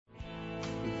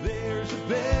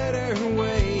better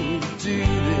way to do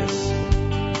this.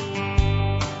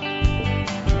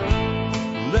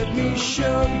 Let me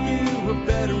show you a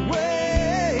better way.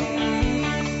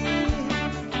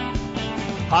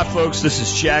 Hi, folks. This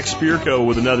is Jack Spirko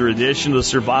with another edition of the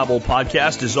Survival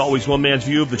Podcast. As always, one man's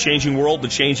view of the changing world, the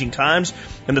changing times,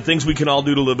 and the things we can all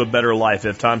do to live a better life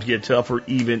if times get tough or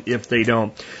even if they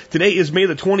don't. Today is May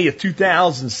the 20th,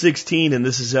 2016, and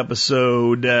this is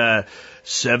episode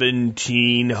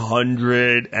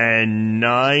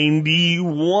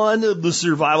 1791 of the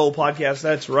Survival Podcast.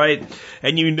 That's right.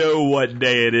 And you know what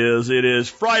day it is. It is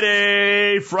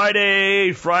Friday.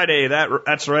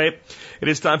 That's right. It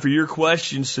is time for your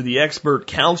questions to the expert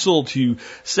council. To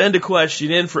send a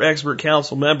question in for expert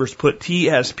council members, put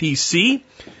TSPC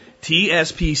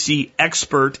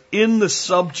expert in the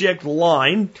subject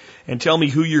line and tell me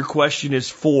who your question is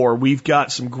for. We've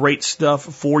got some great stuff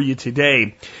for you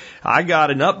today. I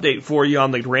got an update for you on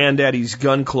the Granddaddy's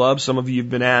Gun Club. Some of you have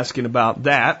been asking about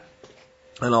that,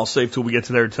 and I'll save till we get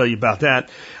to there to tell you about that.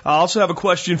 I also have a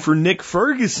question for Nick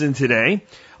Ferguson today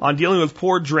on dealing with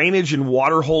poor drainage and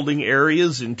water holding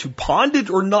areas and to pond it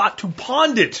or not to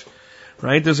pond it.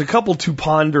 Right? There's a couple to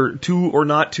ponder to or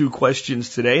not to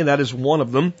questions today, and that is one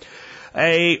of them.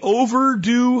 A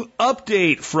overdue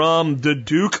update from the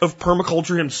Duke of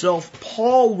Permaculture himself,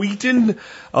 Paul Wheaton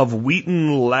of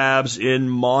Wheaton Labs in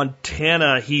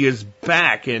Montana. He is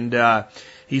back, and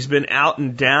he's been out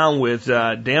and down with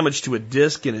damage to a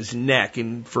disc in his neck,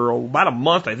 and for about a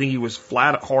month I think he was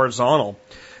flat horizontal.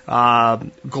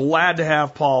 Glad to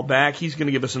have Paul back. He's going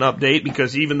to give us an update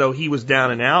because even though he was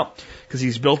down and out, because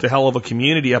he's built a hell of a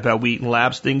community up at Wheaton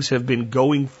Labs, things have been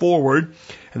going forward,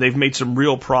 and they've made some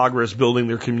real progress building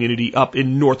their community up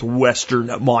in northwestern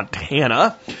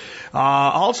Montana.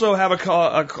 Also have a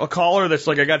caller that's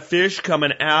like, I got fish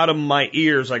coming out of my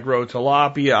ears. I grow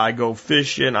tilapia, I go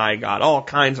fishing, I got all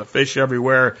kinds of fish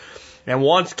everywhere. And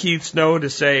wants Keith Snow to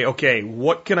say, okay,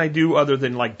 what can I do other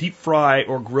than like deep fry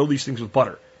or grill these things with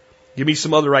butter? Give me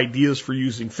some other ideas for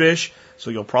using fish, so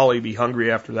you'll probably be hungry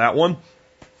after that one.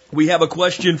 We have a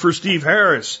question for Steve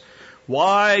Harris.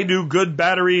 Why do good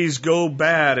batteries go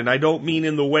bad? And I don't mean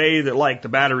in the way that like the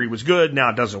battery was good, now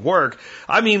it doesn't work.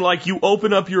 I mean like you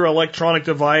open up your electronic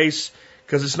device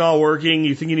because it's not working,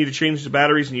 you think you need to change the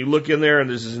batteries, and you look in there and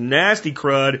there's this nasty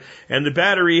crud, and the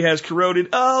battery has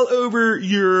corroded all over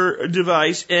your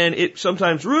device, and it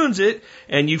sometimes ruins it,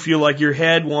 and you feel like your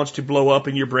head wants to blow up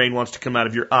and your brain wants to come out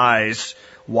of your eyes.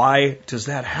 Why does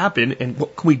that happen, and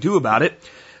what can we do about it?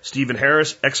 Stephen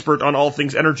Harris, expert on all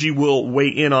things energy, will weigh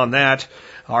in on that.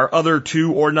 Our other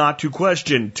to or not to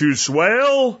question, to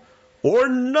swale or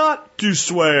not to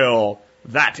swale?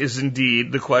 That is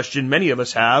indeed the question many of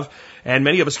us have, and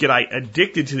many of us get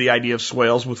addicted to the idea of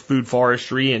swales with food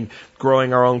forestry and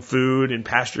growing our own food and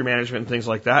pasture management and things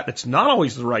like that. It's not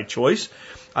always the right choice.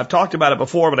 I've talked about it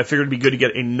before, but I figured it'd be good to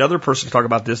get another person to talk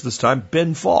about this time.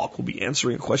 Ben Falk will be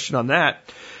answering a question on that.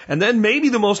 And then maybe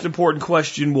the most important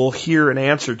question we'll hear an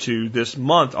answer to this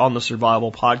month on the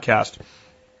Survival Podcast.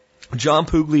 John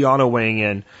Pugliano weighing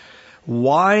in.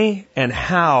 Why and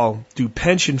how do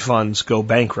pension funds go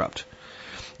bankrupt?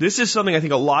 This is something I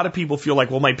think a lot of people feel like,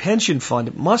 well, my pension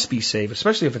fund must be safe,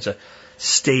 especially if it's a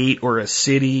state or a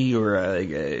city or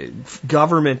a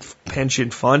government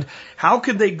pension fund. How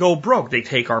could they go broke? They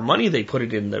take our money, they put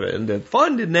it in the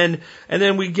fund, and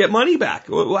then we get money back.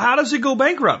 Well, how does it go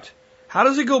bankrupt? How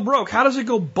does it go broke? How does it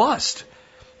go bust?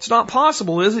 It's not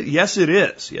possible, is it? Yes, it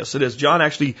is. Yes, it is. John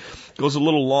actually goes a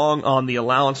little long on the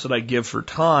allowance that I give for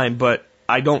time, but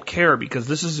I don't care because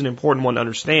this is an important one to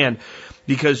understand.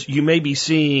 Because you may be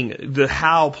seeing the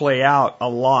how play out a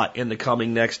lot in the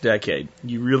coming next decade.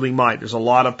 You really might. There's a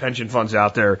lot of pension funds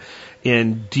out there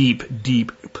in deep,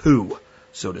 deep poo,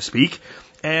 so to speak.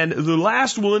 And the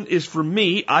last one is for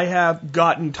me. I have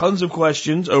gotten tons of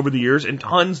questions over the years and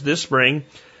tons this spring.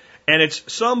 And it's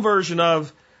some version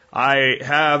of, I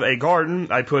have a garden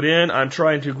I put in. I'm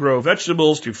trying to grow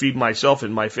vegetables to feed myself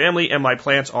and my family, and my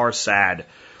plants are sad.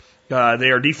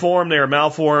 They are deformed, they are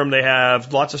malformed, they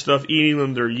have lots of stuff eating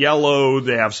them, they're yellow,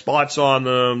 they have spots on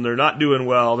them, they're not doing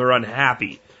well, they're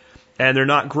unhappy. And they're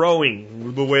not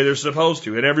growing the way they're supposed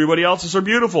to. And everybody else's are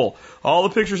beautiful. All the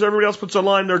pictures everybody else puts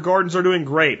online, their gardens are doing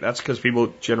great. That's because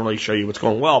people generally show you what's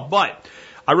going well. But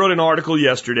I wrote an article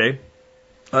yesterday.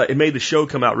 It made the show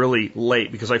come out really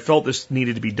late because I felt this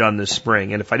needed to be done this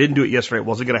spring. And if I didn't do it yesterday, it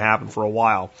wasn't going to happen for a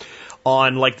while.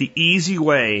 On like the easy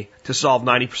way to solve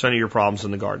 90% of your problems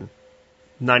in the garden.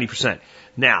 90%.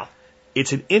 Now,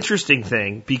 it's an interesting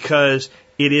thing because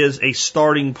it is a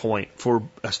starting point for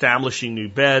establishing new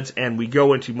beds, and we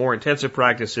go into more intensive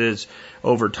practices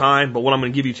over time. But what I'm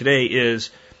going to give you today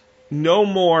is no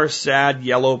more sad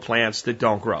yellow plants that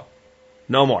don't grow.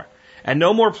 No more. And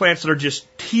no more plants that are just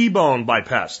T-boned by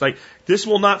pests. Like, this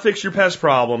will not fix your pest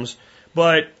problems,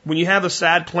 but when you have a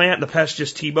sad plant and the pests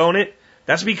just T-bone it,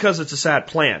 that's because it's a sad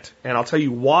plant. And I'll tell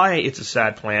you why it's a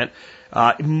sad plant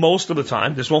most of the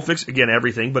time. This won't fix, again,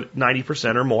 everything, but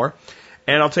 90% or more.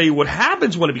 And I'll tell you what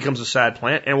happens when it becomes a sad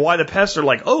plant and why the pests are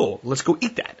like, oh, let's go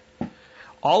eat that.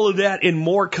 All of that and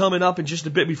more coming up in just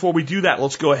a bit. Before we do that,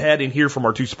 let's go ahead and hear from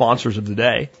our two sponsors of the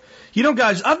day. You know,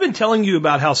 guys, I've been telling you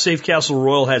about how Safe Castle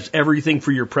Royal has everything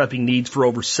for your prepping needs for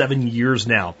over 7 years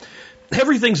now.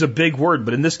 Everything's a big word,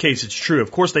 but in this case, it's true.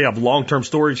 Of course, they have long-term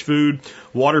storage food,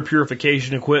 water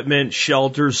purification equipment,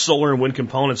 shelters, solar and wind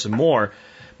components, and more.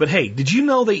 But hey, did you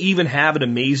know they even have an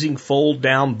amazing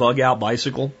fold-down bug-out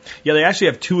bicycle? Yeah, they actually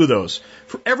have 2 of those.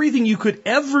 For everything you could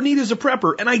ever need as a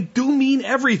prepper, and I do mean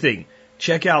everything.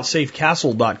 Check out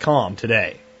safecastle.com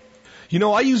today. You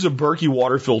know, I use a Berkey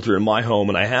water filter in my home,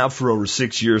 and I have for over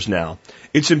 6 years now.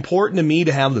 It's important to me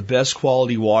to have the best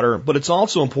quality water, but it's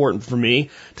also important for me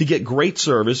to get great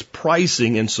service,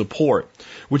 pricing, and support,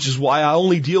 which is why I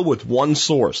only deal with one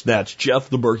source. That's Jeff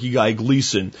the Berkey Guy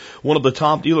Gleason, one of the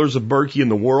top dealers of Berkey in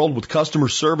the world with customer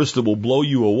service that will blow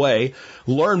you away.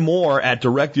 Learn more at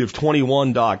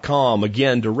directive21.com.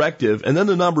 Again, directive, and then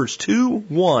the number's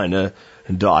 21.com.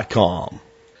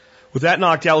 With that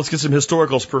knocked out, let's get some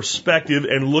historical perspective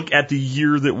and look at the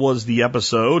year that was the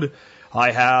episode.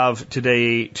 I have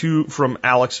today 2 from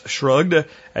Alex Shrugged at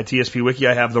TSP Wiki.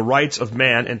 I have The Rights of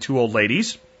Man and 2 Old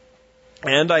Ladies.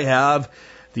 And I have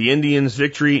the Indians'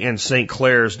 victory and St.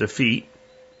 Clair's defeat.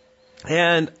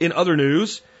 And in other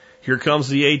news, here comes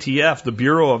the ATF, the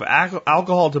Bureau of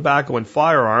Alcohol, Tobacco, and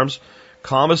Firearms.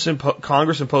 Congress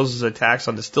imposes a tax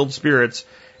on distilled spirits,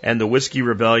 and the Whiskey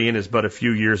Rebellion is but a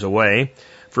few years away.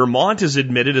 Vermont is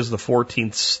admitted as the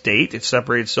 14th state. It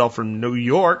separated itself from New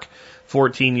York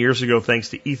 14 years ago thanks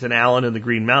to Ethan Allen and the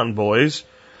Green Mountain Boys.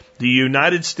 The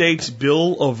United States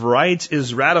Bill of Rights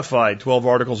is ratified. 12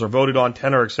 articles are voted on,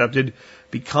 10 are accepted,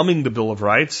 becoming the Bill of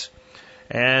Rights.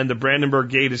 And the Brandenburg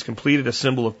Gate is completed, a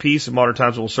symbol of peace. In modern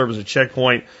times, it will serve as a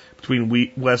checkpoint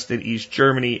between West and East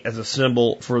Germany as a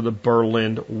symbol for the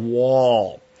Berlin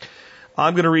Wall.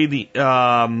 I'm going to read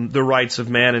the Rights of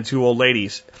Man and 2 Old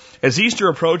Ladies. As Easter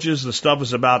approaches, the stuff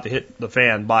is about to hit the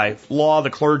fan. By law,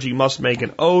 the clergy must make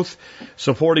an oath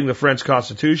supporting the French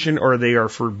Constitution, or they are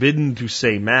forbidden to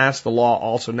say Mass. The law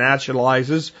also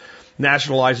nationalizes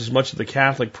much of the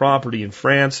Catholic property in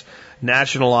France.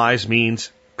 Nationalize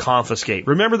means confiscate.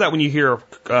 Remember that when you hear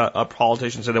a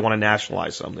politician say they want to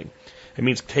nationalize something. It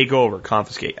means take over,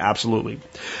 confiscate, absolutely.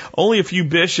 Only a few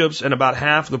bishops and about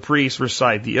half the priests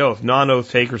recite the oath. Non-oath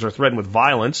takers are threatened with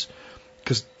violence,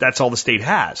 because that's all the state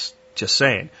has. Just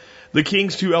saying. The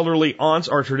king's 2 elderly aunts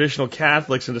are traditional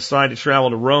Catholics and decide to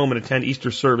travel to Rome and attend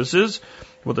Easter services,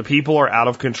 but the people are out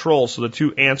of control, so the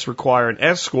 2 aunts require an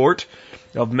escort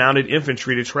of mounted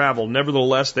infantry to travel.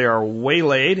 Nevertheless, they are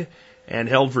waylaid and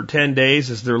held for 10 days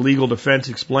as their legal defense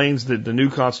explains that the new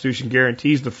Constitution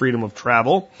guarantees the freedom of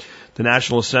travel. The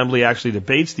National Assembly actually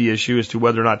debates the issue as to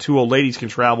whether or not 2 old ladies can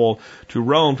travel to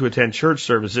Rome to attend church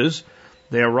services.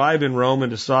 They arrive in Rome and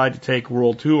decide to take a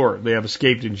world tour. They have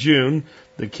escaped in June.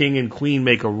 The king and queen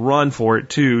make a run for it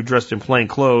too, dressed in plain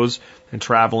clothes and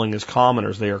traveling as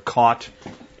commoners. They are caught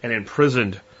and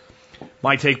imprisoned.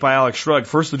 My take by Alex Shrugged.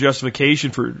 First, the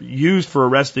justification used for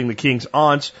arresting the king's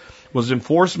aunts was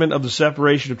enforcement of the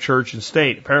separation of church and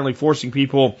state. Apparently forcing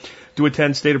people to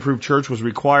attend state-approved church was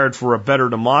required for a better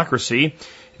democracy.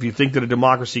 If you think that a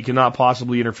democracy cannot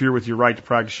possibly interfere with your right to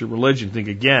practice your religion, think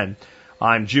again.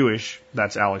 I'm Jewish,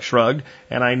 that's Alex Shrugged,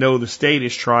 and I know the state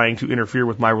is trying to interfere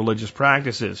with my religious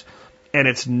practices. And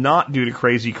it's not due to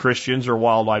crazy Christians or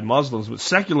wild-eyed Muslims, but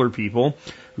secular people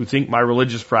who think my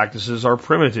religious practices are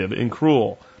primitive and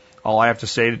cruel. All I have to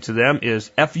say to them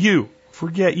is, F you,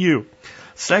 forget you.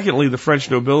 Secondly, the French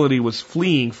nobility was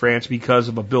fleeing France because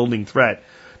of a building threat.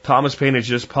 Thomas Paine had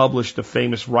just published the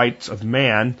famous Rights of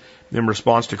Man in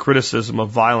response to criticism of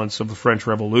violence of the French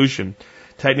Revolution.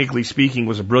 Technically speaking,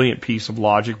 was a brilliant piece of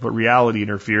logic, but reality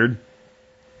interfered.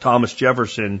 Thomas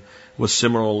Jefferson was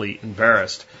similarly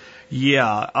embarrassed.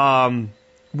 Yeah,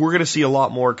 we're going to see a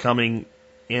lot more coming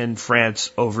in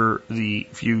France over the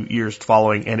few years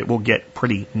following, and it will get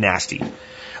pretty nasty.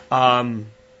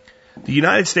 The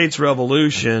United States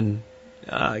Revolution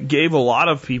gave a lot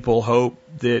of people hope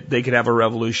that they could have a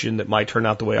revolution that might turn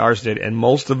out the way ours did, and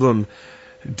most of them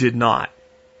did not.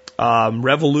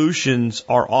 Revolutions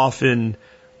are often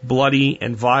bloody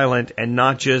and violent, and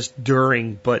not just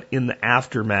during, but in the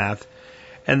aftermath.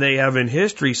 And they have in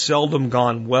history seldom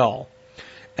gone well.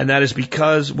 And that is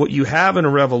because what you have in a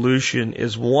revolution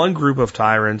is one group of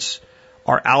tyrants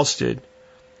are ousted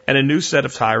and a new set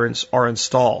of tyrants are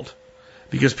installed.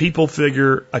 Because people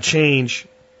figure a change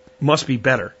must be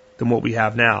better than what we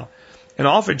have now. And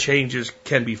often changes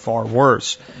can be far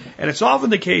worse. And it's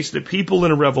often the case that people in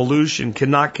a revolution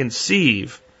cannot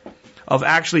conceive of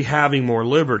actually having more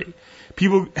liberty.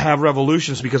 People have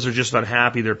revolutions because they're just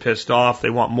unhappy, they're pissed off, they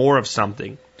want more of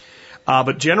something.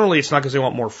 But generally it's not because they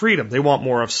want more freedom, they want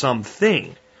more of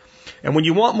something. And when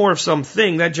you want more of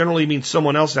something, that generally means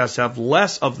someone else has to have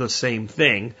less of the same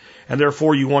thing, and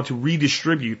therefore you want to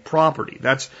redistribute property.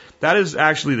 That is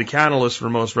actually the catalyst for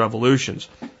most revolutions.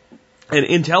 And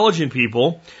intelligent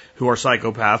people who are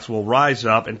psychopaths will rise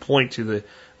up and point to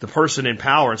the person in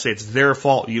power and say it's their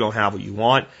fault you don't have what you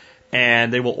want.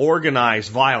 And they will organize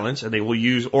violence, and they will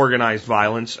use organized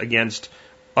violence against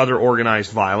other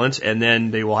organized violence, and then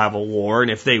they will have a war.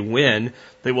 And if they win,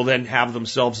 they will then have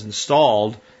themselves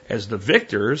installed as the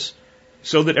victors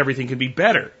so that everything can be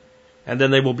better. And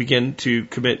then they will begin to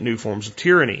commit new forms of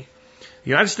tyranny. The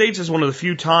United States is one of the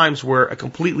few times where a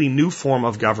completely new form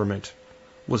of government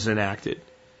was enacted,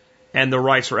 and the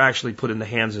rights were actually put in the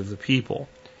hands of the people.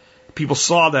 People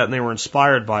saw that and they were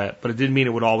inspired by it, but it didn't mean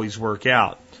it would always work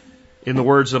out. In the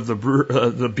words of the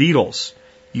Beatles,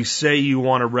 you say you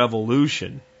want a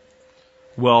revolution.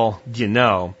 Well, you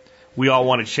know, we all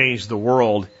want to change the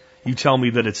world. You tell me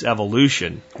that it's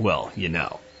evolution. Well, you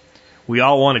know, we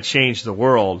all want to change the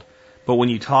world, but when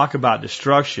you talk about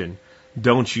destruction,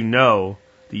 don't you know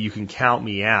that you can count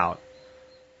me out?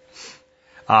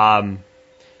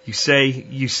 You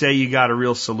say you got a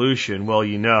real solution. Well,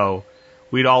 you know,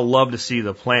 we'd all love to see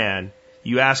the plan.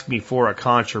 You ask me for a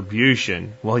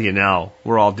contribution. Well, you know,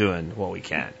 we're all doing what we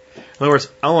can. In other words,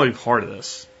 I don't want to be part of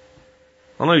this.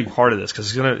 I don't want to be part of this because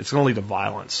it's going to lead to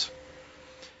violence.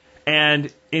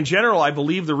 And in general, I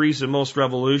believe the reason most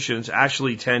revolutions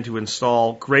actually tend to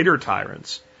install greater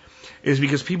tyrants is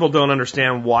because people don't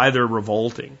understand why they're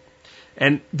revolting.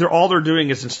 And all they're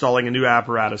doing is installing a new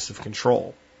apparatus of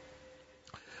control.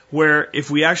 Where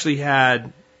if we actually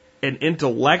had an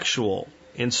intellectual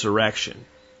insurrection,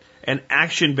 an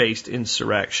action-based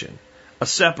insurrection, a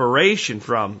separation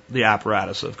from the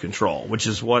apparatus of control, which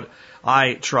is what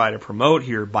I try to promote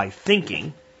here by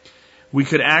thinking, we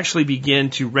could actually begin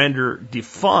to render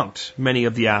defunct many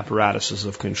of the apparatuses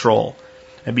of control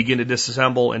and begin to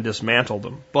disassemble and dismantle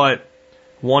them. But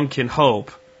one can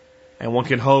hope, and one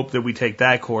can hope that we take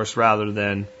that course rather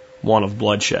than one of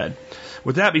bloodshed.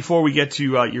 With that, before we get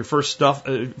to your first stuff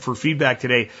for feedback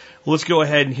today, let's go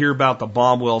ahead and hear about the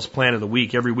Bob Wells plant of the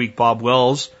week. Every week, Bob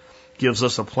Wells gives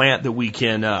us a plant that we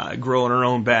can grow in our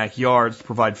own backyards to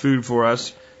provide food for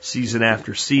us season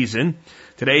after season.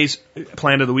 Today's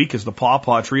plant of the week is the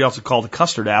pawpaw tree, also called the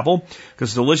custard apple,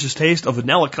 because the delicious taste of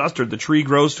vanilla custard. The tree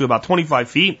grows to about 25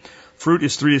 feet. Fruit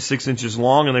is 3 to 6 inches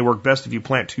long, and they work best if you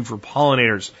plant two for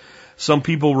pollinators. Some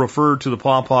people refer to the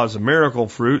pawpaw as a miracle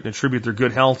fruit and attribute their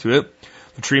good health to it.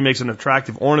 The tree makes an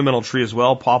attractive ornamental tree as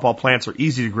well. Pawpaw plants are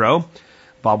easy to grow.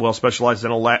 Bob Wells specializes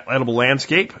in edible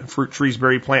landscape, fruit trees,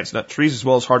 berry plants, nut trees, as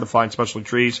well as hard to find specialty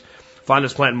trees. Find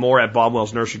this plant and more at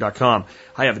bobwellsnursery.com.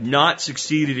 I have not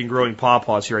succeeded in growing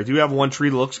pawpaws here. I do have one tree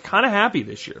that looks kind of happy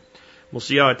this year. We'll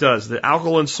see how it does. The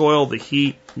alkaline soil, the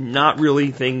heat, not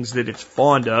really things that it's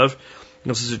fond of.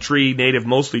 This is a tree native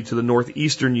mostly to the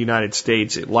northeastern United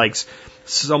States. It likes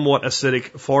somewhat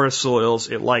acidic forest soils.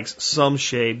 It likes some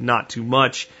shade, not too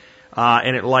much.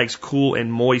 And it likes cool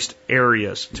and moist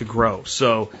areas to grow.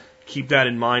 So keep that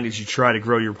in mind as you try to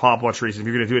grow your pawpaw trees. If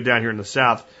you're going to do it down here in the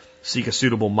south, seek a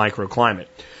suitable microclimate.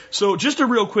 So just a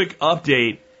real quick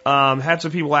update. Had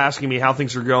some people asking me how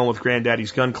things are going with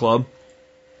Granddaddy's Gun Club.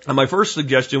 And my first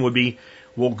suggestion would be,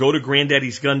 well, go to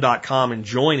granddaddy'sgun.com and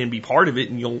join and be part of it,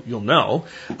 and you'll know.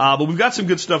 But we've got some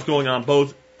good stuff going on,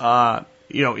 both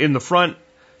in the front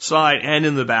side and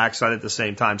in the back side at the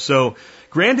same time. So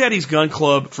Granddaddy's Gun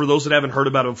Club, for those that haven't heard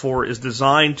about it before, is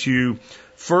designed to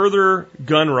further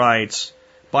gun rights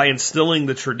by instilling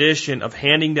the tradition of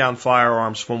handing down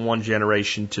firearms from one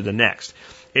generation to the next.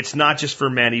 It's not just for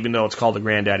men, even though it's called the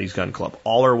Granddaddy's Gun Club.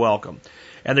 All are welcome.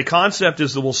 And the concept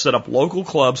is that we'll set up local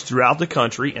clubs throughout the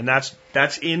country, and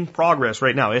that's in progress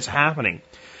right now. It's happening.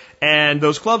 And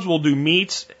those clubs will do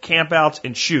meets, campouts,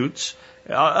 and shoots.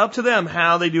 Up to them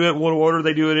how they do it, what order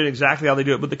they do it in, exactly how they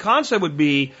do it. But the concept would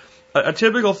be, a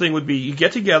typical thing would be, you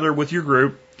get together with your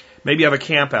group, maybe have a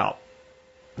campout.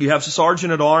 You have a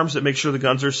sergeant at arms that makes sure the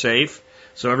guns are safe.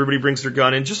 So everybody brings their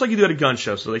gun in, just like you do at a gun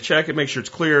show. So they check it, make sure it's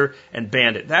clear, and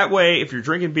band it. That way, if you're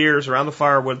drinking beers around the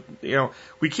fire,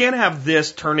 we can't have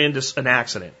this turn into an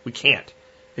accident. We can't.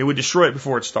 It would destroy it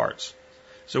before it starts.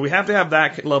 So we have to have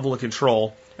that level of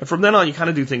control. And from then on, you kind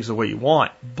of do things the way you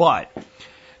want. But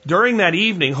during that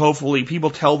evening, hopefully, people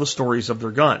tell the stories of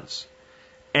their guns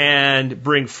and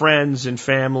bring friends and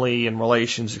family and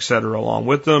relations, etc., along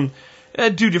with them,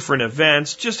 and do different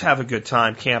events, just have a good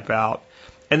time, camp out,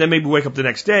 and then maybe wake up the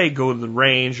next day, go to the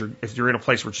range, or if you're in a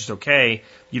place where it's just okay,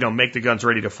 make the guns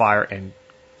ready to fire and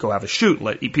go have a shoot.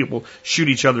 Let people shoot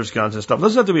each other's guns and stuff. It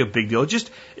doesn't have to be a big deal. Just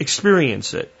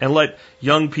experience it and let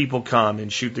young people come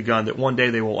and shoot the gun that one day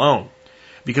they will own.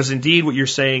 Because indeed what you're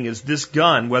saying is this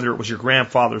gun, whether it was your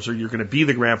grandfather's or you're going to be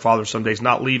the grandfather someday, is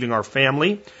not leaving our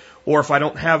family. Or if I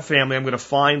don't have family, I'm going to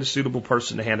find a suitable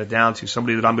person to hand it down to,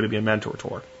 somebody that I'm going to be a mentor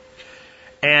toward.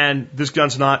 And this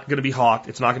gun's not going to be hawked.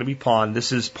 It's not going to be pawned.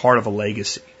 This is part of a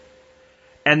legacy.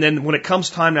 And then when it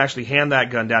comes time to actually hand that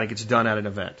gun down, it gets done at an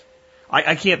event.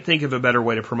 I can't think of a better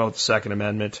way to promote the Second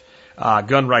Amendment,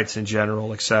 gun rights in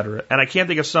general, etc. And I can't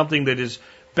think of something that is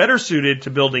better suited to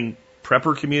building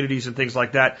prepper communities and things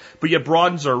like that, but yet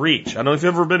broadens our reach. I don't know if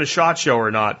you've ever been to SHOT Show or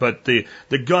not, but the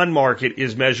gun market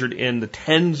is measured in the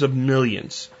tens of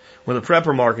millions, when the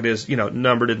prepper market is,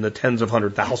 numbered in the tens of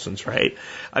hundred thousands, right?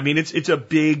 I mean, it's a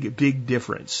big, big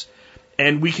difference.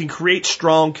 And we can create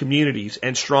strong communities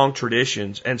and strong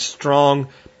traditions and strong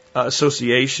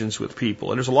associations with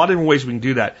people. And there's a lot of different ways we can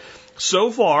do that.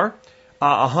 So far,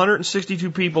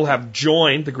 162 people have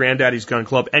joined the Granddaddy's Gun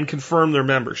Club and confirmed their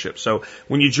membership. So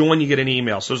when you join, you get an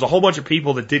email. So there's a whole bunch of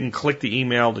people that didn't click the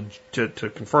email to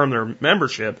confirm their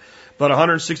membership, but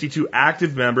 162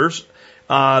 active members.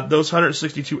 Those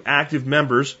 162 active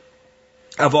members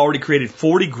have already created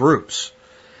 40 groups.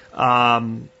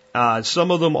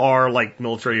 Some of them are like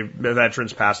military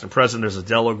veterans, past and present. There's a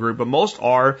Dello group, but most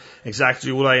are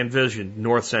exactly what I envisioned.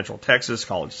 North Central Texas,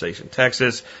 College Station,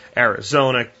 Texas,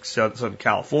 Arizona, Southern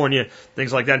California,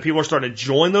 things like that. And people are starting to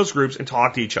join those groups and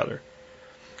talk to each other.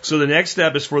 So the next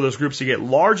step is for those groups to get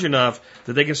large enough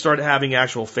that they can start having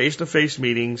actual face-to-face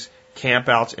meetings,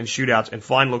 campouts, and shootouts, and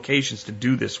find locations to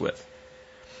do this with.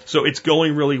 So it's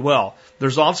going really well.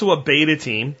 There's also a beta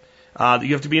team that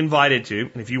you have to be invited to.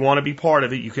 And if you want to be part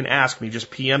of it, you can ask me. Just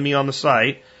PM me on the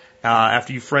site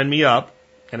after you friend me up.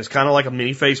 And it's kind of like a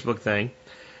mini Facebook thing.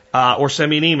 Or send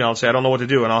me an email and say, I don't know what to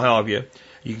do, and I'll help you.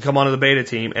 You can come onto the beta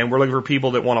team. And we're looking for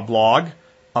people that want to blog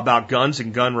about guns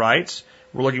and gun rights.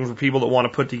 We're looking for people that want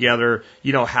to put together,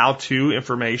 how-to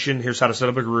information. Here's how to set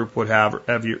up a group,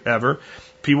 whatever.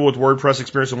 People with WordPress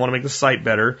experience that want to make the site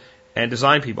better. And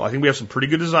design people. I think we have some pretty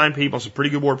good design people, some pretty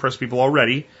good WordPress people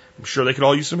already. I'm sure they could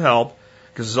all use some help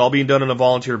because it's all being done on a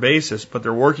volunteer basis, but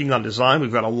they're working on design.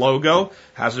 We've got a logo,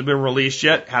 hasn't been released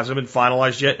yet, hasn't been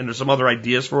finalized yet, and there's some other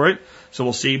ideas for it. So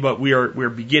we'll see, but we're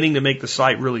beginning to make the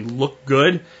site really look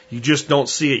good. You just don't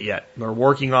see it yet. We're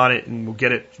working on it and we'll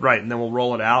get it right, and then we'll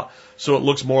roll it out so it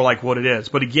looks more like what it is.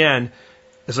 But again,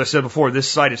 as I said before, this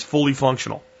site is fully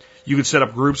functional. You can set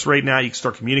up groups right now. You can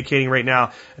start communicating right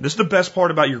now. And this is the best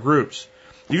part about your groups.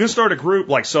 You can start a group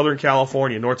like Southern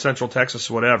California, North Central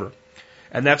Texas, whatever.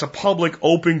 And that's a public,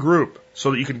 open group so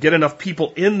that you can get enough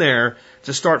people in there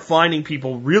to start finding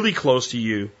people really close to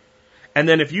you. And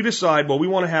then if you decide, well, we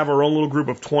want to have our own little group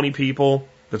of 20 people,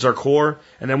 that's our core,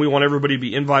 and then we want everybody to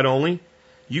be invite only,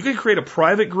 you can create a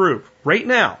private group right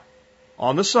now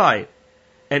on the site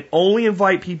and only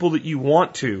invite people that you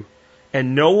want to.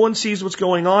 And no one sees what's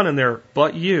going on in there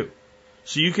but you.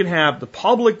 So you can have the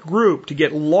public group to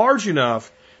get large enough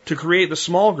to create the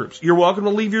small groups. You're welcome to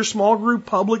leave your small group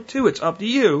public too. It's up to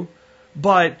you,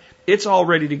 but it's all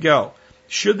ready to go.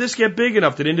 Should this get big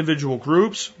enough that individual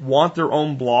groups want their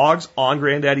own blogs on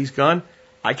Granddaddy's Gun,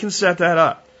 I can set that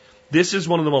up. This is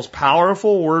one of the most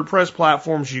powerful WordPress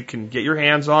platforms you can get your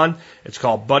hands on. It's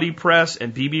called BuddyPress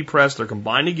and BBPress. They're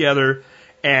combined together,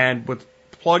 and with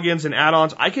plugins and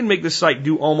add-ons, I can make this site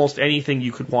do almost anything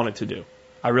you could want it to do.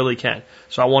 I really can.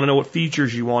 So I want to know what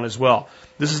features you want as well.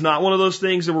 This is not one of those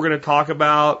things that we're going to talk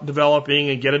about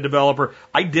developing and get a developer.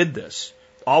 I did this.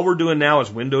 All we're doing now is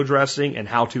window dressing and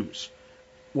how-tos.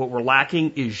 What we're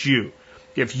lacking is you.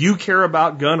 If you care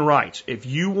about gun rights, if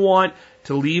you want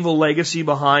to leave a legacy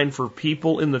behind for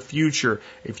people in the future,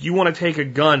 if you want to take a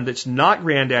gun that's not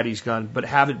Granddaddy's gun, but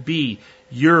have it be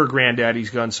your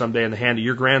Granddaddy's gun someday in the hand of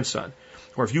your grandson,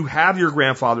 or if you have your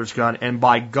grandfather's gun and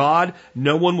by God,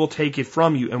 no one will take it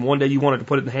from you, and one day you wanted to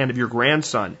put it in the hand of your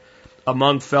grandson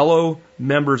among fellow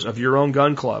members of your own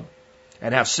gun club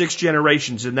and have 6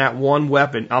 generations in that one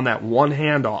weapon on that one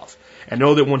handoff and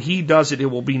know that when he does it, it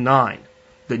will be 9,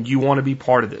 then you want to be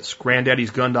part of this.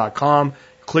 Granddaddy'sGun.com,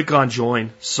 click on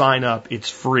join, sign up, it's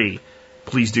free.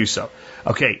 Please do so.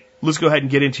 Okay, let's go ahead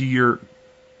and get into your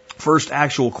First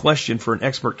actual question for an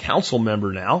expert council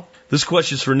member now. This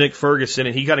question is for Nick Ferguson,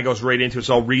 and he kind of goes right into it,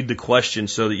 so I'll read the question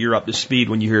so that you're up to speed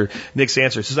when you hear Nick's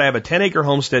answer. It says, I have a 10-acre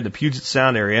homestead in the Puget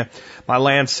Sound area. My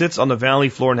land sits on the valley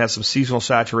floor and has some seasonal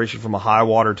saturation from a high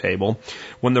water table.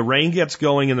 When the rain gets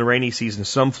going in the rainy season,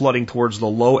 some flooding towards the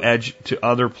low edge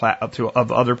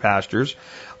of other pastures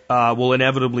will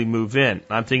inevitably move in.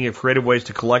 I'm thinking of creative ways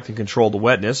to collect and control the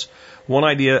wetness. One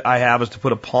idea I have is to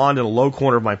put a pond in a low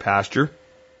corner of my pasture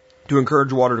to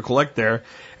encourage water to collect there,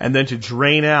 and then to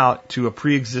drain out to a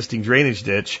pre-existing drainage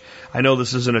ditch. I know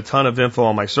this isn't a ton of info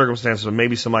on my circumstances, but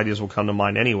maybe some ideas will come to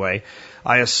mind anyway.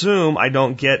 I assume I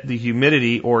don't get the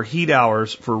humidity or heat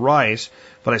hours for rice,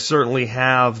 but I certainly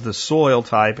have the soil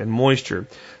type and moisture.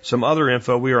 Some other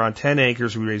info, we are on 10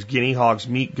 acres. We raise guinea hogs,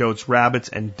 meat, goats, rabbits,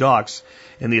 and ducks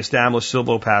in the established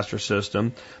silvopasture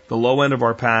system. The low end of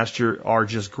our pasture are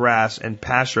just grass and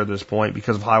pasture at this point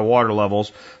because of high water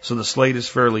levels, so the slate is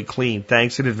fairly clean.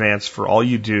 Thanks in advance for all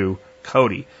you do,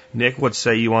 Cody. Nick, what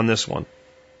say you on this one?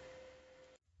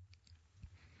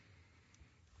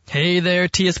 Hey there,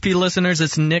 TSP listeners.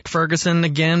 It's Nick Ferguson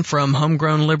again from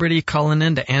Homegrown Liberty calling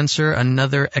in to answer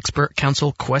another expert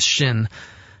council question.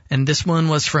 And this one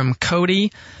was from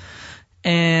Cody.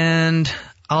 And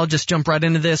I'll just jump right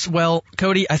into this. Well,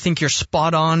 Cody, I think you're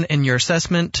spot on in your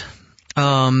assessment.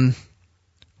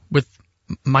 With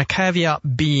my caveat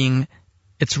being,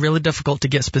 it's really difficult to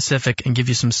get specific and give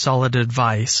you some solid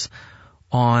advice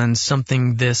on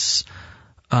something this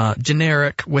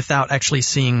generic without actually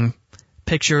seeing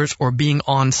pictures or being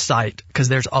on site, because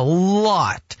there's a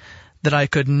lot that I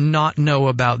could not know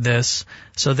about this.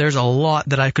 So there's a lot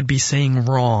that I could be saying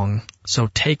wrong. So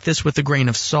take this with a grain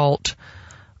of salt.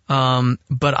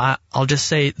 But I'll just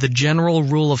say the general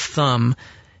rule of thumb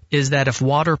is that if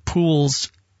water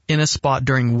pools in a spot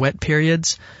during wet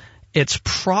periods, it's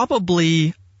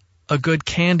probably a good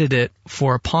candidate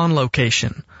for a pond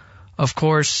location. Of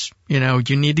course, you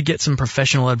need to get some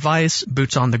professional advice,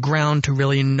 boots on the ground, to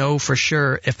really know for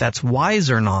sure if that's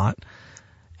wise or not.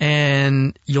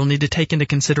 And you'll need to take into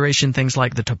consideration things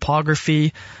like the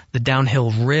topography, the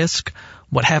downhill risk.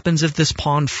 What happens if this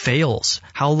pond fails?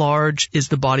 How large is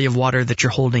the body of water that you're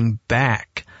holding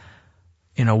back?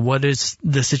 What is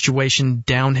the situation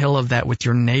downhill of that with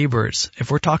your neighbors?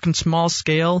 If we're talking small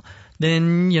scale,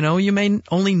 then, you may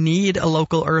only need a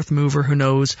local earth mover who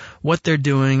knows what they're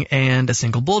doing and a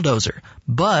single bulldozer.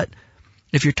 But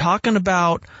if you're talking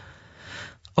about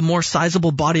a more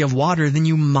sizable body of water, then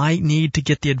you might need to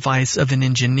get the advice of an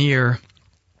engineer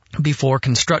before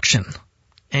construction.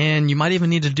 And you might even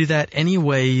need to do that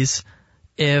anyways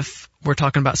if we're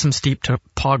talking about some steep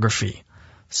topography.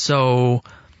 So,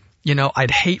 I'd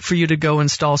hate for you to go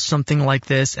install something like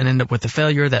this and end up with a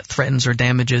failure that threatens or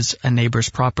damages a neighbor's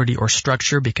property or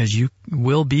structure, because you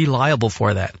will be liable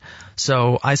for that.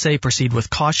 So I say proceed with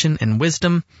caution and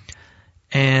wisdom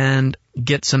and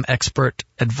get some expert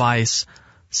advice,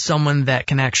 someone that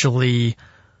can actually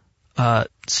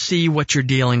see what you're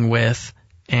dealing with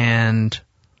and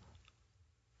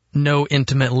know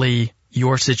intimately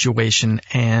your situation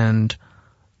and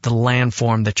the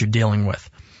landform that you're dealing with.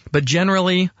 But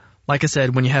generally, like I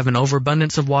said, when you have an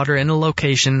overabundance of water in a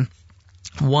location,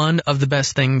 one of the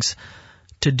best things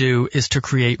to do is to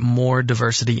create more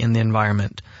diversity in the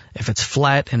environment. If it's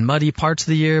flat and muddy parts of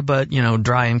the year, but,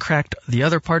 dry and cracked the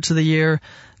other parts of the year,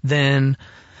 then,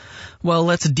 well,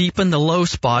 let's deepen the low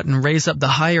spot and raise up the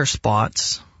higher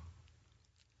spots.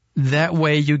 That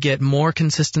way you get more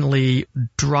consistently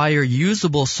drier,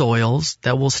 usable soils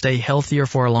that will stay healthier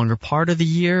for a longer part of the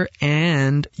year,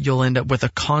 and you'll end up with a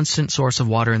constant source of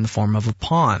water in the form of a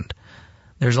pond.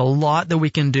 There's a lot that we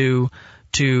can do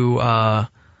to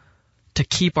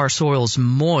keep our soils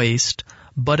moist,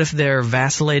 but if they're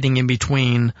vacillating in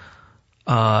between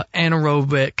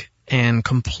anaerobic and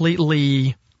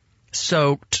completely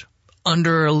soaked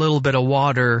under a little bit of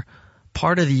water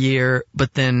part of the year,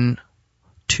 but then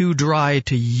too dry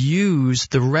to use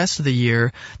the rest of the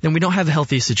year, then we don't have a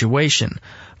healthy situation.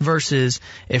 Versus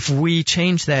if we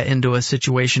change that into a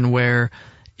situation where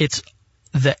it's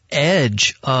the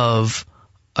edge of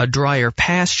a drier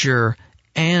pasture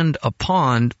and a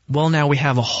pond, well, now we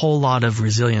have a whole lot of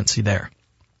resiliency there.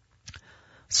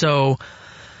 So,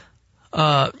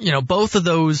 both of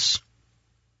those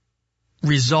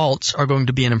results are going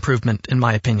to be an improvement, in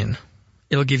my opinion.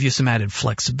 It'll give you some added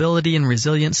flexibility and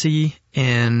resiliency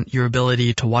in your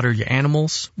ability to water your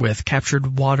animals with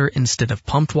captured water instead of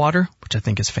pumped water, which I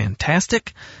think is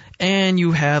fantastic. And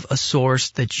you have a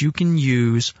source that you can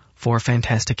use for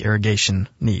fantastic irrigation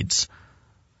needs.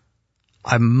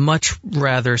 I'd much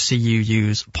rather see you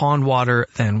use pond water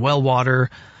than well water.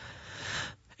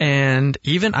 And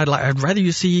even I'd rather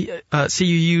you see you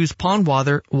use pond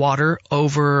water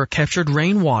over captured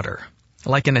rainwater,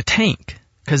 like in a tank,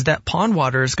 because that pond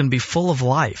water is going to be full of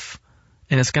life,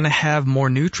 and it's going to have more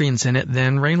nutrients in it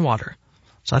than rainwater.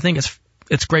 So I think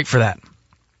it's great for that.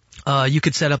 You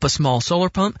could set up a small solar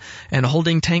pump and a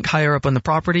holding tank higher up on the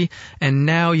property, and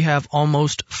now you have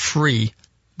almost free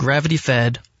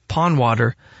gravity-fed pond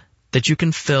water that you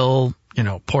can fill,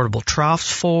 portable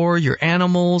troughs for your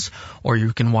animals, or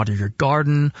you can water your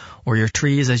garden or your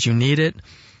trees as you need it.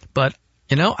 But,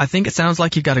 I think it sounds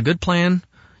like you've got a good plan.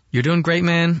 You're doing great,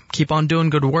 man. Keep on doing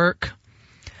good work.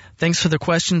 Thanks for the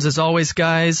questions as always,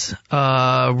 guys.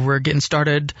 We're getting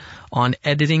started on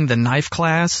editing the knife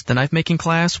making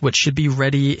class, which should be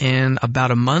ready in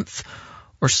about a month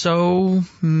or so,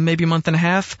 maybe a month and a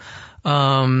half.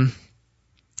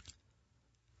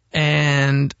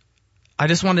 And I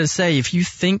just wanted to say, if you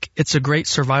think it's a great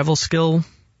survival skill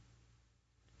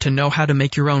to know how to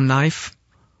make your own knife,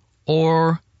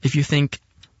 or if you think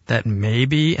that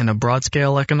maybe in a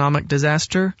broad-scale economic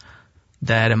disaster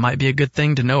that it might be a good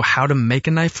thing to know how to make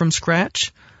a knife from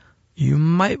scratch, you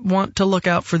might want to look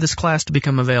out for this class to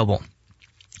become available.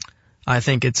 I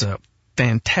think it's a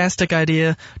fantastic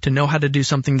idea to know how to do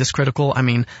something this critical. I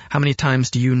mean, how many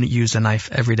times do you use a knife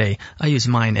every day? I use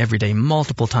mine every day,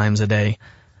 multiple times a day.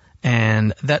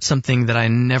 And that's something that I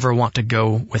never want to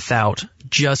go without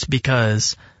just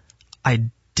because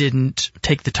I didn't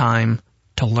take the time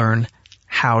to learn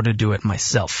how to do it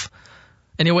myself.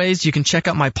 Anyways, you can check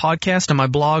out my podcast and my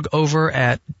blog over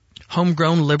at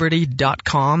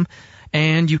homegrownliberty.com,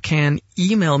 and you can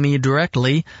email me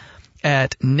directly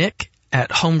at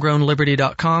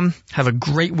nick@homegrownliberty.com. Have a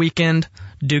great weekend.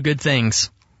 Do good things.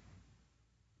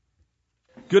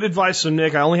 Good advice from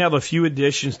Nick. I only have a few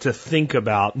additions to think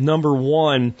about. Number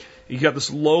one, you got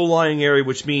this low-lying area,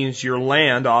 which means your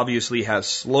land obviously has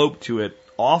slope to it.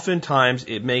 Oftentimes,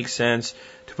 it makes sense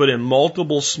to put in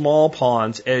multiple small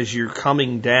ponds as you're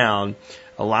coming down,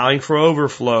 allowing for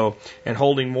overflow and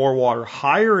holding more water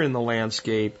higher in the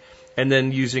landscape, and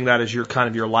then using that as your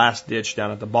last ditch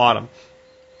down at the bottom.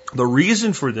 The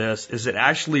reason for this is it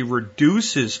actually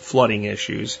reduces flooding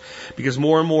issues because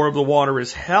more and more of the water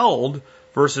is held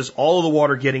versus all of the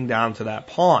water getting down to that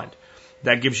pond.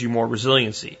 That gives you more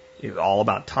resiliency. It's all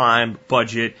about time,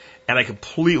 budget, and I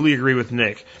completely agree with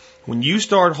Nick. When you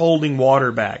start holding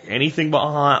water back, anything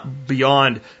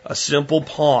beyond a simple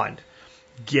pond,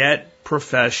 get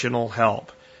professional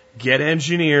help. Get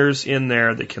engineers in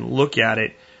there that can look at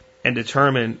it and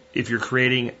determine if you're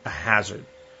creating a hazard.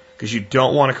 Because you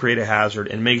don't want to create a hazard,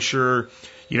 and make sure,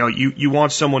 you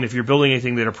want someone, if you're building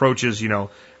anything that approaches,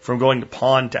 from going to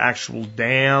pond to actual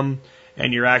dam,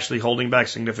 and you're actually holding back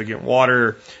significant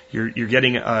water, you're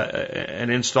getting an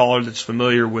installer that's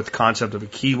familiar with the concept of a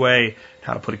keyway,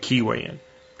 how to put a keyway in,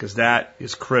 because that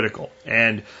is critical.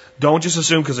 And don't just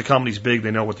assume because the company's big,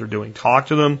 they know what they're doing. Talk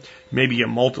to them, maybe get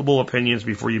multiple opinions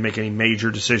before you make any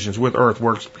major decisions with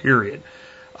Earthworks, period.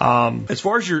 As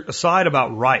far as your aside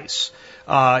about rice,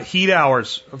 heat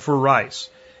hours for rice.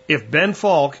 If Ben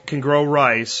Falk can grow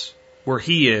rice where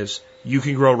he is, you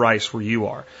can grow rice where you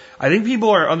are. I think people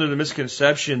are under the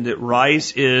misconception that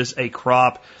rice is a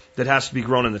crop that has to be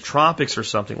grown in the tropics or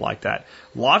something like that.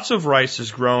 Lots of rice is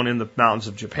grown in the mountains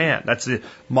of Japan. That's the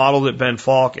model that Ben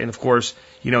Falk, and of course,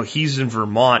 he's in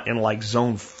Vermont in like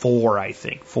zone 4, I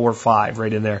think, 4 or 5,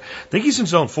 right in there. I think he's in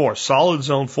zone 4, solid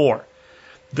zone 4.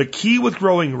 The key with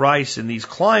growing rice in these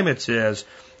climates is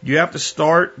you have to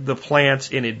start the plants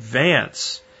in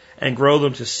advance and grow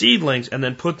them to seedlings and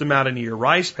then put them out into your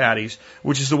rice paddies,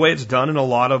 which is the way it's done in a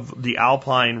lot of the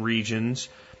alpine regions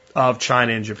of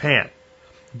China and Japan.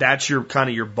 That's your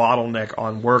bottleneck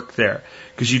on work there,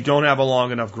 because you don't have a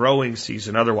long enough growing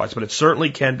season otherwise, but it certainly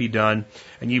can be done.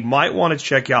 And you might want to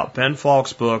check out Ben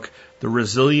Falk's book, The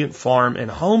Resilient Farm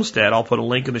and Homestead. I'll put a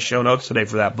link in the show notes today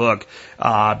for that book,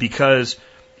 because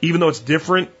even though it's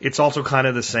different, it's also kind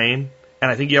of the same. And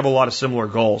I think you have a lot of similar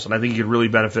goals, and I think you could really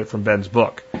benefit from Ben's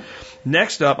book.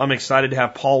 Next up, I'm excited to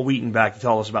have Paul Wheaton back to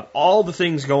tell us about all the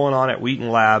things going on at Wheaton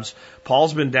Labs.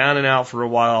 Paul's been down and out for a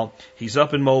while. He's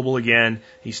up and mobile again.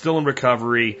 He's still in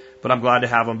recovery, but I'm glad to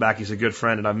have him back. He's a good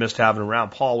friend, and I've missed having him around.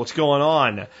 Paul, what's going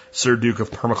on, Sir Duke of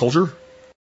Permaculture?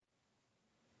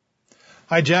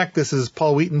 Hi, Jack. This is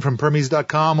Paul Wheaton from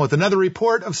Permies.com with another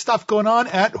report of stuff going on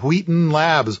at Wheaton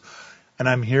Labs. And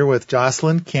I'm here with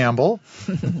Jocelyn Campbell.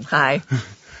 Hi.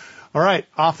 All right.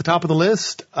 Off the top of the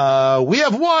list, we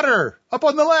have water up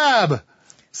on the lab.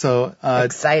 So,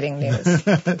 exciting news.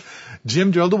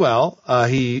 Jim drilled a well.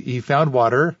 He found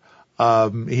water.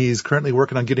 He's currently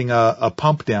working on getting a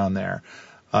pump down there.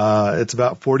 It's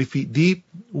about 40 feet deep.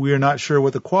 We are not sure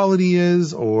what the quality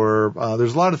is, or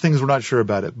there's a lot of things we're not sure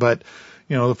about it. But,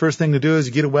 the first thing to do is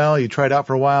you get a well, you try it out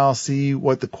for a while, see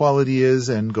what the quality is,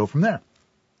 and go from there.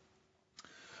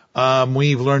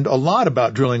 We've learned a lot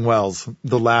about drilling wells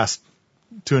the last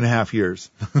 2.5 years.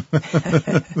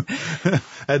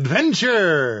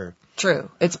 Adventure! True.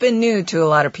 It's been new to a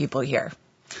lot of people here.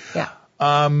 Yeah.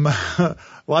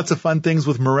 Lots of fun things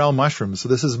with morel mushrooms. So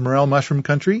this is morel mushroom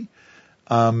country.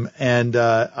 There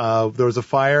was a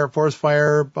forest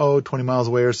fire, 20 miles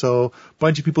away or so. A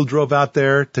bunch of people drove out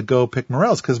there to go pick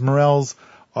morels, because morels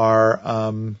are,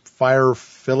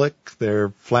 firephilic, they're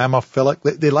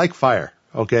flammophilic. They like fire.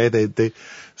 Okay.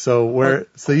 So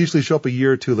they usually show up a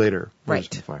year or two later.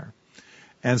 Right. Fire.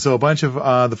 And so a bunch of,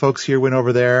 the folks here went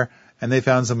over there and they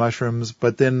found some mushrooms.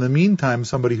 But then in the meantime,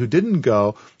 somebody who didn't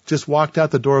go just walked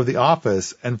out the door of the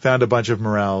office and found a bunch of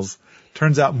morels.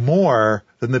 Turns out more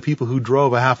than the people who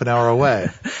drove a half an hour away.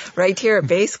 Right here at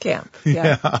base camp.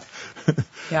 Yeah.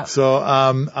 Yeah. So,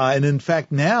 and in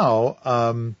fact now,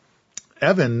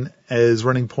 Evan is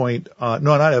running point, no,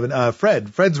 not Evan,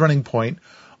 Fred's running point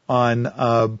on,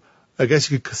 I guess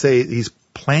you could say he's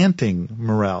planting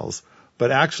morels,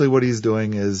 but actually what he's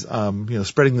doing is,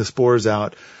 spreading the spores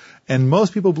out. And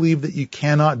most people believe that you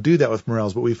cannot do that with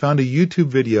morels, but we found a YouTube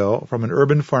video from an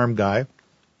urban farm guy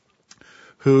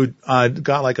who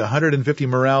got like 150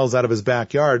 morels out of his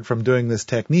backyard from doing this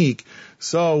technique.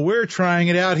 So we're trying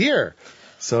it out here.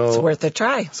 So it's worth a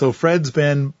try. So Fred's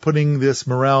been putting this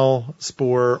morel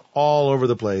spore all over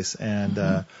the place,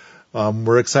 and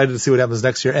we're excited to see what happens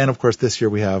next year. And of course, this year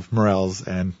we have morels,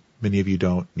 and many of you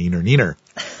don't. Neener.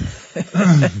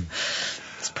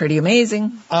 It's pretty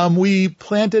amazing. We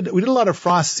did a lot of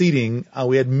frost seeding.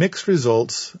 We had mixed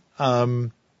results.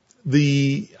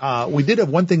 We did have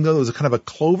one thing though, that was a kind of a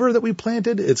clover that we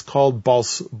planted. It's called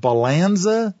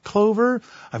Balanza clover.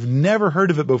 I've never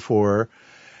heard of it before.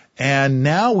 And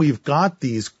now we've got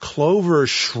these clover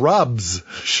shrubs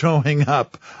showing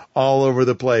up all over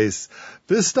the place.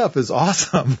 This stuff is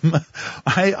awesome.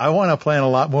 I want to plant a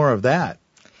lot more of that.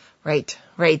 Right.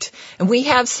 And we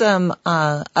have some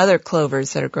other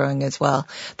clovers that are growing as well.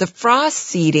 The frost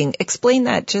seeding, explain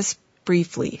that just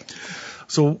briefly.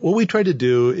 So what we tried to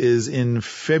do is in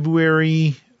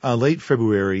February, late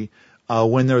February,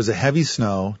 when there was a heavy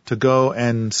snow, to go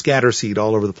and scatter seed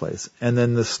all over the place. And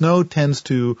then the snow tends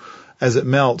to, as it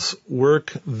melts,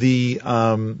 work the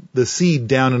seed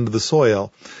down into the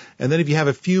soil. And then if you have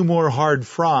a few more hard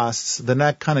frosts, then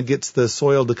that kind of gets the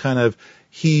soil to kind of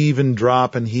heave and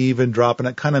drop, and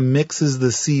it kind of mixes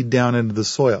the seed down into the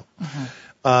soil.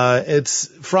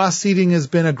 Mm-hmm. Frost seeding has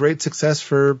been a great success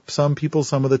for some people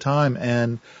some of the time,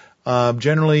 and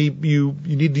generally you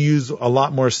need to use a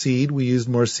lot more seed. We used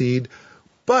more seed,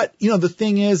 but the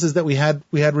thing is that we had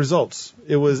results.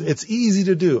 It's easy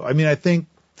to do. I mean, I think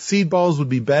seed balls would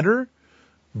be better,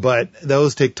 but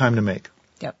those take time to make.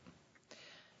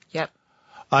 Yep.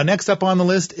 Next up on the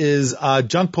list is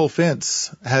junk pole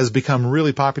fence has become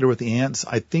really popular with the ants.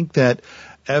 I think that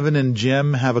Evan and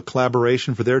Jim have a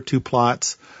collaboration for their 2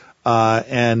 plots,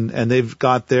 and they've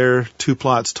got their 2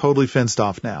 plots totally fenced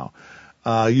off now,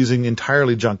 using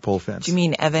entirely junk pole fence. Do you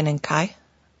mean Evan and Kai?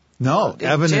 No,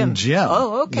 Evan Jim. and Jim.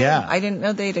 Oh, okay. Yeah. I didn't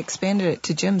know they'd expanded it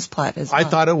to Jim's plot as well. I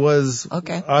thought it was.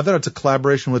 Okay. I thought it's a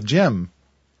collaboration with Jim.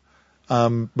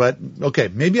 But okay,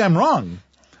 maybe I'm wrong.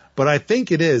 But I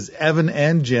think it is Evan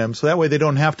and Jim, so that way they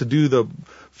don't have to do the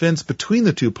fence between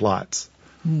the 2 plots.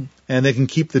 And they can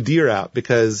keep the deer out,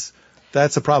 because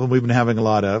that's a problem we've been having a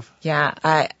lot of. Yeah,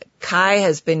 Kai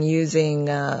has been using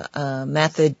a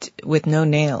method with no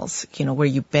nails, where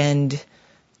you bend.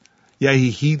 Yeah,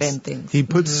 he bend things. He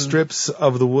puts strips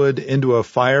of the wood into a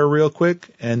fire real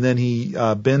quick, and then he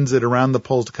bends it around the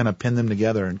poles to kind of pin them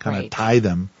together and kind of tie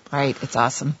them. Right, it's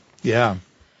awesome. Yeah.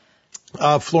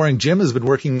 Flooring, Jim has been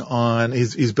working on,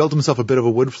 he's built himself a bit of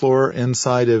a wood floor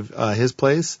inside of his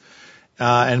place,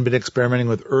 and been experimenting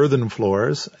with earthen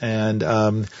floors.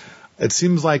 And it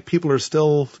seems like people are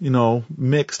still,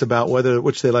 mixed about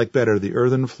which they like better, the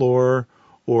earthen floor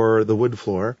or the wood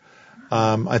floor.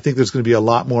 I think there's going to be a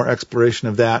lot more exploration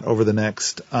of that over the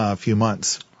next few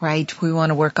months. Right. We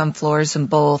want to work on floors in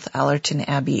both Allerton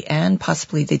Abbey and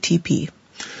possibly the TP.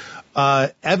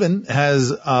 Evan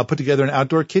has put together an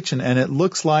outdoor kitchen, and it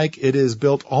looks like it is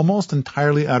built almost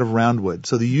entirely out of roundwood.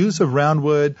 So the use of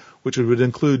roundwood, which would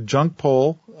include junk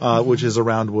pole, which is a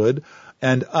roundwood,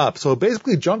 and up. So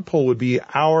basically junk pole would be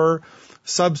our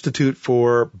substitute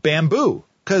for bamboo.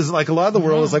 Because like a lot of the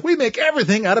world is like, we make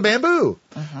everything out of bamboo.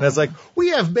 And it's like, we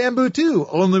have bamboo too,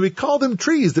 only we call them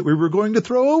trees that we were going to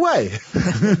throw away.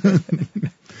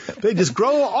 They just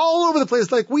grow all over the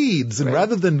place like weeds. And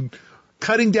rather than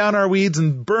cutting down our weeds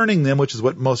and burning them, which is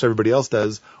what most everybody else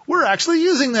does, we're actually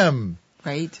using them.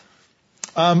 Right.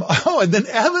 And then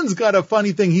Evan's got a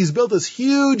funny thing. He's built this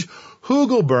huge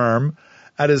hugel berm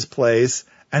at his place,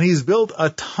 and he's built a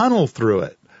tunnel through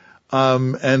it.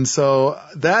 And so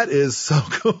that is so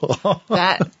cool.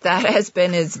 That has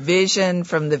been his vision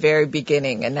from the very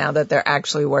beginning, and now that they're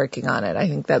actually working on it, I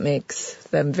think that makes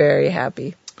them very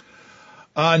happy.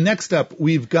 Next up,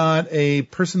 we've got a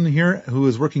person here who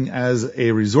is working as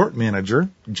a resort manager,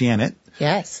 Janet.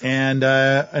 Yes. And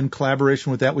in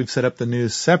collaboration with that, we've set up the new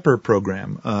SEPR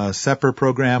program. SEPR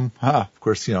program, of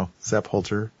course, Sepp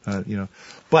Holter,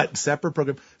 but SEPR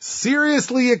program.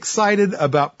 Seriously excited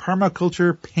about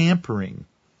permaculture pampering.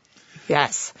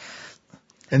 Yes.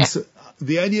 And so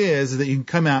the idea is that you can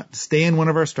come out, stay in one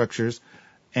of our structures,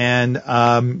 and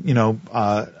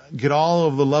get all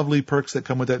of the lovely perks that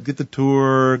come with that. Get the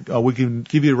tour. We can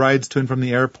give you rides to and from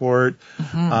the airport.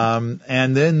 Mm-hmm.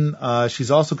 And then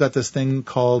she's also got this thing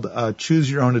called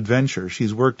Choose Your Own Adventure.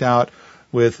 She's worked out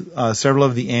with several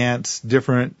of the ants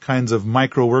different kinds of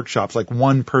micro workshops, like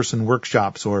one-person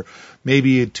workshops, or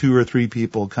maybe 2 or 3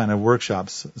 people kind of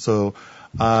workshops. So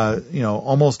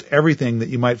almost everything that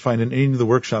you might find in any of the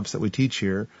workshops that we teach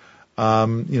here.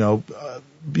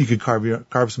 You could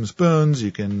carve some spoons.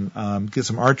 You can get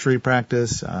some archery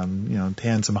practice.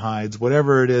 Tan some hides.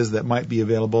 Whatever it is that might be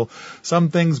available. Some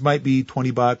things might be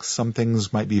 $20. Some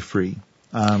things might be free.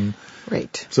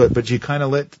 Right. But you kind of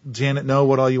let Janet know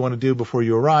what all you want to do before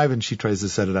you arrive, and she tries to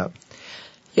set it up.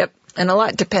 Yep. And a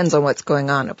lot depends on what's going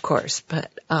on, of course.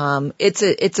 But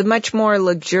it's a much more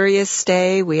luxurious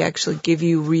stay. We actually give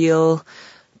you real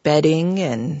bedding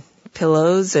and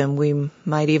pillows, and we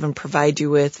might even provide you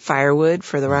with firewood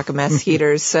for the rocket mass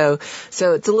heaters. So it's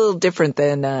a little different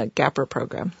than a Gapper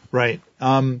program. Right.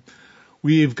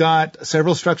 We've got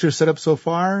several structures set up so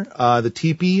far. The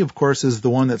teepee, of course, is the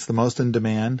one that's the most in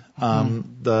demand.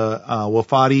 The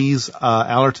Wafadi's,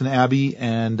 Allerton Abbey,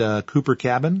 and Cooper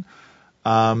Cabin.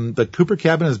 The Cooper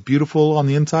Cabin is beautiful on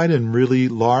the inside and really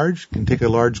large. Can take a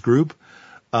large group.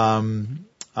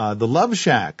 The Love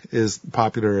Shack is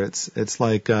popular. It's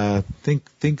like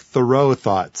think Thoreau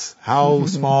thoughts. How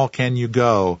small can you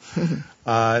go?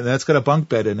 That's got a bunk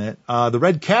bed in it. The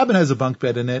Red Cabin has a bunk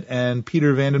bed in it, and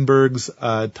Peter Vandenberg's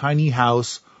tiny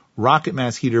house rocket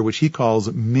mass heater, which he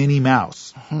calls Minnie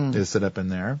Mouse, is set up in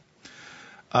there.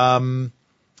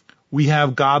 We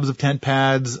have gobs of tent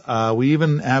pads. We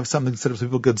even have something set up so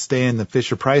people could stay in the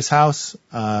Fisher Price house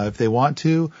if they want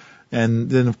to. And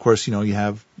then, of course, you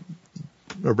have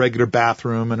a regular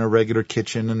bathroom and a regular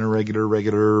kitchen and a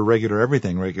regular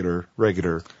everything,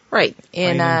 regular. Right.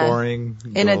 Boring.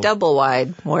 In a double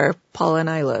wide where Paul and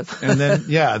I live. And then,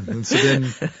 yeah. And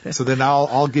so then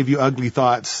I'll give you ugly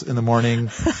thoughts in the morning,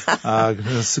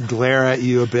 glare at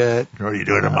you a bit. What are you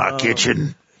doing in my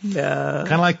kitchen? No.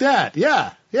 Kind of like that.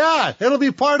 Yeah. Yeah. It'll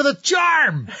be part of the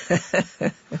charm.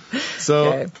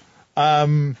 So,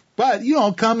 okay. But,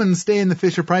 come and stay in the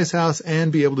Fisher Price house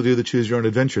and be able to do the Choose Your Own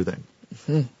Adventure thing.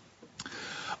 Mm-hmm.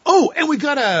 Oh, and we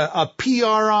got a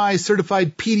PRI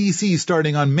certified PDC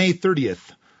starting on May 30th.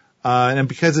 And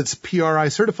because it's PRI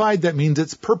certified, that means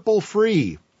it's purple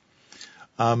free.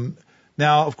 Now,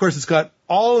 of course, it's got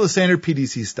all of the standard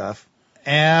PDC stuff,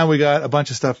 and we got a bunch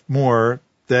of stuff more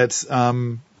that's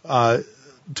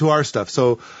to our stuff.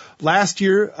 So last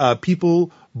year,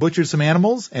 people butchered some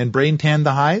animals and brain tanned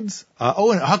the hides.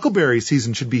 And huckleberry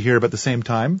season should be here about the same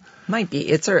time. Might be.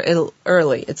 It's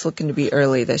early. It's looking to be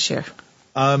early this year.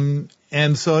 And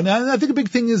so now I think a big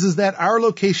thing is that our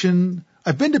location,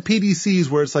 I've been to PDCs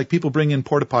where it's like people bring in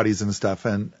porta potties and stuff,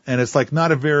 and it's like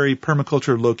not a very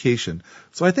permaculture location.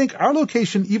 So I think our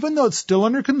location, even though it's still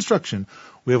under construction,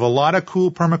 we have a lot of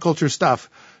cool permaculture stuff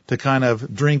to kind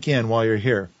of drink in while you're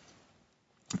here.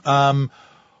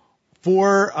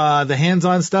 For the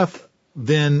hands-on stuff,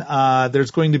 then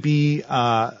there's going to be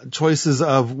choices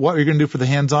of what you're going to do for the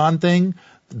hands-on thing.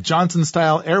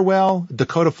 Johnson-style air well,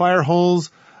 Dakota fire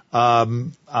holes,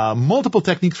 multiple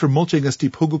techniques for mulching a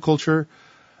steep hugelkultur,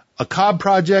 a cob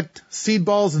project, seed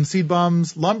balls and seed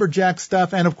bombs, lumberjack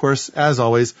stuff, and of course, as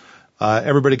always,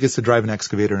 everybody gets to drive an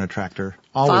excavator and a tractor.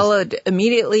 Always. Followed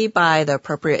immediately by the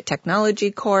appropriate technology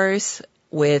course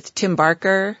with Tim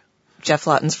Barker, Jeff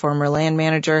Lawton's former land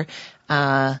manager.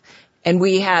 And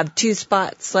we have 2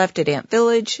 spots left at Ant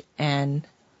Village and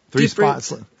 3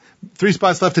 spots. 3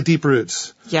 spots left at Deep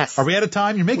Roots. Yes. Are we out of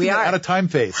time? You're making it out of time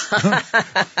face.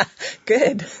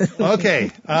 Good.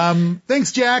 Okay.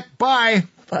 Thanks, Jack. Bye.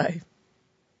 Bye.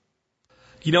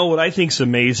 You know, what I think's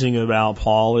amazing about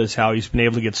Paul is how he's been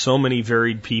able to get so many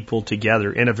varied people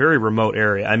together in a very remote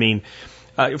area. I mean,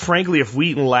 frankly, if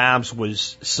Wheaton Labs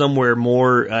was somewhere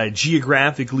more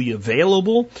geographically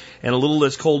available and a little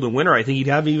less cold in winter, I think he'd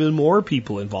have even more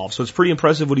people involved. So it's pretty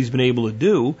impressive what he's been able to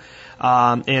do,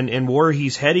 and where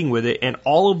he's heading with it, and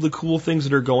all of the cool things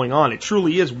that are going on. It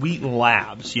truly is Wheaton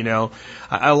Labs, you know.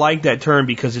 I like that term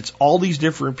because it's all these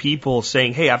different people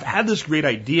saying, hey, I've had this great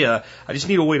idea, I just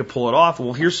need a way to pull it off.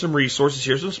 Well, here's some resources,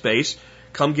 here's some space,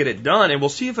 come get it done, and we'll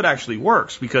see if it actually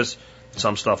works, because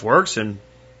some stuff works and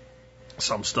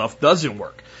some stuff doesn't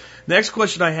work. Next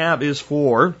question I have is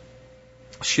for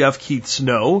Chef Keith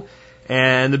Snow,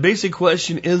 and the basic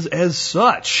question is as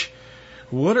such.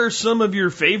 What are some of your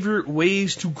favorite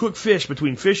ways to cook fish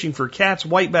between fishing for cats,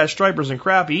 white bass, stripers, and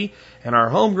crappie, and our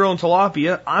homegrown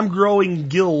tilapia? I'm growing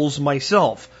gills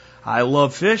myself. I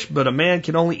love fish, but a man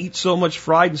can only eat so much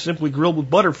fried and simply grilled with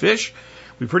butterfish.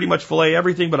 We pretty much fillet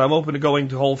everything, but I'm open to going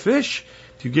to whole fish.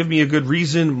 To give me a good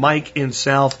reason, Mike in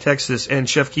South Texas. And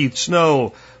Chef Keith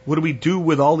Snow, what do we do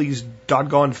with all these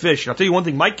doggone fish? I'll tell you one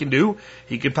thing Mike can do.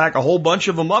 He can pack a whole bunch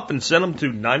of them up and send them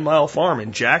to 9 Mile Farm,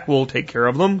 and Jack will take care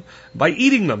of them by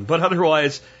eating them. But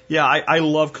otherwise, yeah, I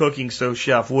love cooking, so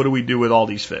Chef, what do we do with all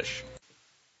these fish?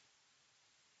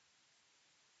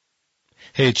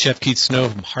 Hey, it's Chef Keith Snow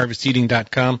from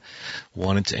HarvestEating.com.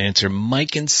 Wanted to answer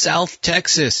Mike in South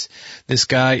Texas. This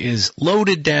guy is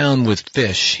loaded down with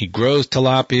fish. He grows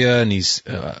tilapia, and he's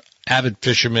avid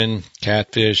fisherman,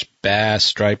 catfish, bass,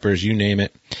 stripers, you name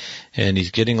it. And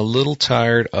he's getting a little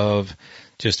tired of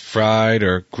just fried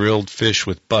or grilled fish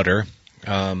with butter.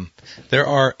 There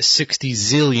are 60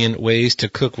 zillion ways to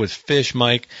cook with fish,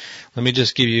 Mike. Let me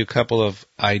just give you a couple of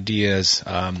ideas.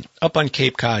 Up on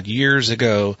Cape Cod years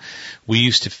ago, we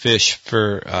used to fish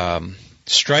for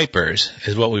stripers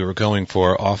is what we were going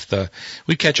for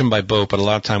we'd catch them by boat, but a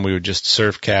lot of time we would just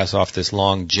surf cast off this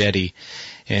long jetty,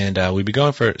 and we'd be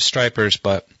going for stripers,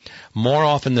 but more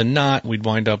often than not, we'd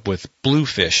wind up with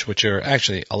bluefish, which are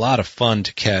actually a lot of fun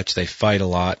to catch. They fight a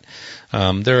lot.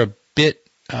 They're a bit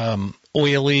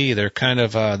oily. They're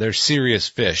they're serious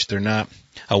fish. They're not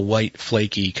a white,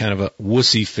 flaky, kind of a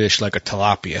wussy fish like a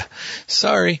tilapia.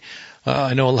 Sorry.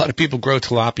 I know a lot of people grow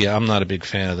tilapia. I'm not a big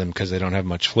fan of them because they don't have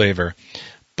much flavor.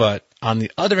 But on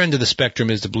the other end of the spectrum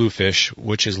is the bluefish,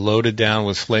 which is loaded down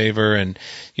with flavor and,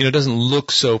 doesn't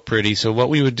look so pretty. So what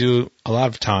we would do a lot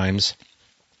of times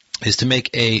is to make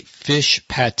a fish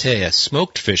pate, a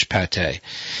smoked fish pate.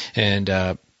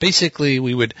 And basically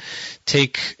we would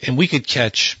take, and we could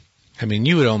catch,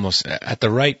 you would almost, at the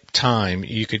right time,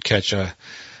 you could catch a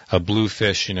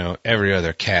bluefish, every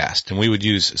other cast. And we would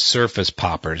use surface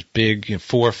poppers, big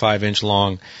 4 or 5 inch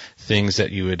long things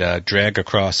that you would drag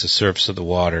across the surface of the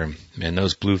water. And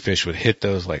those bluefish would hit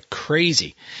those like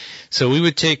crazy. So we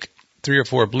would take 3 or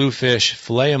 4 bluefish,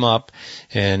 fillet them up,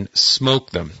 and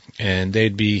smoke them. And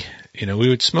they'd be, we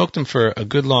would smoke them for a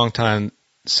good long time,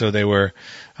 so they were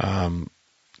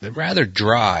they're rather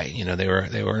dry.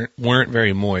 They weren't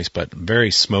very moist, but very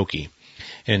smoky.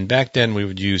 And back then we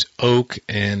would use oak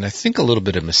and I think a little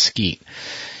bit of mesquite.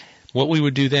 What we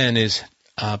would do then is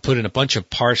put in a bunch of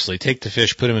parsley, take the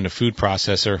fish, put them in a food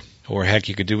processor, or heck,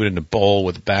 you could do it in a bowl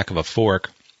with the back of a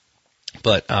fork.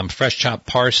 But fresh chopped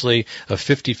parsley, a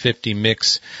 50-50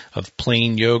 mix of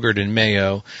plain yogurt and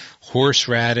mayo,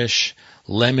 horseradish,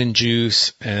 lemon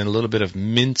juice, and a little bit of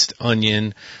minced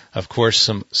onion, of course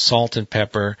some salt and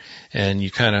pepper, and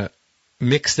you kind of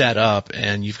mix that up,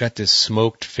 and you've got this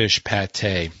smoked fish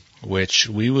pate, which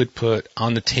we would put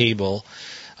on the table.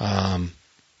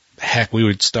 Heck, we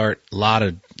would start a lot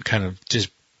of kind of just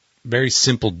very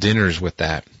simple dinners with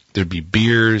that. There'd be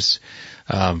beers,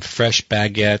 fresh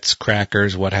baguettes,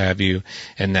 crackers, what have you,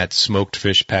 and that smoked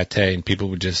fish pate, and people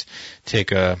would just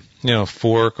take a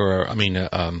fork or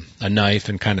a knife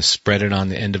and kind of spread it on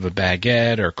the end of a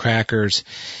baguette or crackers,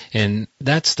 and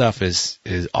that stuff is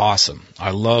awesome.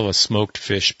 I love a smoked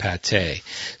fish pate.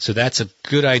 So that's a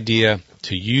good idea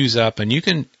to use up, and you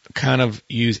can kind of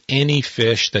use any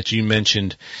fish that you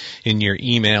mentioned in your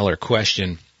email or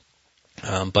question.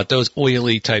 But those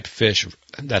oily type fish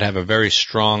that have a very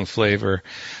strong flavor,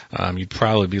 you'd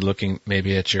probably be looking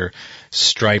maybe at your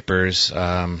stripers,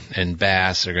 and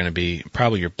bass are going to be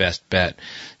probably your best bet,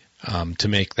 to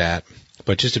make that.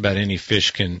 But just about any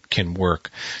fish can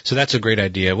work. So that's a great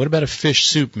idea. What about a fish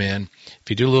soup, man? If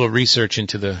you do a little research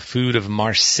into the food of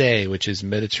Marseille, which is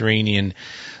Mediterranean,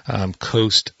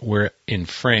 coast in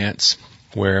France,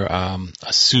 where a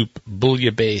soup,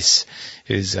 bouillabaisse,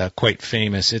 is quite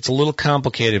famous. It's a little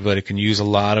complicated, but it can use a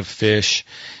lot of fish,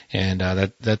 and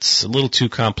that's a little too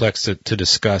complex to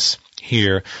discuss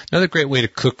here. Another great way to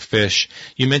cook fish.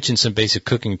 You mentioned some basic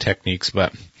cooking techniques,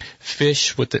 but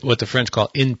fish, what the French call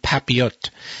in papillote.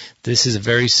 This is a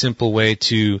very simple way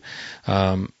to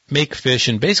make fish,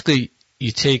 and basically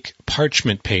you take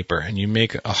parchment paper and you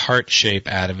make a heart shape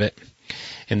out of it,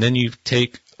 and then you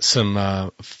take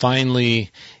some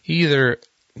finely either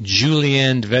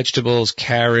julienned vegetables,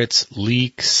 carrots,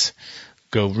 leeks,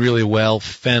 go really well,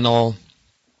 fennel,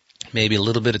 maybe a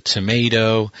little bit of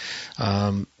tomato,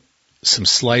 some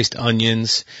sliced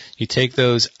onions. You take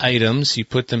those items, you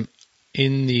put them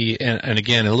in the, and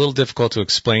again, a little difficult to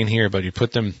explain here, but you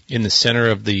put them in the center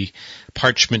of the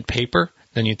parchment paper.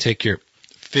 Then you take your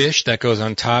fish that goes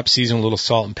on top, season with a little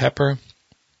salt and pepper,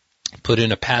 put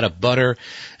in a pat of butter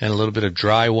and a little bit of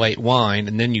dry white wine,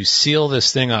 and then you seal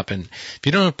this thing up. And if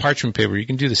you don't have parchment paper, you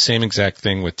can do the same exact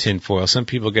thing with tin foil. Some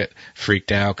people get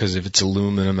freaked out because if it's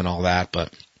aluminum and all that,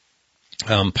 but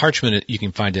parchment, you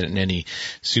can find it in any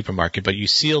supermarket, but you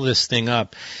seal this thing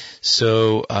up.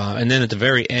 So, and then at the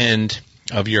very end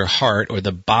of your heart, or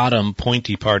the bottom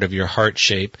pointy part of your heart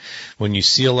shape, when you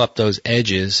seal up those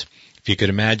edges, if you could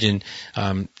imagine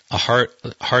a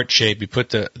heart shape, you put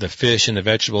the fish and the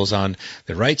vegetables on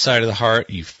the right side of the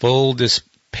heart, you fold this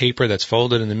paper that's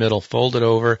folded in the middle, fold it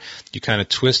over, you kind of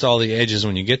twist all the edges.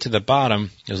 When you get to the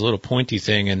bottom, there's a little pointy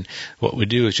thing, and what we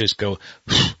do is just go,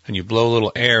 and you blow a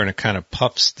little air, and it kind of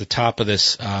puffs the top of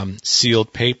this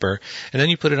sealed paper, and then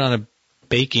you put it on a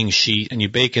baking sheet, and you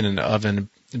bake it in the oven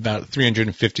about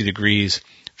 350 degrees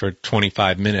for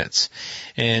 25 minutes.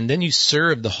 And then you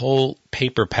serve the whole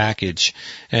paper package.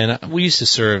 And we used to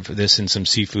serve this in some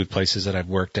seafood places that I've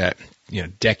worked at,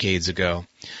 decades ago.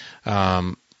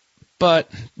 But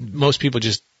most people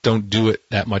just don't do it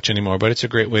that much anymore. But it's a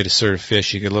great way to serve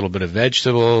fish. You get a little bit of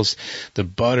vegetables, the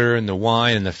butter and the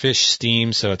wine, and the fish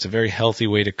steams, so it's a very healthy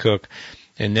way to cook.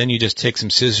 And then you just take some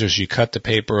scissors, you cut the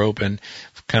paper open,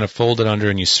 kind of fold it under,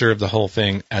 and you serve the whole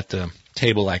thing at the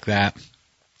table like that.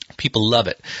 People love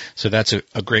it. So that's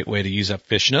a great way to use up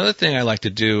fish. Another thing I like to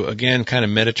do, again, kind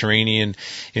of Mediterranean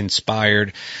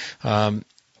inspired,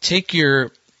 take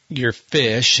your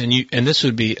fish, and this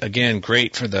would be, again,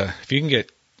 great for if you can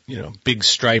get, big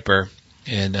striper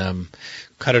and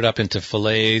cut it up into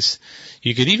fillets.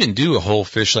 You could even do a whole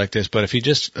fish like this, but if you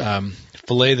just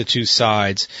fillet the two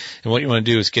sides, and what you want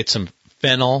to do is get some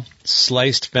fennel,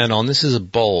 sliced fennel, and this is a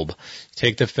bulb.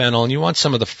 Take the fennel, and you want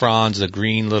some of the fronds, the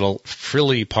green little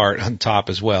frilly part on top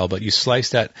as well, but you slice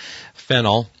that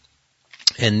fennel,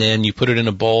 and then you put it in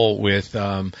a bowl with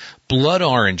blood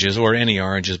oranges, or any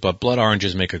oranges, but blood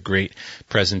oranges make a great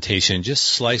presentation. Just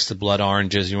slice the blood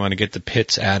oranges. You want to get the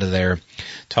pits out of there.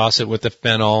 Toss it with the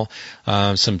fennel,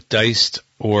 some diced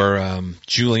or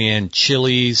julienne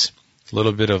chilies, a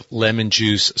little bit of lemon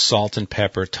juice, salt and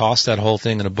pepper. Toss that whole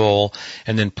thing in a bowl,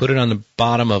 and then put it on the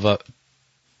bottom of a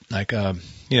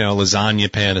lasagna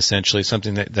pan, essentially,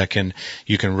 something that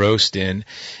you can roast in.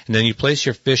 And then you place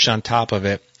your fish on top of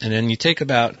it, and then you take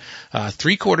about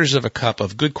 3/4 of a cup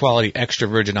of good quality extra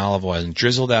virgin olive oil and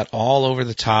drizzle that all over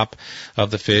the top of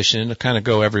the fish, and it'll kind of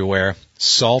go everywhere.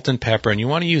 Salt and pepper, and you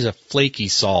want to use a flaky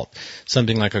salt,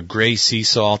 something like a gray sea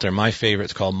salt, or my favorite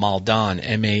is called Maldon,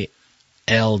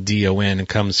 M-A-L-D-O-N, and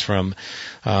comes from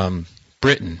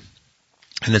Britain.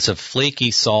 And it's a flaky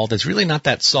salt. It's really not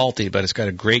that salty, but it's got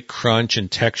a great crunch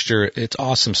and texture. It's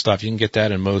awesome stuff. You can get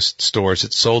that in most stores.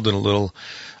 It's sold in a little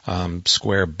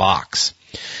square box.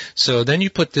 So then you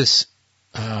put this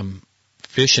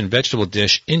fish and vegetable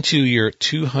dish into your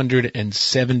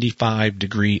 275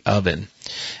 degree oven.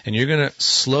 And you're going to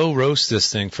slow roast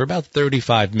this thing for about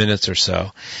 35 minutes or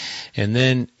so. And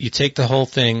then you take the whole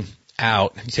thing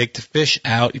out. You take the fish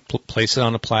out, you place it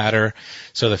on a platter.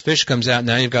 So the fish comes out.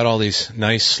 Now you've got all these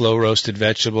nice slow roasted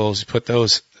vegetables. You put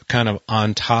those kind of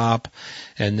on top,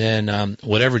 and then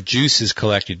whatever juices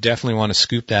collect, you definitely want to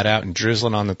scoop that out and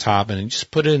drizzle it on the top, and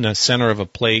just put it in the center of a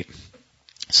plate.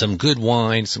 Some good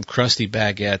wine, some crusty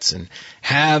baguettes, and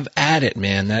have at it,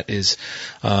 man. That is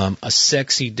a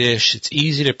sexy dish. It's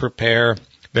easy to prepare.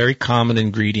 Very common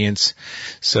ingredients.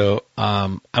 So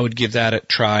I would give that a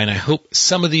try, and I hope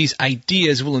some of these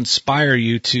ideas will inspire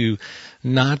you to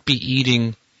not be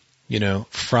eating,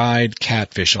 fried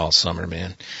catfish all summer,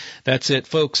 man. That's it,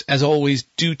 folks. As always,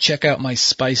 do check out my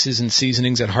spices and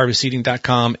seasonings at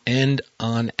harvesteating.com and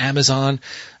on Amazon.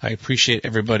 I appreciate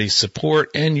everybody's support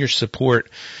and your support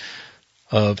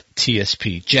of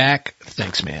TSP. Jack,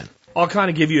 thanks, man. I'll kind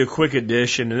of give you a quick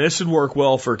addition, and this would work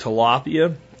well for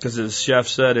tilapia, because as Chef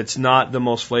said, it's not the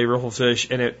most flavorful fish,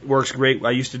 and it works great.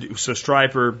 I used to do, so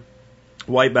striper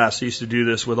white bass I used to do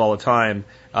this with all the time.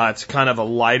 It's kind of a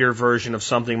lighter version of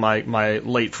something my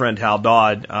late friend Hal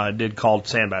Dodd did called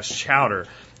sand bass chowder.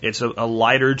 It's a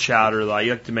lighter chowder that I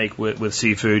like to make with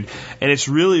seafood, and it's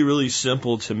really, really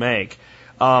simple to make.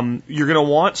 You're going to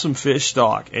want some fish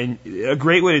stock, and a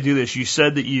great way to do this, you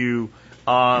said that you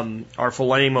are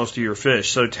filleting most of your fish.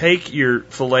 So take your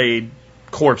filleted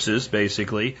corpses,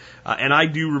 basically, and I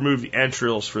do remove the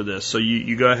entrails for this. So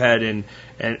you go ahead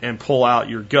and pull out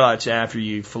your guts after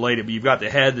you fillet it, but you've got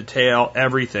the head, the tail,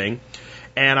 everything.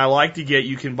 And I like to get,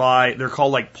 you can buy, they're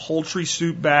called like poultry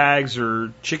soup bags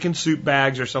or chicken soup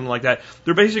bags or something like that.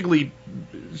 They're basically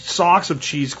socks of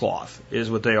cheesecloth is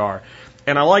what they are.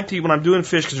 And I like to, when I'm doing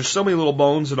fish, because there's so many little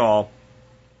bones and all,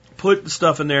 put the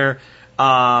stuff in there.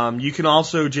 You can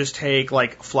also just take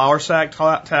like flour sack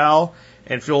towel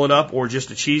and fill it up, or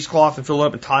just a cheesecloth and fill it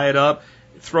up and tie it up.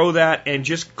 Throw that and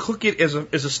just cook it as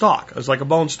a stock, as like a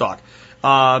bone stock.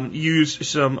 Use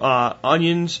some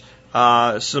onions,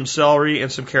 some celery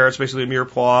and some carrots, basically a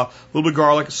mirepoix, a little bit of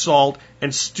garlic, salt,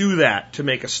 and stew that to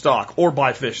make a stock, or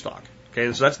buy fish stock.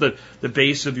 Okay, so that's the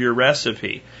base of your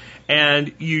recipe.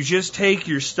 And you just take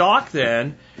your stock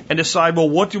then and decide, well,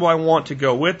 what do I want to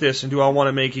go with this, and do I want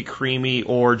to make it creamy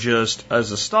or just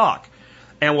as a stock?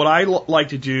 And what I like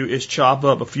to do is chop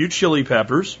up a few chili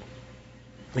peppers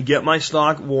and get my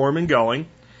stock warm and going,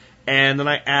 and then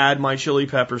I add my chili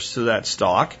peppers to that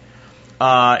stock.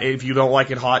 If you don't like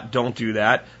it hot, don't do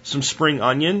that. Some spring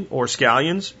onion or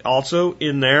scallions also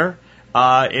in there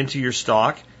into your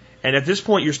stock. And at this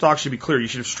point, your stock should be clear. You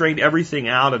should have strained everything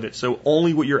out of it, so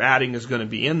only what you're adding is going to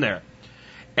be in there.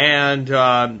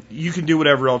 And you can do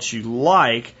whatever else you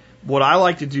like. What I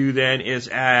like to do then is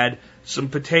add some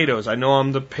potatoes. I know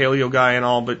I'm the paleo guy and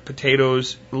all, but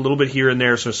potatoes a little bit here and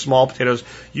there, so small potatoes.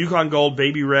 Yukon Gold,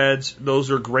 baby reds, those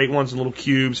are great ones in little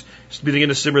cubes. Just begin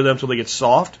to simmer them until they get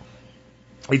soft.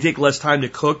 They take less time to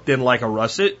cook than like a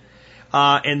russet.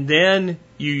 And then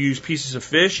you use pieces of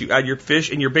fish, you add your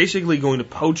fish, and you're basically going to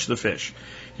poach the fish.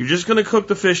 You're just going to cook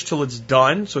the fish till it's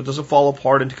done, so it doesn't fall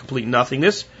apart into complete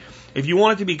nothingness. If you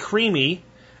want it to be creamy,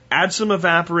 add some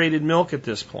evaporated milk at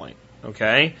this point.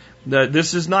 Okay?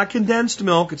 This is not condensed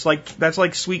milk. That's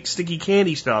like sweet, sticky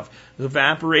candy stuff. The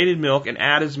evaporated milk, and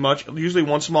add as much, usually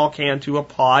one small can to a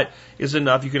pot is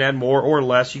enough. You can add more or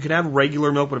less. You can have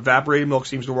regular milk, but evaporated milk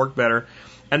seems to work better.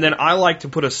 And then I like to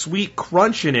put a sweet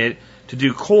crunch in it to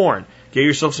do corn. Get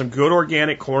yourself some good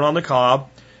organic corn on the cob.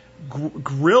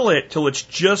 Grill it till it's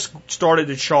just started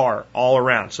to char all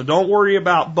around. So don't worry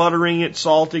about buttering it,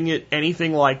 salting it,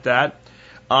 anything like that.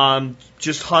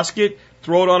 Just husk it,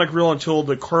 throw it on a grill until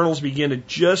the kernels begin to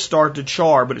just start to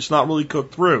char, but it's not really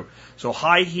cooked through. So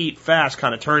high heat, fast,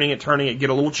 kind of turning it, get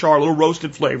a little char, a little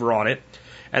roasted flavor on it.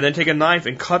 And then take a knife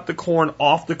and cut the corn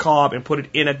off the cob and put it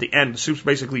in at the end. The soup's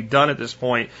basically done at this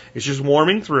point. It's just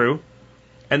warming through.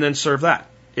 And then serve that.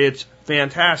 It's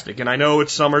fantastic. And I know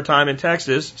it's summertime in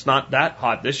Texas. It's not that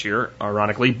hot this year,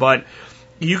 ironically, but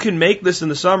you can make this in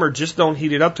the summer. Just don't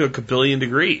heat it up to a kabillion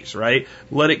degrees, right?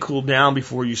 Let it cool down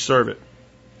before you serve it.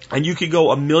 And you can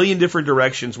go a million different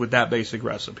directions with that basic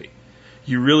recipe.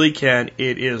 You really can.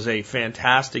 It is a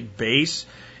fantastic base.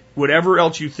 Whatever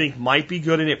else you think might be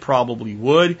good in it probably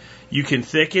would. You can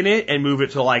thicken it and move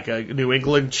it to like a New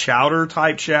England chowder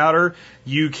type chowder.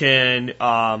 You can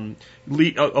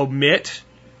omit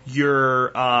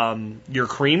your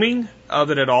creaming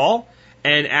of it at all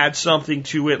and add something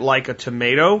to it like a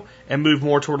tomato and move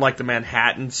more toward like the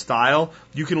Manhattan style.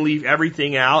 You can leave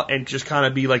everything out and just kind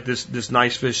of be like this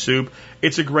nice fish soup.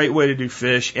 It's a great way to do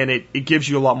fish, and it gives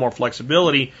you a lot more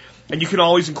flexibility. And you can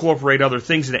always incorporate other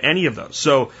things into any of those.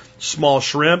 So small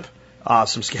shrimp,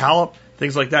 some scallop,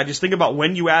 things like that. Just think about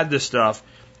when you add this stuff,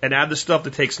 and add the stuff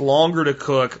that takes longer to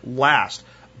cook last.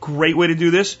 Great way to do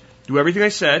this. Do everything I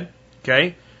said,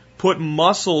 okay? Put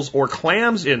mussels or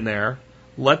clams in there.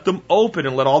 Let them open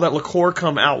and let all that liqueur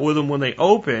come out with them when they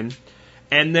open.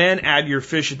 And then add your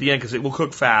fish at the end because it will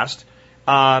cook fast.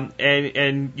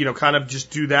 And you know, kind of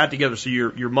just do that together. So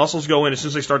your mussels go in as soon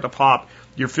as they start to pop.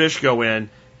 Your fish go in.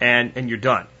 And you're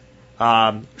done.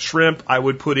 Shrimp, I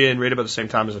would put in right about the same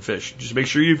time as a fish. Just make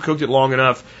sure you've cooked it long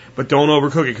enough, but don't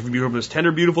overcook it. Because if you go from this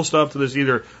tender, beautiful stuff to this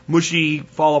either mushy,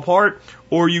 fall apart,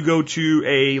 or you go to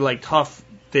a like tough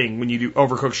thing when you do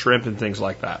overcooked shrimp and things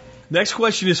like that. Next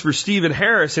question is for Stephen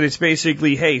Harris, and it's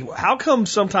basically, hey, how come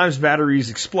sometimes batteries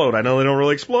explode? I know they don't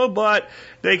really explode, but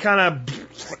they kind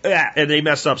of, and they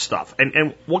mess up stuff.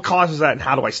 And what causes that, and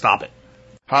how do I stop it?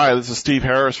 Hi, this is Steve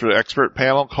Harris for the expert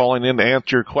panel calling in to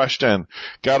answer your question.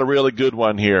 Got a really good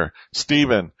one here.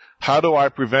 Stephen, How do I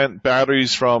prevent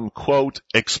batteries from, quote,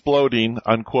 exploding,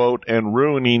 unquote, and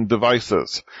ruining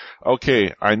devices?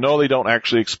 Okay, I know they don't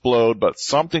actually explode, but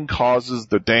something causes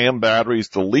the damn batteries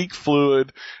to leak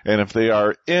fluid, and if they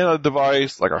are in a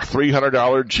device like our $300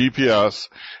 GPS,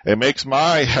 it makes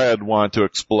my head want to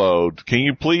explode. Can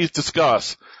you please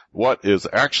discuss what is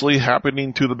actually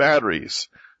happening to the batteries?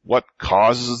 What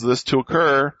causes this to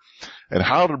occur? And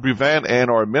how to prevent and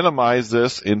or minimize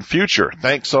this in future?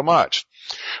 Thanks so much.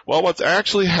 Well, what's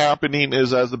actually happening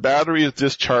is as the battery is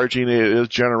discharging, it is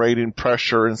generating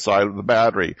pressure inside of the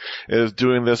battery. It is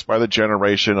doing this by the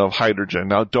generation of hydrogen.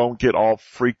 Now, don't get all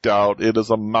freaked out. It is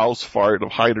a mouse fart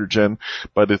of hydrogen,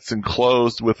 but it's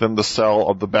enclosed within the cell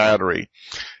of the battery.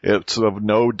 It's of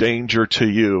no danger to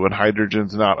you, and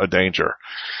hydrogen's not a danger.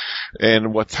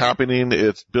 And what's happening,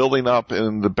 it's building up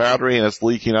in the battery and it's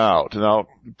leaking out. Now,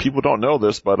 people don't know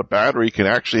this, but a battery can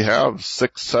actually have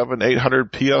 600,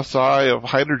 700, 800 psi of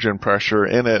hydrogen pressure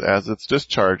in it as it's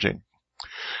discharging.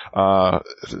 A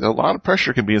lot of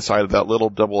pressure can be inside of that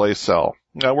little AA cell.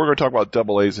 Now, we're going to talk about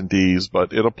AA's and D's,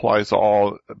 but it applies to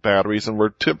all batteries, and we're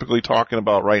typically talking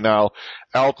about right now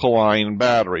alkaline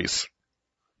batteries.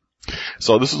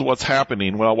 So this is what's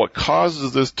happening. Well, what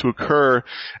causes this to occur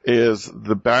is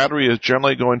the battery is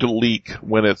generally going to leak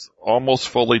when it's almost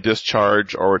fully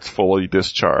discharged or it's fully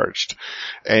discharged.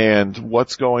 And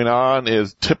what's going on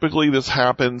is typically this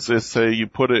happens is, say, you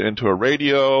put it into a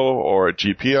radio or a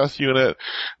GPS unit.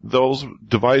 Those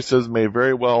devices may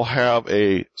very well have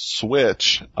a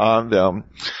switch on them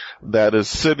that is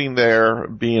sitting there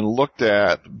being looked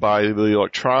at by the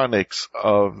electronics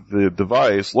of the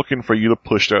device, looking for you to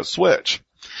push that switch.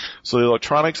 So the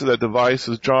electronics of that device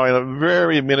is drawing a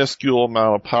very minuscule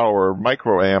amount of power,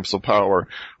 microamps of power,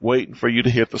 waiting for you to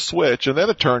hit the switch, and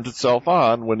then it turns itself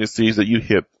on when it sees that you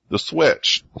hit the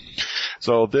switch.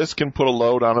 So this can put a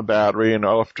load on a battery, and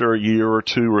after a year or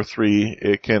 2 or 3,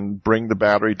 it can bring the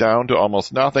battery down to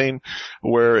almost nothing,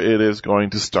 where it is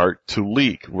going to start to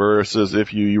leak. Versus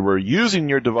if you were using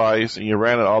your device and you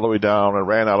ran it all the way down and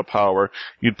ran out of power,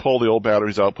 you'd pull the old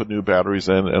batteries out, put new batteries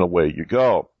in, and away you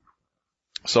go.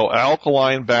 So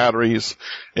alkaline batteries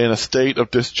in a state of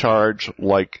discharge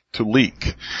like to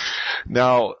leak.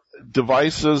 Now,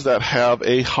 devices that have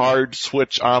a hard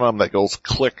switch on them that goes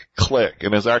click, click,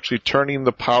 and is actually turning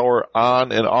the power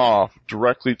on and off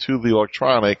directly to the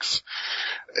electronics,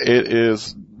 it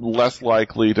is less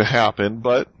likely to happen,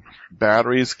 but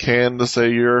batteries can, to say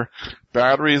your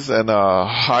batteries in a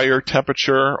higher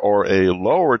temperature or a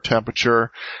lower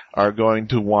temperature are going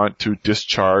to want to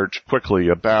discharge quickly.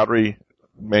 A battery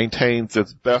maintains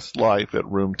its best life at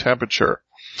room temperature.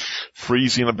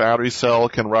 Freezing a battery cell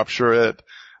can rupture it.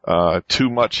 Too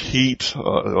much heat,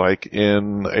 like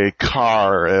in a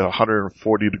car at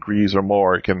 140 degrees or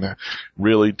more, it can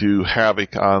really do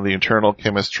havoc on the internal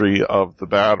chemistry of the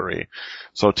battery.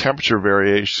 So temperature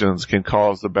variations can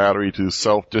cause the battery to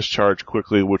self-discharge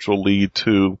quickly, which will lead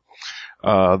to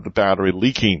the battery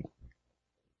leaking.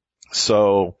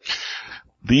 So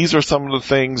these are some of the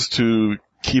things to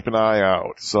keep an eye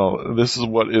out. So this is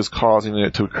what is causing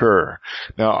it to occur.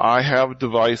 Now, I have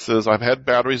devices, I've had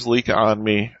batteries leak on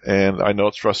me, and I know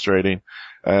it's frustrating.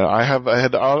 I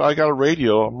got a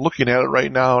radio, I'm looking at it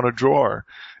right now in a drawer,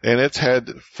 and it's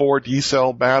had 4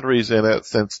 D-cell batteries in it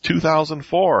since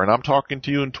 2004, and I'm talking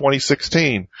to you in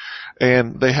 2016,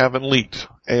 and they haven't leaked.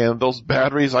 And those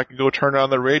batteries, I can go turn on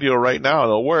the radio right now and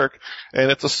it'll work, and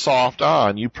it's a soft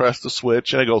on. You press the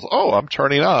switch and it goes, oh, I'm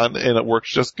turning on, and it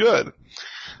works just good.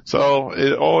 So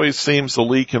it always seems to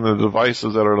leak in the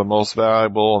devices that are the most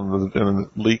valuable and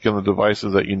leak in the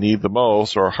devices that you need the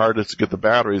most or hardest to get the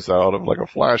batteries out of, like a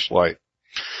flashlight.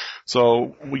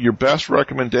 So your best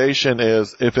recommendation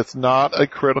is, if it's not a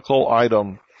critical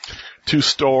item, to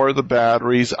store the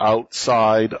batteries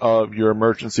outside of your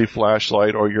emergency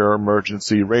flashlight or your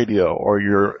emergency radio or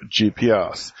your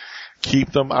GPS.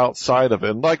 Keep them outside of it.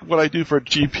 And like what I do for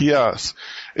GPS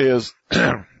is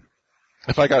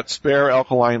if I got spare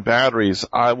alkaline batteries,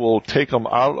 I will take them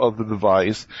out of the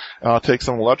device, and I'll take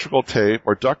some electrical tape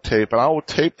or duct tape, and I will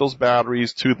tape those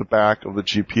batteries to the back of the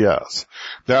GPS.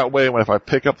 That way, if I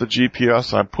pick up the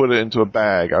GPS and I put it into a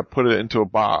bag, I put it into a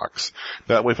box.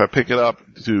 That way, if I pick it up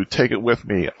to take it with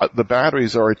me, the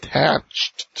batteries are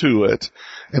attached to it,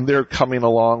 and they're coming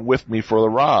along with me for the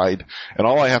ride. And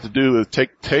all I have to do is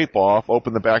take the tape off,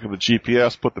 open the back of the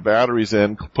GPS, put the batteries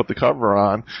in, put the cover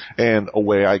on, and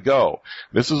away I go.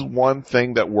 This is one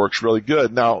thing that works really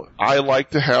good. Now, I like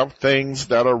to have things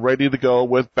that are ready to go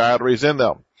with batteries in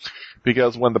them.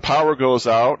 Because when the power goes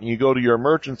out and you go to your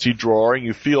emergency drawer and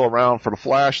you feel around for the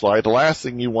flashlight, the last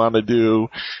thing you want to do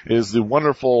is the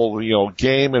wonderful,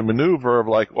 game and maneuver of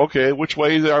like, okay, which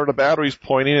way are the batteries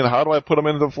pointing and how do I put them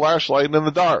into the flashlight and in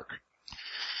the dark?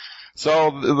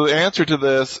 So the answer to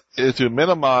this is to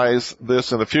minimize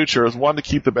this in the future is one, to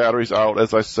keep the batteries out.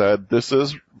 As I said, this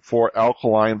is for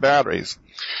alkaline batteries.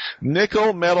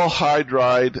 Nickel metal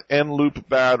hydride N-loop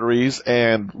batteries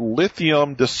and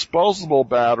lithium disposable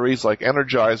batteries like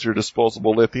Energizer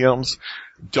disposable lithiums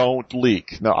don't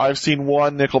leak. Now, I've seen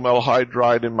one nickel metal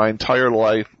hydride in my entire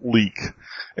life leak,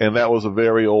 and that was a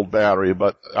very old battery,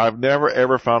 but I've never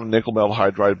ever found a nickel metal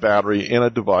hydride battery in a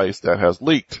device that has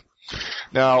leaked.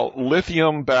 Now,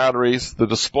 lithium batteries, the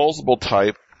disposable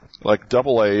type, like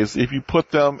AA's, if you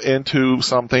put them into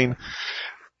something,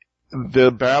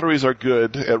 the batteries are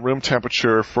good at room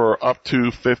temperature for up to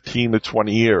 15 to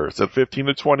 20 years. At 15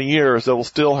 to 20 years, it will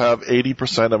still have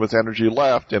 80% of its energy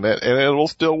left in it, and it will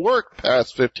still work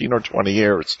past 15 or 20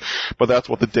 years. But that's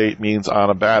what the date means on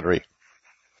a battery.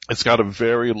 It's got a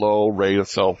very low rate of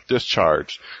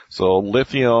self-discharge. So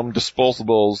lithium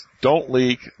disposables don't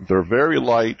leak, they're very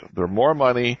light, they're more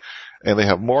money, and they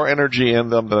have more energy in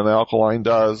them than an alkaline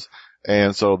does.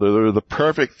 And so they're the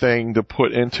perfect thing to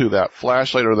put into that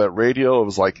flashlight or that radio. It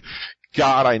was like,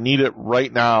 God, I need it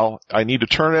right now. I need to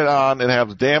turn it on and have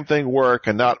the damn thing work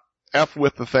and not F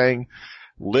with the thing.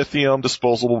 Lithium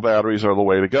disposable batteries are the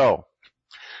way to go.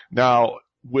 Now,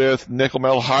 with nickel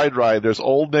metal hydride, there's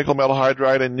old nickel metal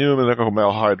hydride and new nickel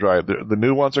metal hydride. The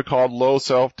new ones are called low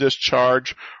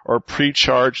self-discharge or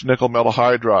pre-charged nickel metal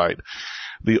hydride.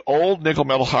 The old nickel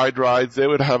metal hydrides, they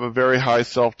would have a very high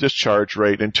self-discharge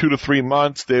rate. In 2 to 3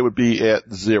 months, they would be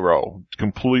at 0.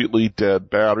 Completely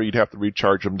dead battery. You'd have to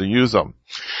recharge them to use them.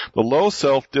 The low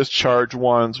self-discharge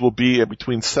ones will be at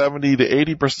between 70 to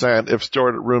 80% if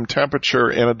stored at room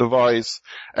temperature in a device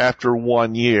after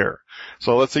 1 year.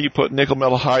 So let's say you put nickel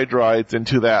metal hydrides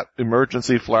into that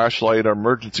emergency flashlight or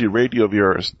emergency radio of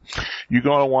yours. You're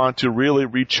going to want to really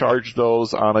recharge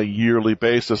those on a yearly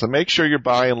basis and make sure you're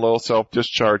buying low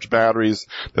self-discharge batteries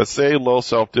that say low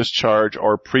self-discharge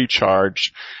or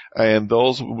pre-charged. And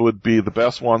those would be, the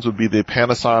best ones would be the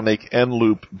Panasonic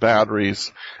N-loop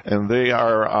batteries. And they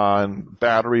are on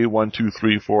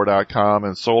battery1234.com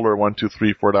and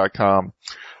solar1234.com.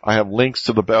 I have links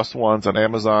to the best ones on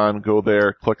Amazon. Go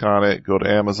there, click on it, go to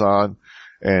Amazon,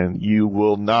 and you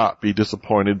will not be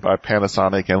disappointed by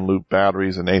Panasonic N-loop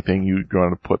batteries and anything you're going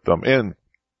to put them in.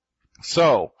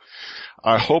 So,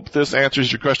 I hope this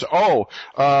answers your question.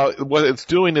 What it's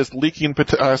doing is leaking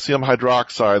potassium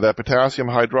hydroxide. That potassium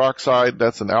hydroxide,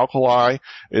 that's an alkali.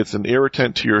 It's an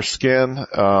irritant to your skin.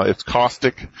 It's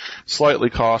caustic,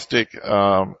 slightly caustic.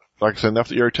 Like I said, enough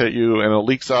to irritate you, and it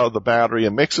leaks out of the battery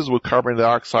and mixes with carbon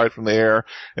dioxide from the air,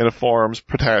 and it forms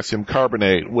potassium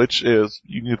carbonate, which is,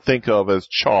 you can think of as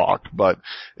chalk, but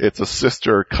it's a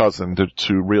sister cousin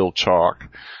to real chalk.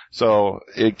 So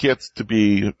it gets to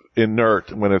be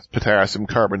inert when it's potassium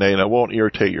carbonate, and it won't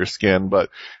irritate your skin, but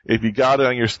if you got it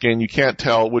on your skin, you can't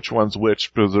tell which one's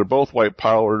which because they're both white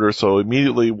powder, so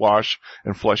immediately wash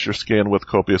and flush your skin with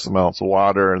copious amounts of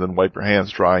water and then wipe your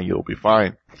hands dry and you'll be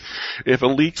fine. If it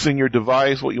leaks in your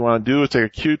device, what you want to do is take a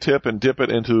Q-tip and dip it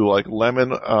into like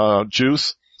lemon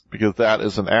juice, because that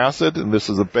is an acid and this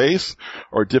is a base,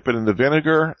 or dip it into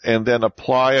vinegar and then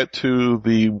apply it to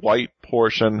the white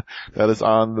portion that is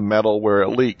on the metal where it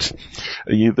leaks.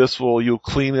 You'll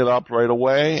clean it up right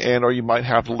away, or you might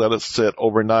have to let it sit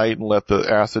overnight and let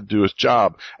the acid do its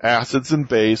job. Acids and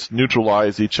base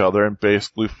neutralize each other and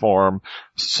basically form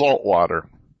salt water.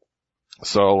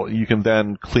 So you can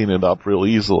then clean it up real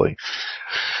easily.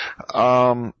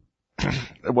 What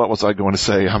was I going to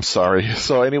say? I'm sorry.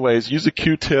 So anyways, use a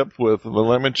Q-tip with the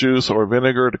lemon juice or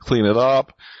vinegar to clean it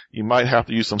up. You might have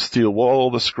to use some steel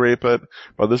wool to scrape it,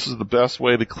 but this is the best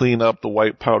way to clean up the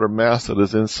white powder mess that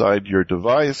is inside your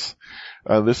device.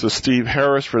 This is Steve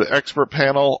Harris for the Expert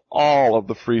Panel. All of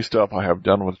the free stuff I have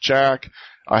done with Jack.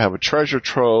 I have a treasure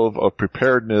trove of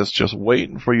preparedness just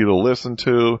waiting for you to listen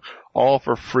to, all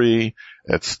for free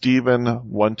at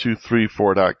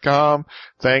Steven1234.com.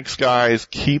 Thanks, guys.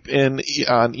 Keep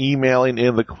on emailing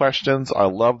in the questions. I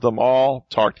love them all.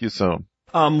 Talk to you soon.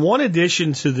 One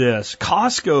addition to this,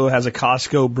 Costco has a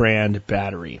Costco brand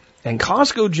battery. And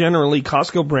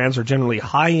Costco brands are generally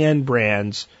high-end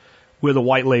brands with a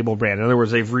white label brand. In other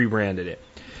words, they've rebranded it.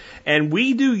 And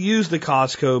we do use the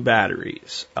Costco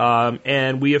batteries.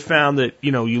 And we have found that,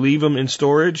 you leave them in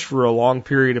storage for a long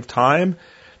period of time,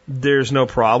 there's no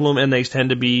problem, and they tend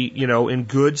to be, in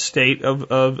good state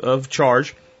of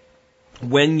charge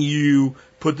when you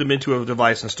put them into a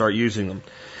device and start using them.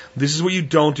 This is what you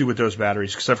don't do with those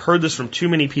batteries, because I've heard this from too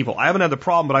many people. I haven't had the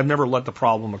problem, but I've never let the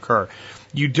problem occur.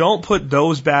 You don't put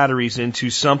those batteries into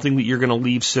something that you're going to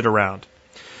leave sit around.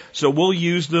 So we'll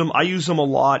use them. I use them a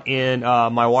lot in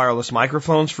my wireless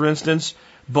microphones, for instance.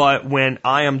 But when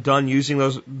I am done using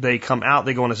those, they come out,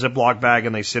 they go in a Ziploc bag,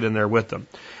 and they sit in there with them.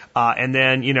 And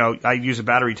then, I use a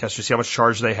battery tester to see how much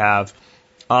charge they have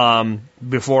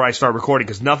before I start recording,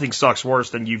 because nothing sucks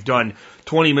worse than you've done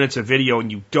 20 minutes of video and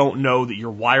you don't know that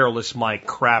your wireless mic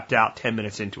crapped out 10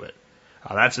 minutes into it.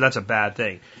 That's a bad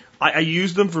thing. I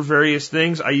use them for various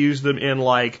things. I use them in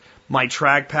like my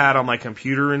trackpad on my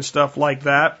computer and stuff like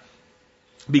that,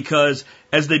 because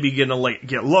as they begin to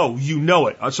get low, you know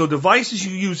it. So devices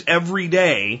you use every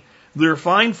day, they're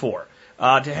fine for.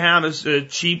 To have as a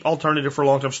cheap alternative for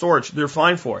long-term storage, they're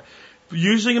fine for.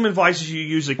 Using them in devices you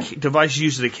use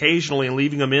it occasionally and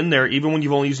leaving them in there, even when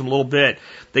you've only used them a little bit,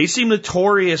 they seem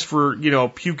notorious for,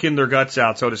 puking their guts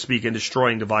out, so to speak, and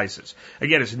destroying devices.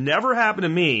 Again, it's never happened to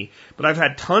me, but I've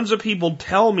had tons of people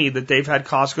tell me that they've had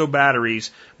Costco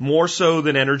batteries, more so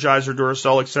than Energizer,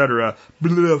 Duracell, etc.,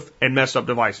 and messed up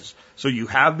devices. So you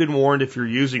have been warned if you're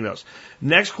using those.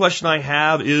 Next question I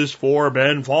have is for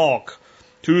Ben Falk.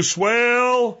 To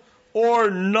swale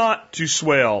or not to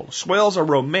swale? Swales are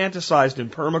romanticized in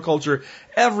permaculture.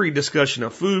 Every discussion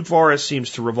of food forests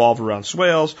seems to revolve around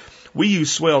swales. We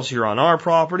use swales here on our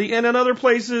property, and in other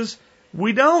places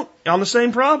we don't on the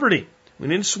same property. We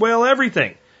didn't swale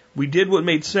everything. We did what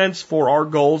made sense for our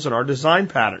goals and our design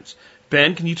patterns.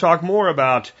 Ben, can you talk more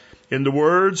about, in the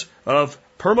words of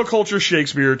permaculture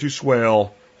Shakespeare, to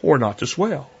swale or not to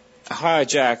swale? Hi,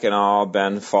 Jack and all.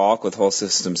 Ben Falk with Whole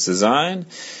Systems Design,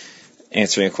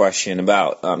 answering a question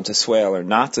about to swale or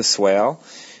not to swale.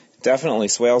 Definitely,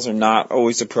 swales are not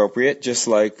always appropriate, just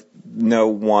like no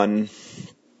one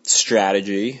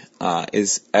strategy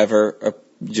is ever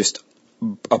just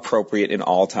appropriate in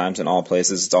all times and all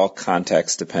places. It's all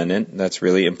context dependent. That's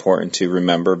really important to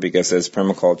remember, because as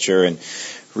permaculture and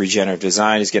regenerative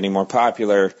design is getting more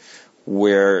popular,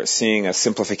 we're seeing a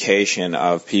simplification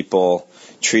of people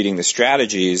treating the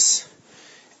strategies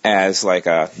as like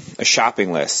a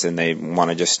shopping list, and they want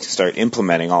to just start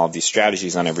implementing all of these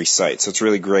strategies on every site. So it's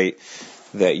really great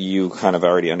that you kind of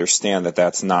already understand that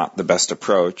that's not the best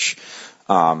approach.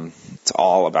 It's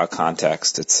all about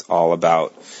context. It's all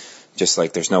about, just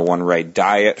like there's no one right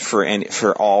diet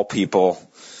for all people,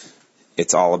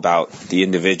 it's all about the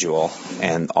individual,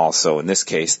 and also in this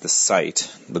case the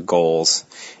site, the goals,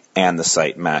 and the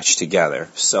site match together.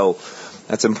 So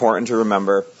that's important to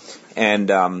remember.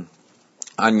 And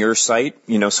on your site,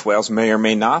 swales may or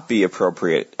may not be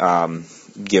appropriate,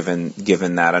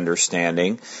 given that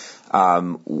understanding.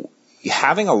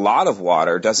 Having a lot of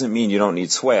water doesn't mean you don't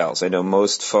need swales. I know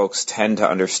most folks tend to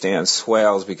understand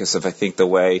swales because of, I think, the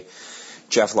way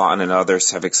Jeff Lawton and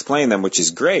others have explained them, which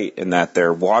is great in that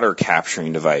they're water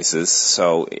capturing devices.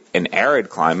 So in arid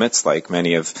climates, like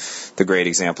many of the great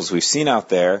examples we've seen out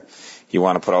there, you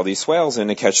want to put all these swales in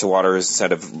to catch the water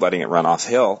instead of letting it run off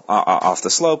the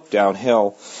slope,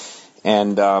 downhill,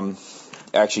 and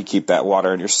actually keep that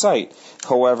water in your site.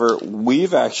 However,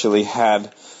 we've actually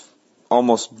had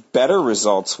almost better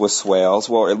results with swales,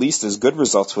 well, at least as good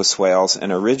results with swales,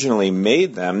 and originally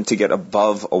made them to get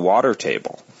above a water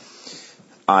table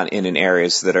in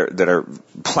areas that are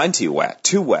plenty wet,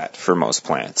 too wet for most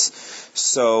plants.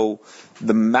 So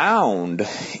the mound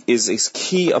is as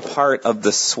key a part of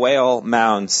the swale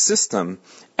mound system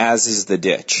as is the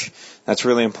ditch. That's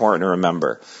really important to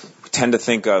remember. We tend to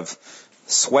think of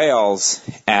swales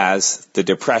as the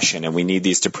depression, and we need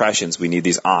these depressions, we need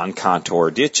these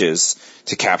on-contour ditches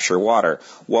to capture water.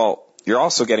 Well, you're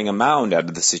also getting a mound out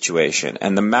of the situation,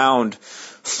 and the mound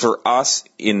for us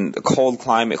in the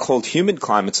cold, humid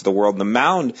climates of the world, the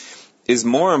mound is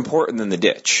more important than the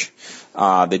ditch.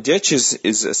 The ditch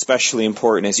is especially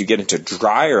important as you get into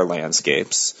drier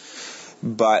landscapes,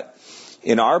 but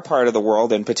in our part of the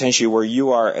world, and potentially where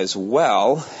you are as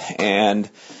well, and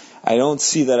I don't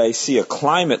see that I see a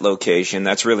climate location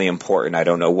that's really important. I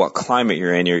don't know what climate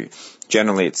you're in.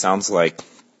 Generally, it sounds like,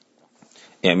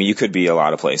 you could be a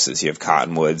lot of places. You have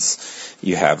cottonwoods,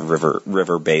 you have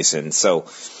river basins. So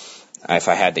if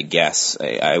I had to guess,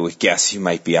 I would guess you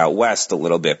might be out west a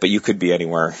little bit, but you could be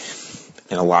anywhere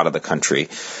in a lot of the country.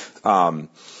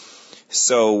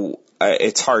 So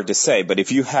it's hard to say, but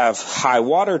if you have high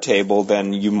water table,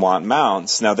 then you want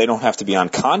mounds. Now, they don't have to be on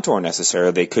contour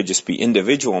necessarily. They could just be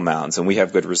individual mounds, and we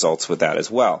have good results with that as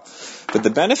well. But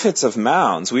the benefits of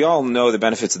mounds, we all know the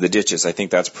benefits of the ditches. I think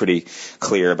that's pretty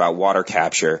clear about water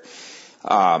capture.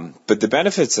 But the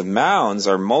benefits of mounds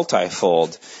are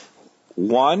multifold.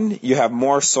 One, you have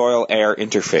more soil-air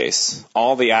interface.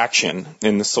 All the action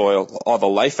in the soil, all the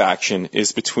life action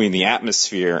is between the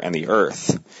atmosphere and the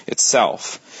earth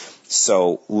itself.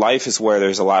 So life is where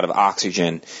there's a lot of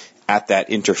oxygen at that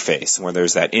interface, where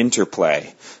there's that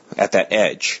interplay at that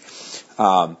edge.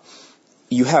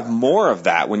 You have more of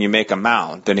that when you make a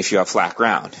mound than if you have flat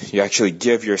ground. You actually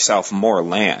give yourself more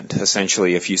land.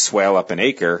 Essentially, if you swale up an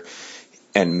acre,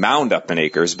 and mound up an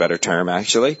acre is a better term,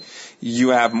 actually,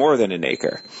 you have more than an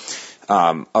acre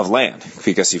of land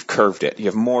because you've curved it. You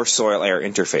have more soil-air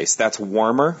interface. That's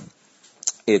warmer.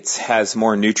 It has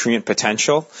more nutrient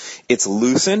potential. It's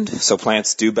loosened, so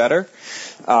plants do better.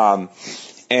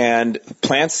 And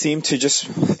plants seem to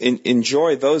just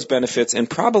enjoy those benefits and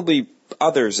probably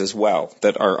others as well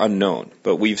that are unknown.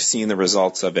 But we've seen the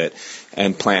results of it,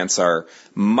 and plants are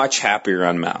much happier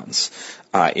on mounds.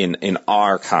 In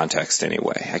our context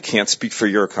anyway. I can't speak for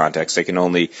your context. I can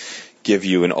only give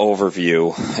you an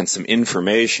overview and some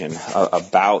information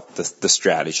about the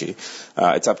strategy.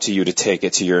 It's up to you to take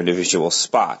it to your individual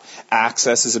spot.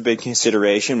 Access is a big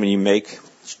consideration. When you make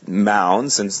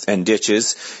mounds and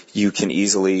ditches, you can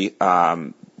easily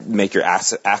make your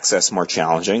access more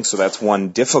challenging. So that's one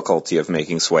difficulty of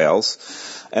making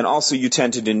swales. And also you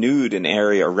tend to denude an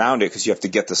area around it because you have to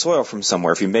get the soil from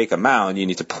somewhere. If you make a mound, you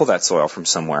need to pull that soil from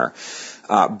somewhere.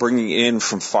 Bringing it in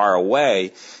from far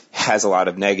away has a lot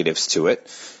of negatives to it,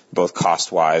 both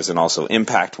cost-wise and also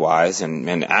impact-wise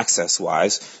and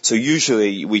access-wise. So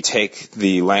usually we take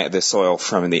the soil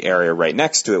from the area right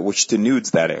next to it, which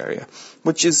denudes that area,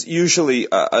 which is usually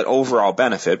an overall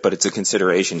benefit, but it's a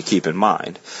consideration to keep in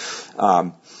mind.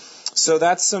 So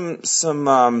that's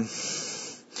some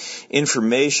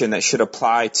information that should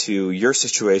apply to your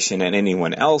situation and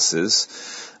anyone else's.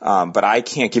 But I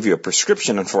can't give you a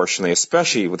prescription, unfortunately,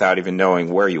 especially without even knowing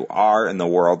where you are in the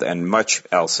world and much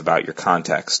else about your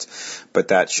context. But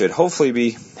that should hopefully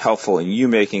be helpful in you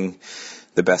making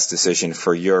the best decision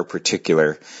for your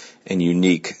particular and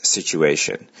unique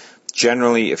situation.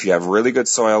 Generally, if you have really good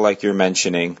soil like you're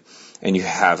mentioning, and you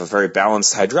have a very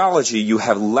balanced hydrology, you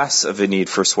have less of a need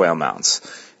for swale mounds.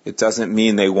 It doesn't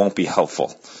mean they won't be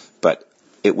helpful, but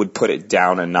it would put it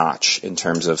down a notch in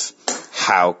terms of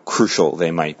how crucial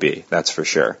they might be. That's for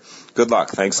sure. Good luck.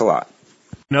 Thanks a lot.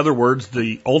 In other words,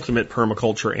 the ultimate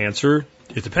permaculture answer,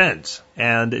 it depends.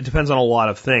 And it depends on a lot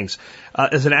of things.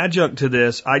 As an adjunct to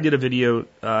this, I did a video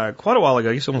quite a while ago,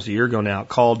 I guess almost a year ago now,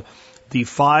 called The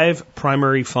 5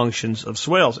 Primary Functions of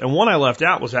Swales. And one I left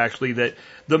out was actually that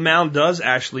the mound does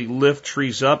actually lift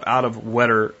trees up out of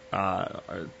wetter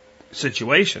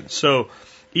situations. So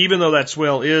even though that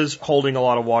swale is holding a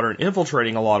lot of water and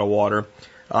infiltrating a lot of water,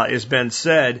 as Ben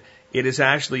said, it is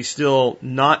actually still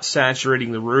not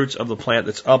saturating the roots of the plant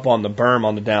that's up on the berm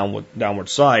on the downward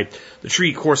side. The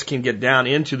tree, of course, can get down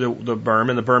into the berm,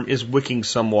 and the berm is wicking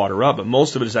some water up, but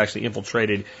most of it is actually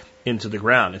infiltrated into the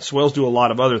ground. And swales do a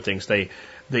lot of other things.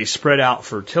 They spread out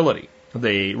fertility.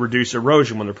 They reduce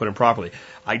erosion when they're put in properly.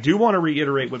 I do want to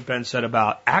reiterate what Ben said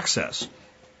about access.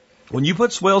 When you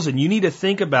put swales in, you need to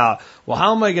think about, well,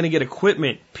 how am I going to get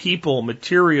equipment, people,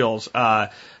 materials,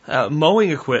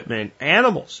 mowing equipment,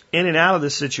 animals in and out of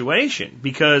this situation?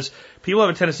 Because people have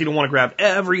a tendency to want to grab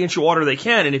every inch of water they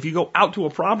can. And if you go out to a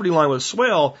property line with a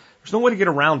swale, there's no way to get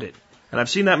around it. And I've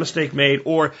seen that mistake made,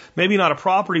 or maybe not a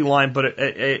property line, but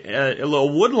a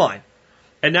little wood line.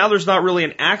 And now there's not really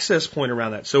an access point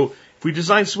around that. So if we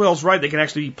design swales right, they can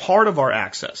actually be part of our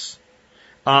access.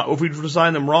 If we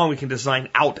design them wrong, we can design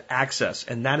out access,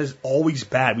 and that is always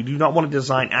bad. We do not want to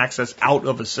design access out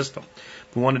of a system.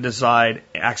 We want to design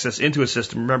access into a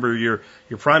system. Remember, your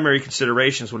primary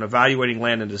considerations when evaluating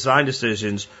land and design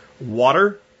decisions: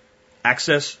 water,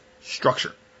 access,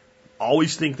 structure.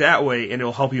 Always think that way, and it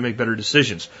will help you make better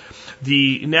decisions.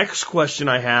 The next question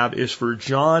I have is for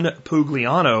John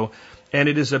Pugliano, and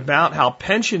it is about how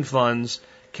pension funds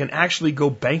can actually go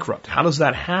bankrupt. How does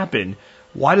that happen?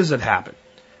 Why does it happen?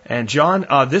 And John,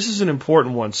 this is an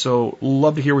important one, so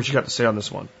love to hear what you got to say on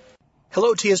this one.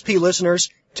 Hello, TSP listeners.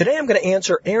 Today I'm going to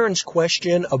answer Aaron's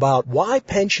question about why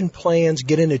pension plans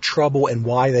get into trouble and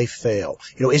why they fail.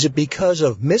 Is it because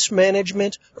of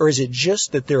mismanagement, or is it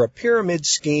just that they're a pyramid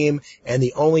scheme and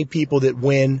the only people that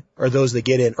win are those that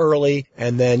get in early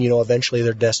and then, eventually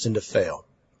they're destined to fail?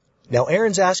 Now,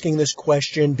 Aaron's asking this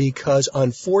question because,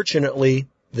 unfortunately,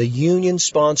 the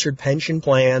union-sponsored pension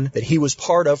plan that he was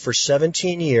part of for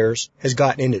 17 years has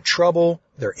gotten into trouble.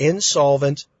 They're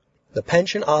insolvent. The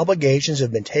pension obligations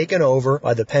have been taken over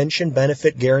by the Pension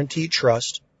Benefit Guaranty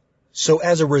Trust. So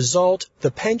as a result, the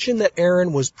pension that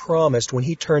Aaron was promised when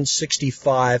he turned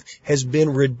 65 has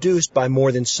been reduced by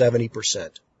more than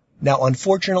 70%. Now,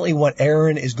 unfortunately, what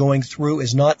Aaron is going through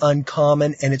is not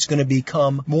uncommon, and it's going to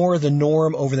become more of the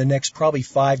norm over the next probably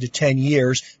 5 to 10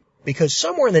 years, because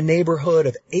somewhere in the neighborhood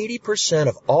of 80%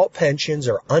 of all pensions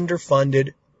are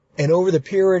underfunded, and over the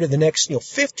period of the next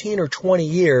 15 or 20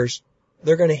 years,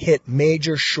 they're going to hit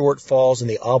major shortfalls in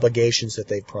the obligations that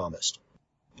they've promised.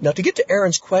 Now, to get to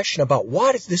Aaron's question about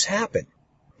why does this happen,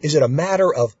 is it a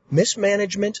matter of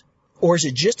mismanagement, or is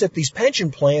it just that these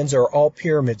pension plans are all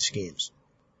pyramid schemes?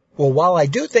 Well, while I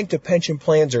do think that pension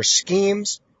plans are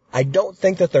schemes, I don't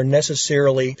think that they're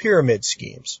necessarily pyramid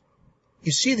schemes.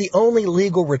 You see, the only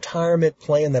legal retirement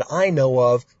plan that I know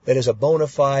of that is a bona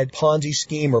fide Ponzi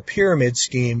scheme or pyramid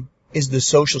scheme is the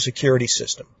Social Security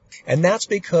system. And that's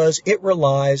because it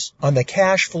relies on the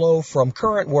cash flow from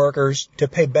current workers to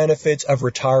pay benefits of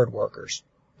retired workers.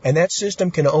 And that system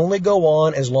can only go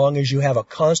on as long as you have a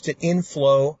constant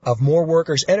inflow of more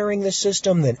workers entering the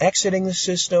system than exiting the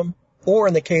system, or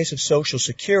in the case of Social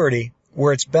Security,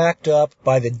 where it's backed up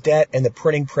by the debt and the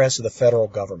printing press of the federal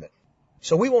government.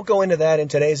 So we won't go into that in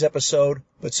today's episode,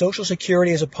 but Social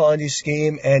Security is a Ponzi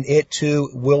scheme, and it too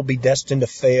will be destined to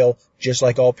fail, just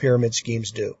like all pyramid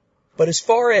schemes do. But as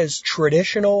far as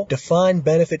traditional defined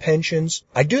benefit pensions,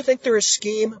 I do think they're a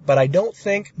scheme, but I don't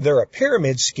think they're a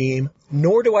pyramid scheme,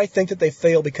 nor do I think that they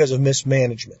fail because of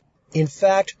mismanagement. In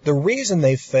fact, the reason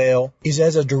they fail is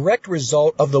as a direct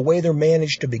result of the way they're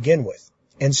managed to begin with.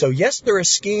 And so yes, they're a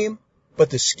scheme, but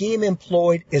the scheme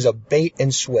employed is a bait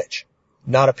and switch,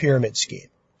 not a pyramid scheme.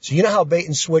 So you know how bait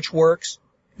and switch works?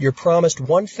 You're promised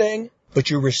one thing, but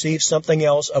you receive something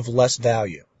else of less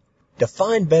value.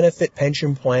 Defined benefit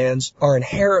pension plans are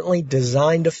inherently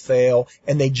designed to fail,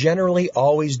 and they generally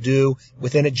always do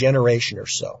within a generation or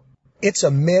so. It's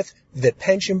a myth that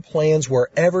pension plans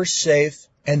were ever safe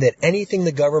and that anything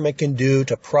the government can do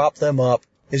to prop them up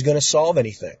is going to solve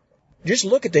anything. Just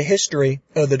look at the history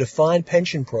of the defined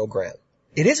pension program.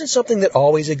 It isn't something that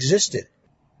always existed.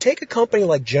 Take a company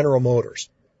like General Motors.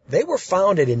 They were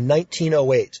founded in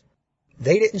 1908.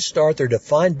 They didn't start their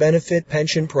defined benefit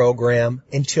pension program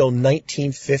until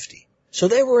 1950. So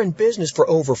they were in business for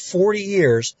over 40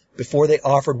 years before they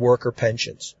offered worker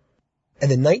pensions. And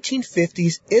the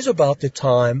 1950s is about the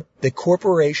time that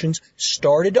corporations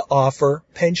started to offer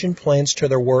pension plans to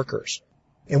their workers.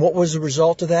 And what was the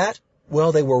result of that?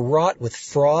 Well, they were wrought with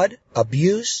fraud,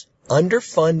 abuse,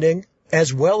 underfunding,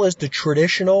 as well as the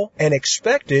traditional and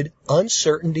expected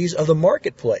uncertainties of the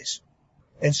marketplace.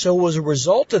 And so as a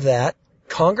result of that,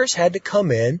 Congress had to come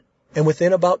in, and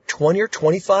within about 20 or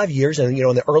 25 years, and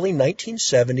in the early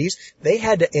 1970s, they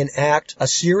had to enact a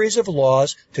series of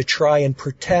laws to try and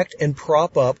protect and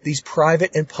prop up these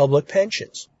private and public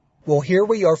pensions. Well, here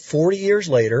we are 40 years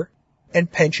later, and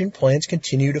pension plans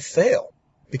continue to fail,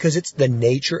 because it's the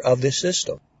nature of the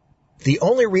system. The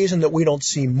only reason that we don't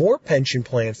see more pension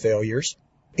plan failures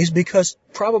is because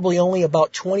probably only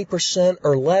about 20%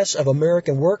 or less of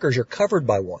American workers are covered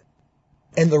by one.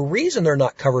 And the reason they're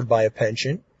not covered by a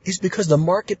pension is because the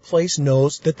marketplace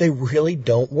knows that they really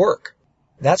don't work.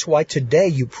 That's why today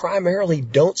you primarily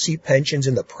don't see pensions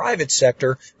in the private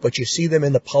sector, but you see them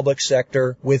in the public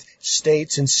sector with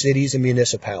states and cities and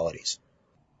municipalities.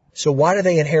 So why do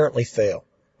they inherently fail?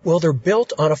 Well, they're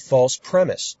built on a false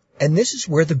premise, and this is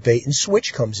where the bait and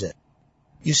switch comes in.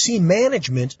 You see,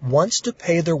 management wants to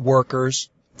pay their workers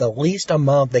the least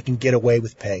amount they can get away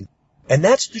with paying. And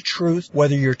that's the truth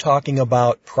whether you're talking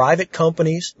about private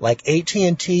companies like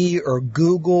AT&T or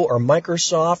Google or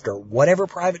Microsoft or whatever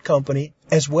private company,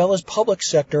 as well as public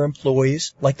sector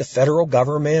employees like the federal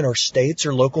government or states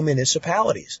or local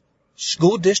municipalities.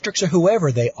 School districts or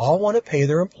whoever, they all want to pay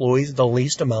their employees the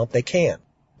least amount they can.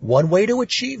 One way to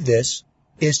achieve this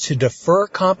is to defer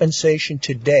compensation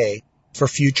today for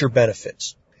future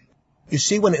benefits. You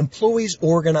see, when employees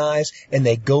organize and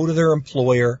they go to their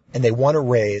employer and they want a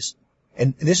raise,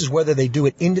 and this is whether they do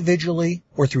it individually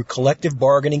or through collective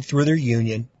bargaining through their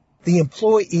union, the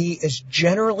employee is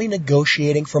generally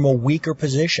negotiating from a weaker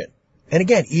position. And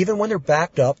again, even when they're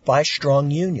backed up by a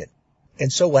strong union.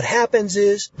 And so what happens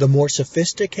is the more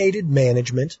sophisticated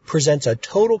management presents a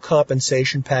total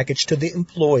compensation package to the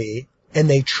employee, and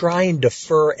they try and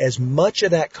defer as much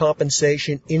of that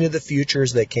compensation into the future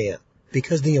as they can.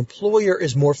 Because the employer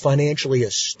is more financially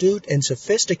astute and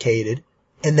sophisticated,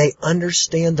 and they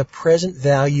understand the present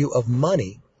value of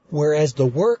money, whereas the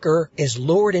worker is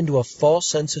lured into a false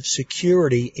sense of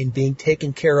security in being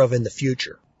taken care of in the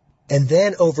future. And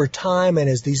then over time, and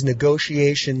as these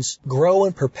negotiations grow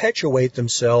and perpetuate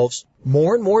themselves,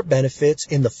 more and more benefits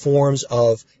in the forms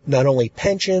of not only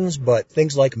pensions, but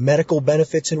things like medical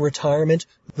benefits in retirement,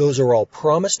 those are all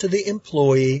promised to the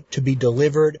employee to be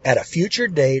delivered at a future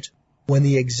date when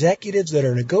the executives that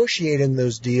are negotiating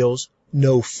those deals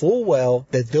know full well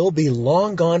that they'll be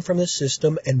long gone from the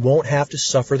system and won't have to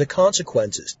suffer the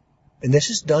consequences. And this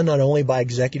is done not only by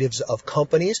executives of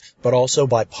companies, but also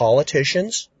by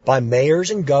politicians, by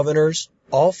mayors and governors,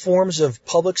 all forms of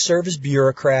public service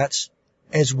bureaucrats,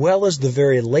 as well as the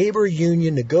very labor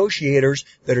union negotiators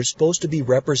that are supposed to be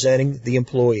representing the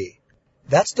employee.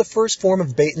 That's the first form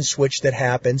of bait and switch that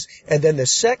happens, and then the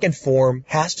second form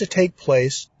has to take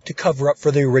place to cover up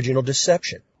for the original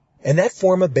deception. And that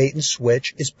form of bait and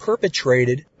switch is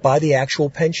perpetrated by the actual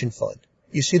pension fund.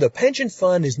 You see, the pension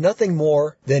fund is nothing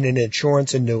more than an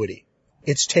insurance annuity.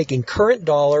 It's taking current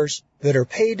dollars that are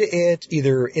paid to it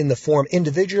either in the form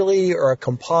individually or a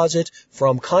composite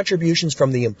from contributions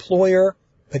from the employer,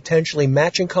 potentially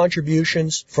matching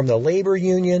contributions from the labor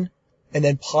union, and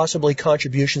then possibly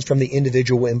contributions from the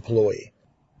individual employee.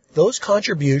 Those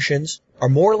contributions are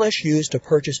more or less used to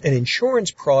purchase an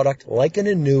insurance product like an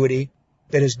annuity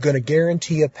that is going to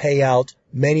guarantee a payout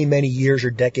many, many years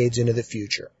or decades into the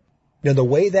future. Now, the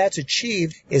way that's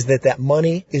achieved is that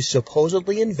money is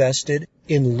supposedly invested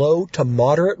in low to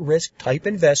moderate risk type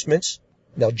investments.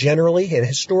 Now, generally and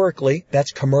historically,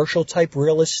 that's commercial type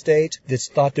real estate that's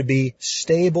thought to be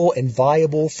stable and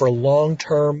viable for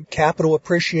long-term capital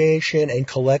appreciation and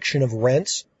collection of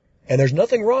rents. And there's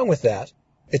nothing wrong with that.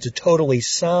 It's a totally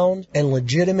sound and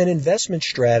legitimate investment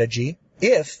strategy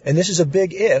if, and this is a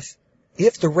big if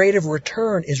the rate of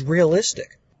return is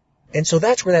realistic. And so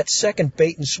that's where that second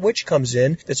bait and switch comes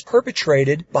in that's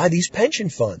perpetrated by these pension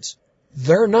funds.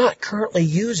 They're not currently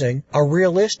using a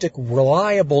realistic,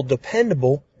 reliable,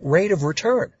 dependable rate of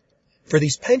return. For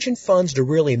these pension funds to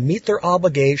really meet their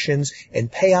obligations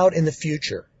and pay out in the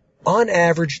future, on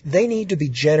average, they need to be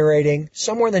generating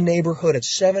somewhere in the neighborhood of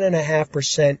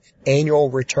 7.5% annual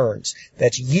returns.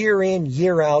 That's year in,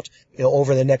 year out,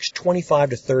 over the next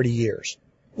 25 to 30 years.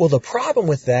 Well, the problem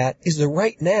with that is that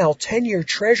right now, 10-year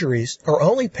treasuries are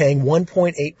only paying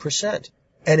 1.8%.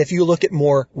 And if you look at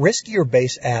more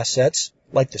riskier-based assets,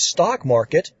 like the stock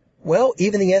market, well,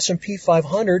 even the S&P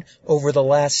 500 over the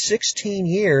last 16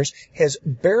 years has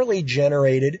barely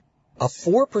generated a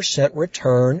 4%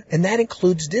 return, and that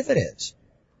includes dividends.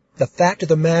 The fact of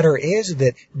the matter is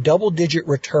that double-digit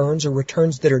returns or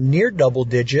returns that are near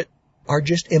double-digit are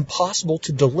just impossible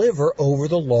to deliver over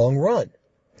the long run.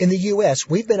 In the U.S.,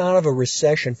 we've been out of a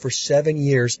recession for 7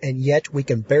 years, and yet we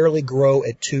can barely grow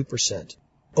at 2%.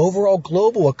 Overall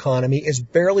global economy is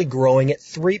barely growing at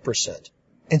 3%.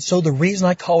 And so the reason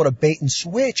I call it a bait and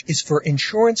switch is for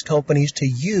insurance companies to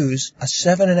use a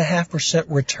 7.5%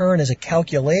 return as a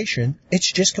calculation.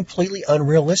 It's just completely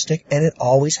unrealistic, and it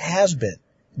always has been.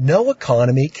 No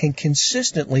economy can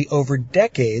consistently over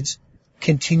decades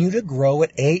continue to grow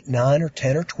at 8, 9, or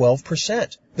 10, or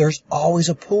 12%. There's always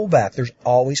a pullback. There's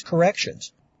always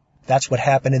corrections. That's what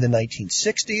happened in the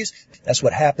 1960s. That's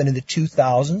what happened in the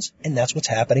 2000s. And that's what's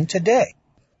happening today.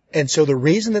 And so the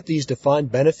reason that these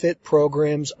defined benefit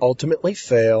programs ultimately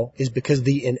fail is because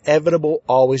the inevitable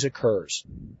always occurs.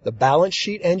 The balance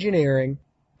sheet engineering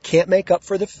can't make up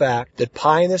for the fact that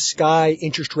pie-in-the-sky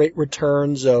interest rate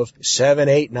returns of 7,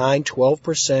 8, 9,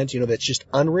 12%, that's just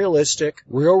unrealistic.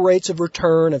 Real rates of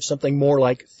return of something more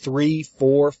like 3,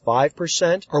 4,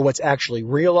 5% are what's actually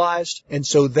realized. And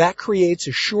so that creates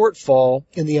a shortfall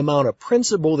in the amount of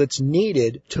principal that's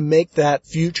needed to make that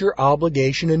future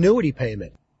obligation annuity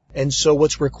payment. And so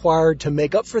what's required to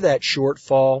make up for that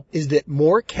shortfall is that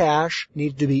more cash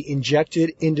needs to be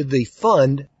injected into the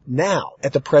fund now,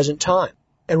 at the present time.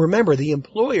 And remember, the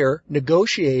employer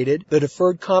negotiated the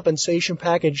deferred compensation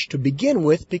package to begin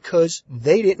with because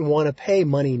they didn't want to pay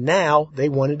money now. They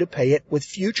wanted to pay it with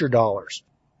future dollars.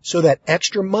 So that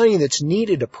extra money that's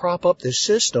needed to prop up the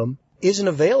system isn't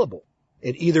available.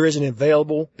 It either isn't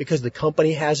available because the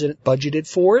company hasn't budgeted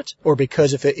for it, or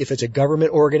because if it's a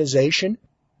government organization,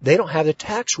 they don't have the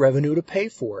tax revenue to pay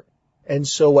for it. And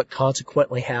so what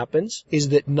consequently happens is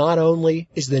that not only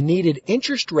is the needed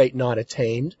interest rate not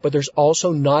attained, but there's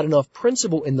also not enough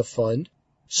principal in the fund.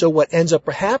 So what ends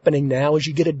up happening now is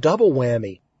you get a double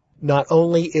whammy. Not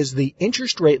only is the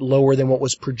interest rate lower than what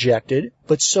was projected,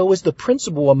 but so is the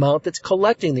principal amount that's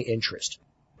collecting the interest.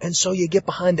 And so you get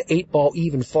behind the 8 ball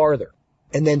even farther.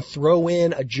 And then throw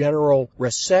in a general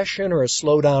recession or a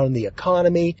slowdown in the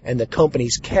economy, and the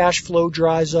company's cash flow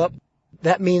dries up.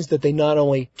 That means that they not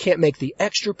only can't make the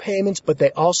extra payments, but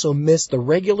they also miss the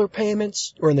regular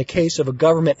payments. Or in the case of a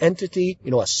government entity,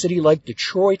 a city like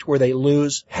Detroit, where they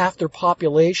lose half their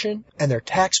population and their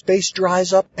tax base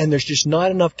dries up, and there's just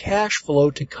not enough cash flow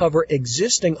to cover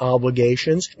existing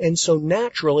obligations. And so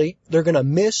naturally, they're going to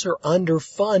miss or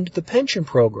underfund the pension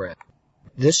program.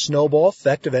 This snowball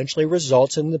effect eventually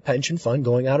results in the pension fund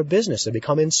going out of business. They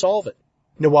become insolvent.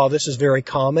 Now, while this is very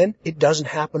common, it doesn't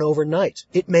happen overnight.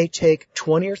 It may take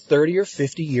 20 or 30 or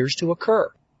 50 years to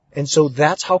occur. And so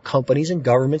that's how companies and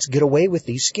governments get away with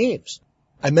these schemes.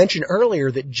 I mentioned earlier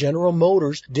that General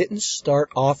Motors didn't start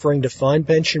offering defined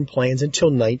pension plans until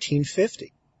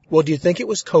 1950. Well, do you think it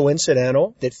was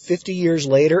coincidental that 50 years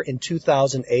later, in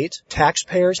 2008,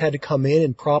 taxpayers had to come in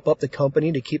and prop up the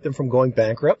company to keep them from going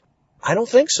bankrupt? I don't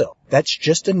think so. That's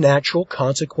just a natural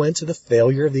consequence of the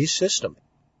failure of these systems.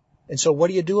 And so what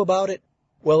do you do about it?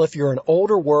 Well, if you're an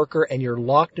older worker and you're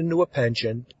locked into a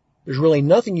pension, there's really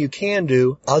nothing you can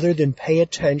do other than pay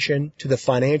attention to the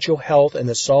financial health and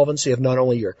the solvency of not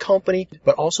only your company,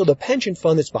 but also the pension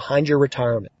fund that's behind your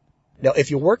retirement. Now,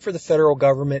 if you work for the federal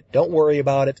government, don't worry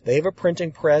about it. They have a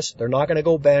printing press. They're not going to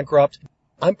go bankrupt.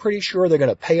 I'm pretty sure they're going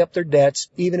to pay up their debts,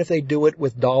 even if they do it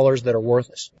with dollars that are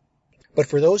worthless. But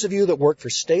for those of you that work for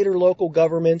state or local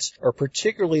governments, or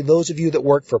particularly those of you that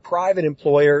work for private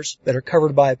employers that are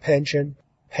covered by a pension,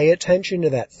 pay attention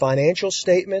to that financial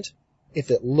statement. If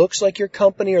it looks like your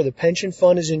company or the pension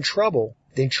fund is in trouble,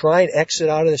 then try and exit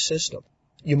out of the system.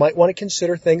 You might want to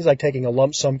consider things like taking a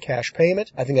lump sum cash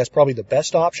payment. I think that's probably the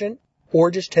best option. Or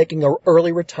just taking an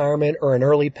early retirement or an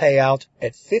early payout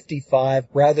at 55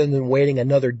 rather than waiting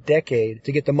another decade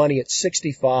to get the money at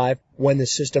 65 when the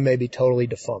system may be totally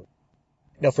defunct.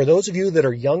 Now, for those of you that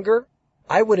are younger,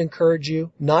 I would encourage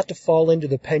you not to fall into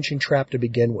the pension trap to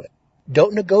begin with.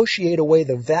 Don't negotiate away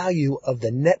the value of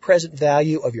the net present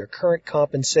value of your current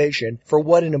compensation for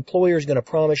what an employer is going to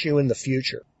promise you in the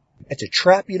future. It's a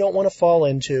trap you don't want to fall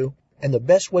into, and the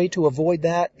best way to avoid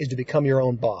that is to become your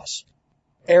own boss.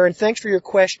 Aaron, thanks for your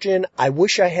question. I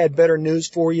wish I had better news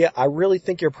for you. I really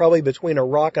think you're probably between a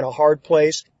rock and a hard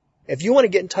place. If you want to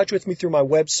get in touch with me through my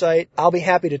website, I'll be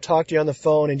happy to talk to you on the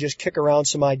phone and just kick around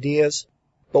some ideas.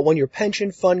 But when your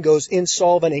pension fund goes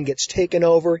insolvent and gets taken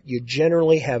over, you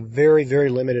generally have very, very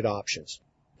limited options.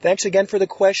 Thanks again for the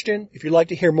question. If you'd like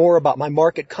to hear more about my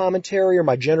market commentary or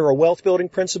my general wealth building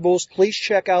principles, please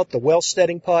check out the Wealth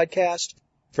Steading podcast.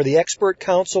 For the Expert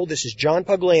Council, this is John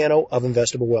Pugliano of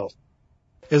Investable Wealth.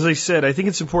 As I said, I think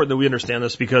it's important that we understand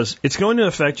this because it's going to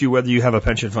affect you whether you have a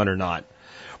pension fund or not.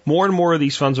 More and more of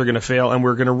these funds are going to fail, and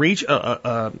we're going to reach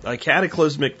a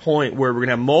cataclysmic point where we're going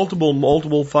to have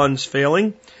multiple funds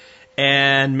failing,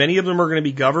 and many of them are going to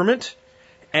be government,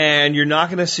 and you're not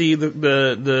going to see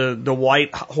the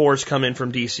white horse come in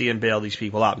from D.C. and bail these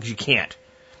people out because you can't.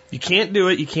 You can't do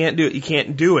it. You can't do it. You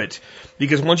can't do it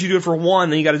because once you do it for one,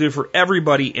 then you got to do it for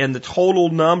everybody, and the total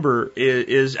number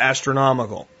is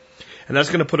astronomical. And that's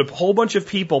going to put a whole bunch of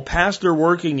people past their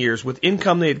working years with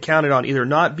income they had counted on either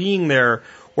not being there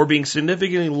or being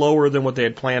significantly lower than what they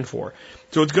had planned for.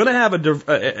 So it's going to have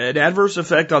an adverse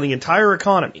effect on the entire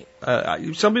economy.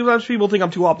 Sometimes people think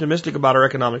I'm too optimistic about our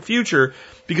economic future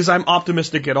because I'm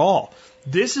optimistic at all.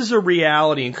 This is a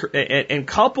reality, and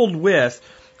coupled with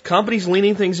companies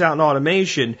leaning things out in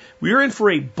automation, we're in for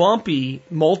a bumpy,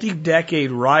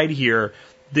 multi-decade ride here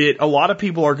that a lot of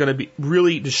people are going to be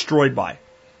really destroyed by.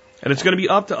 And it's going to be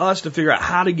up to us to figure out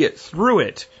how to get through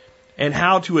it and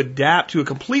how to adapt to a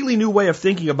completely new way of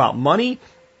thinking about money,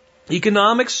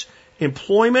 economics,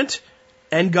 employment,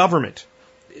 and government.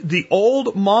 The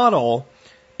old model,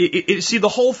 see the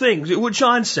whole thing, what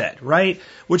John said, right?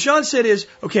 What John said is,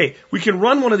 okay, we can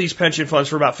run one of these pension funds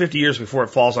for about 50 years before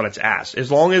it falls on its ass,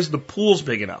 as long as the pool's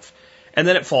big enough. And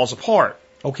then it falls apart.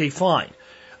 Okay, fine.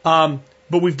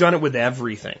 But we've done it with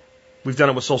everything. We've done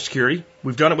it with Social Security.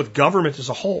 We've done it with government as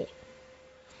a whole.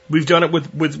 We've done it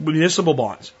with municipal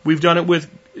bonds. We've done it with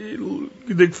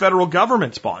the federal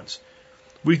government's bonds.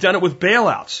 We've done it with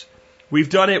bailouts. We've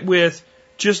done it with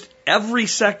just every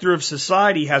sector of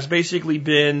society has basically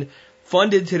been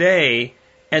funded today,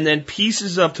 and then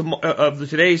pieces of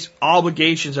today's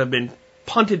obligations have been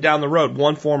punted down the road,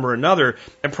 one form or another,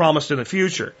 and promised in the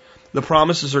future. The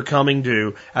promises are coming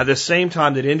due at the same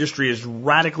time that industry is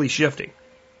radically shifting.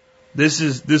 This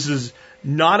is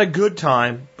not a good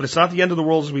time, but it's not the end of the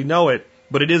world as we know it,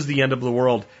 but it is the end of the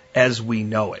world as we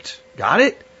know it. Got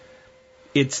it?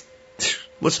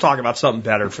 Let's talk about something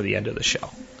better for the end of the show.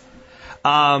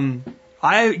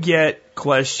 I get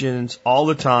questions all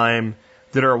the time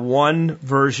that are one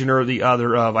version or the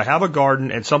other of, I have a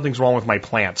garden and something's wrong with my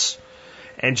plants.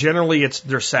 And generally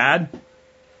they're sad,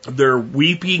 they're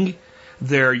weeping,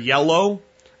 they're yellow,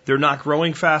 they're not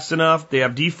growing fast enough, they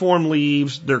have deformed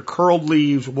leaves, they're curled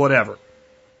leaves, whatever,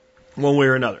 one way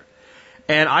or another.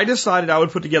 And I decided I would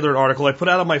put together an article I put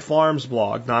out on my farm's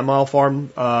blog, 9 Mile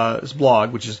Farm's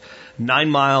blog, which is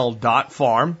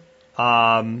 9mile.farm.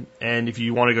 And if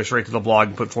you want to go straight to the blog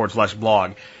and put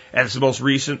 /blog. And it's the most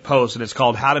recent post, and it's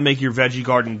called How to Make Your Veggie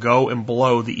Garden Go and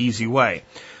Blow the Easy Way.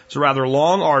 It's a rather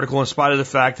long article in spite of the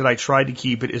fact that I tried to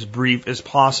keep it as brief as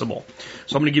possible.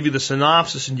 So I'm going to give you the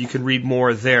synopsis and you can read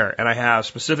more there. And I have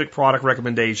specific product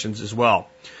recommendations as well.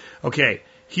 Okay,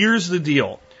 here's the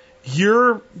deal.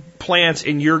 Your plants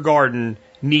in your garden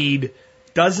need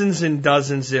dozens and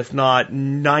dozens, if not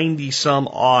 90 some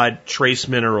odd trace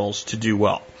minerals to do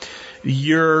well.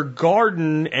 Your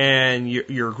garden and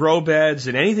your grow beds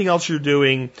and anything else you're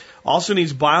doing also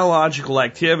needs biological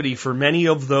activity for many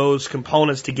of those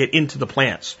components to get into the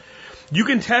plants. You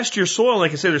can test your soil,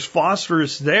 like I said, there's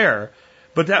phosphorus there,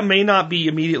 but that may not be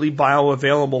immediately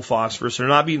bioavailable phosphorus. There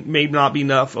may not be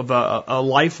enough of a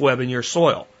life web in your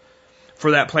soil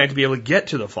for that plant to be able to get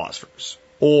to the phosphorus,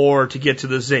 or to get to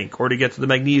the zinc, or to get to the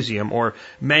magnesium, or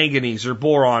manganese, or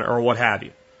boron, or what have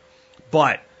you.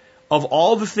 But of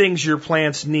all the things your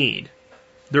plants need,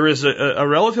 there is a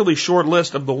relatively short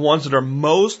list of the ones that are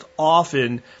most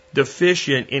often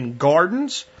deficient in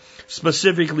gardens,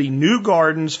 specifically new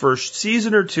gardens for a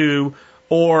season or two,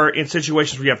 or in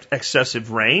situations where you have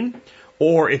excessive rain,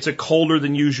 or it's a colder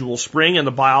than usual spring and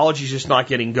the biology is just not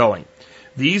getting going.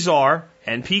 These are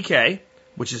NPK,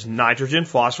 which is nitrogen,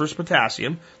 phosphorus,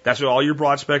 potassium. That's what all your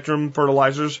broad spectrum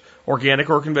fertilizers, organic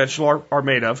or conventional, are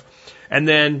made of. And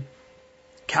then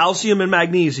calcium and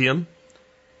magnesium,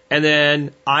 and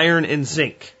then iron and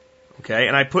zinc. Okay,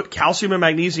 and I put calcium and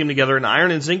magnesium together and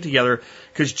iron and zinc together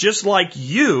because just like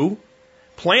you,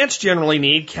 plants generally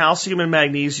need calcium and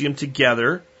magnesium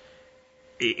together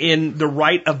in the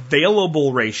right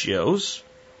available ratios,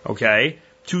 okay,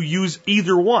 to use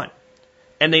either one.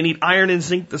 And they need iron and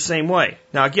zinc the same way.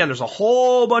 Now again, there's a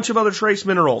whole bunch of other trace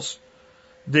minerals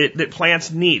that plants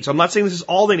need. So I'm not saying this is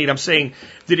all they need. I'm saying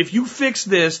that if you fix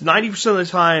this, 90% of the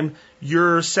time,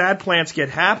 your sad plants get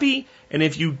happy. And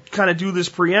if you kind of do this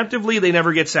preemptively, they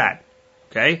never get sad.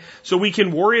 Okay? So we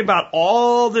can worry about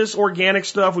all this organic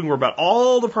stuff. We can worry about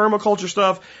all the permaculture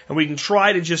stuff. And we can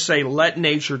try to just say, let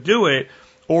nature do it.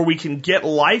 Or we can get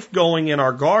life going in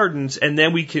our gardens. And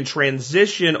then we can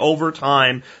transition over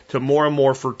time to more and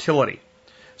more fertility.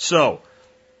 So,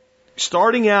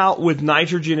 starting out with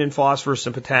nitrogen and phosphorus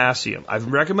and potassium. I've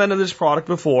recommended this product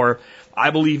before.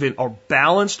 I believe in a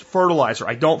balanced fertilizer.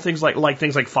 I don't things like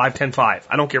things like 5-10-5.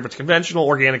 I don't care if it's conventional,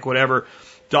 organic, whatever.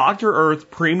 Dr.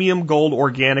 Earth Premium Gold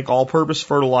Organic All-Purpose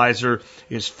Fertilizer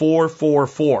is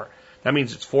 4-4-4. That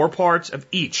means it's 4 parts of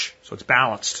each, so it's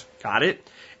balanced. Got it?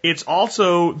 It's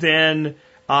also then,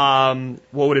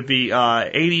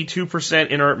 82%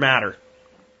 inert matter.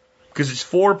 Because it's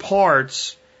 4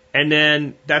 parts. And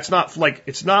then that's not like,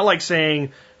 it's not like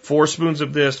saying 4 spoons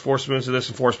of this, 4 spoons of this,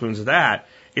 and 4 spoons of that.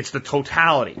 It's the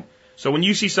totality. So when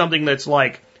you see something that's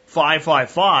like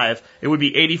 5-5-5, it would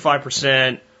be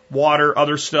 85% water,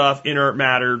 other stuff, inert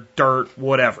matter, dirt,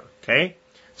 whatever. Okay?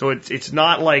 So it's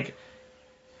not like,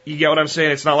 you get what I'm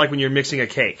saying? It's not like when you're mixing a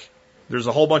cake. There's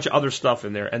a whole bunch of other stuff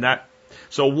in there. And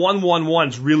so 1-1-1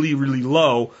 is really, really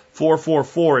low.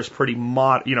 4-4-4 is pretty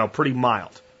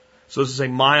mild. So this is a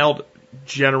mild,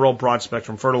 general broad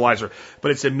spectrum fertilizer,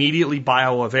 but it's immediately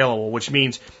bioavailable, which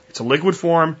means it's a liquid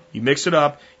form, you mix it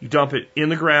up, you dump it in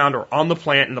the ground or on the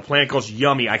plant, and the plant goes,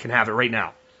 yummy, I can have it right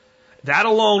now. That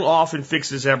alone often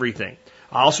fixes everything.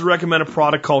 I also recommend a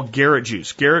product called Garrett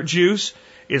Juice. Garrett Juice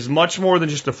is much more than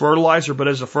just a fertilizer, but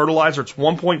as a fertilizer, it's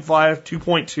 1.5,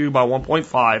 2.2 by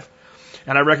 1.5,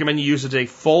 and I recommend you use it as a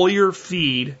foliar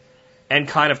feed and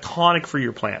kind of tonic for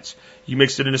your plants. You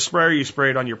mix it in a sprayer, you spray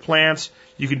it on your plants.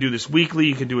 You can do this weekly,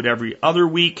 you can do it every other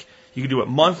week, you can do it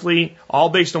monthly, all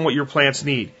based on what your plants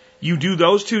need. You do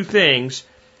those 2 things,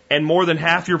 and more than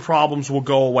half your problems will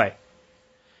go away.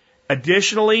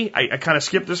 Additionally, I kind of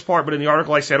skipped this part, but in the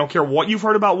article I say, I don't care what you've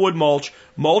heard about wood mulch,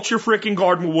 mulch your freaking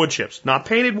garden with wood chips. Not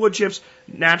painted wood chips,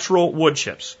 natural wood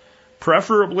chips.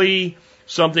 Preferably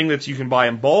something that you can buy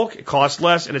in bulk, it costs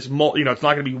less, and it's not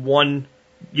going to be one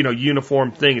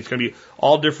uniform thing. It's going to be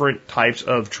all different types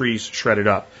of trees shredded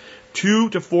up.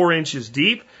 2 to 4 inches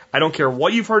deep. I don't care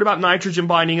what you've heard about nitrogen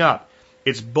binding up.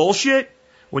 It's bullshit.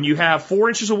 When you have 4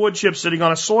 inches of wood chips sitting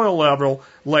on a soil level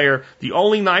layer, the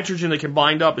only nitrogen that can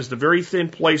bind up is the very thin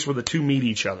place where the 2 meet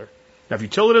each other. Now, if you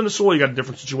till it in the soil, you got a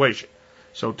different situation.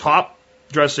 So top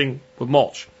dressing with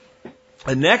mulch.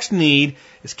 The next need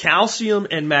is calcium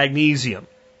and magnesium.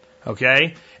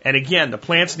 Okay? And again, the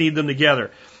plants need them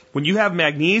together. When you have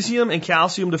magnesium and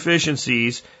calcium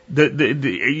deficiencies,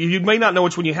 you may not know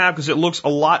which one you have because it looks a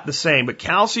lot the same, but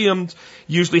calcium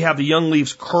usually have the young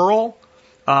leaves curl.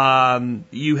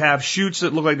 You have shoots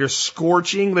that look like they're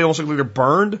scorching. They almost look like they're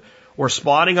burned or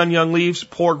spotting on young leaves.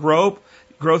 Poor growth.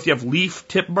 You have leaf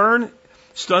tip burn,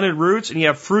 stunted roots, and you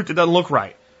have fruit that doesn't look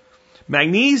right.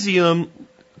 Magnesium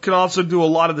can also do a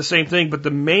lot of the same thing, but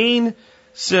the main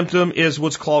symptom is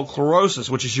what's called chlorosis,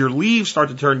 which is your leaves start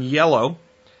to turn yellow.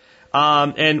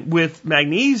 And with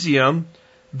magnesium,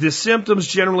 the symptoms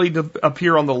generally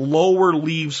appear on the lower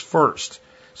leaves first.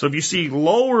 So if you see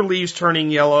lower leaves turning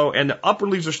yellow and the upper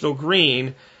leaves are still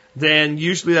green, then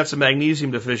usually that's a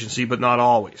magnesium deficiency, but not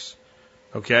always.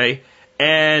 Okay?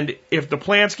 And if the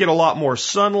plants get a lot more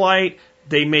sunlight,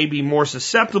 they may be more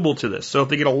susceptible to this. So if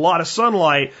they get a lot of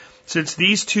sunlight, since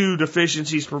these two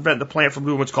deficiencies prevent the plant from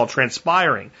doing what's called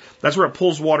transpiring, that's where it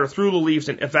pulls water through the leaves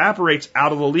and evaporates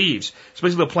out of the leaves. It's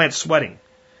basically the plant sweating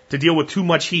to deal with too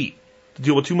much heat, to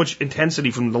deal with too much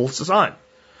intensity from the sun.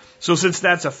 So since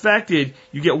that's affected,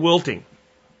 you get wilting.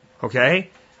 Okay?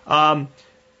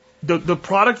 The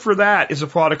product for that is a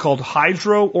product called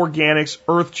Hydro Organics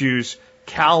Earth Juice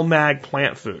CalMag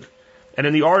Plant Food. And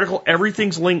in the article,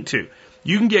 everything's linked to.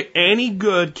 You can get any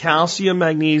good calcium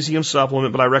magnesium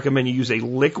supplement, but I recommend you use a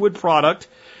liquid product.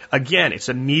 Again, it's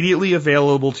immediately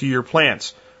available to your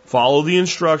plants. Follow the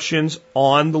instructions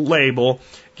on the label.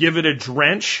 Give it a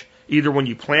drench, either when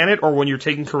you plant it or when you're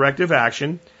taking corrective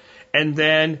action. And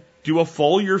then do a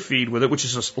foliar feed with it, which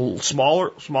is a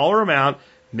smaller amount,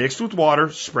 mixed with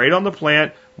water, sprayed on the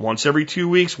plant once every 2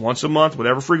 weeks, once a month,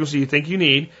 whatever frequency you think you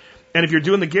need. And if you're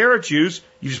doing the Garrett juice,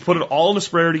 you just put it all in a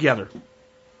sprayer together.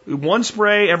 One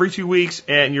spray every 2 weeks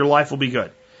and your life will be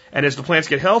good. And as the plants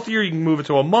get healthier, you can move it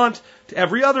to a month, to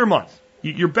every other month.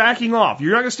 You're backing off.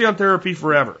 You're not going to stay on therapy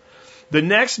forever. The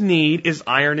next need is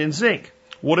iron and zinc.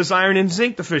 What does iron and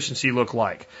zinc deficiency look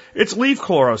like? It's leaf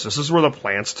chlorosis. This is where the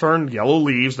plants turn yellow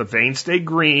leaves, the veins stay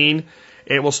green.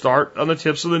 It will start on the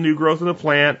tips of the new growth in the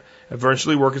plant,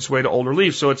 eventually work its way to older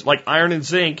leaves. So it's like iron and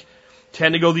zinc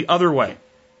tend to go the other way.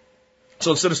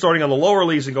 So instead of starting on the lower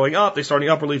leaves and going up, they start on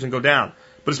the upper leaves and go down.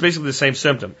 But it's basically the same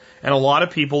symptom. And a lot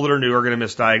of people that are new are going to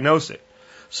misdiagnose it.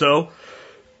 So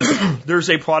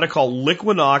there's a product called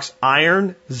Liquinox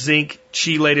Iron Zinc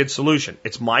Chelated Solution.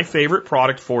 It's my favorite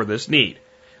product for this need.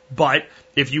 But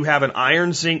if you have an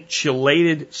iron zinc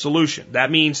chelated solution,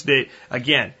 that means that,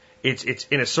 again, it's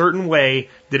in a certain way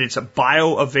that it's a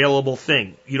bioavailable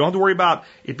thing. You don't have to worry about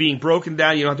it being broken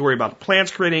down. You don't have to worry about the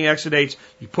plants creating exudates.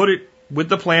 You put it with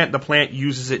the plant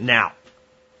uses it now.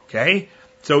 Okay?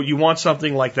 So you want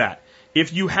something like that.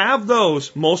 If you have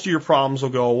those, most of your problems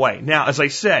will go away. Now, as I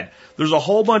said, there's a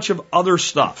whole bunch of other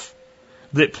stuff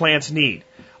that plants need.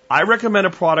 I recommend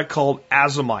a product called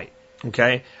azomite.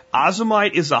 Okay?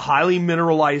 Azomite is a highly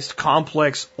mineralized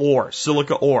complex ore,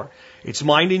 silica ore. It's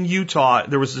mined in Utah.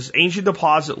 There was this ancient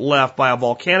deposit left by a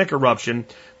volcanic eruption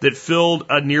that filled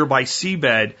a nearby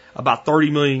seabed about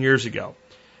 30 million years ago.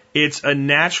 It's a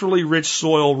naturally rich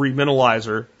soil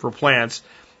remineralizer for plants,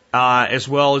 as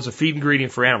well as a feed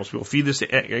ingredient for animals. People feed this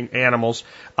to animals.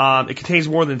 It contains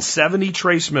more than 70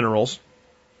 trace minerals,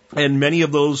 and many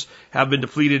of those have been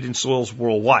depleted in soils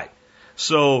worldwide.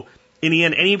 So, in the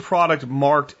end, any product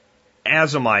marked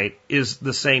azomite is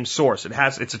the same source.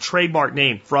 It's a trademark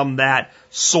name from that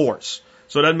source.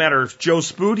 So it doesn't matter if Joe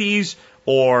Spooty's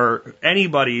or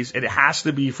anybody's, it has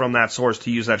to be from that source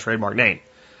to use that trademark name.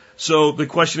 So the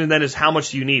question then is, how much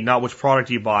do you need, not which product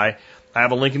do you buy. I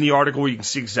have a link in the article where you can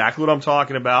see exactly what I'm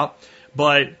talking about.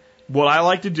 But what I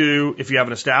like to do, if you have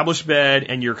an established bed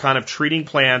and you're kind of treating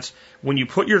plants, when you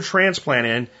put your transplant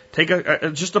in, take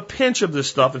just a pinch of this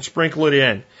stuff and sprinkle it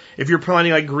in. If you're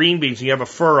planting like green beans and you have a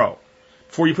furrow,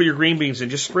 before you put your green beans in,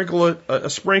 just sprinkle a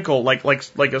sprinkle like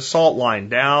a salt line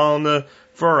down the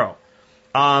furrow.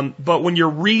 But when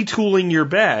you're retooling your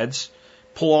beds,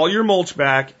 pull all your mulch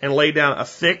back and lay down a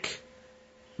thin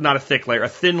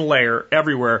layer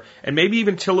everywhere, and maybe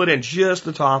even till it in just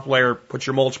the top layer, put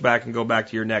your mulch back and go back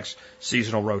to your next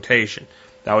seasonal rotation.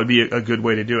 That would be a good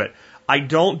way to do it. I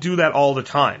don't do that all the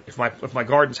time. If my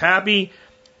garden's happy,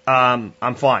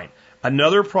 I'm fine.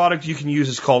 Another product you can use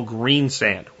is called green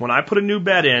sand. When I put a new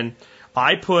bed in,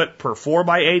 I put per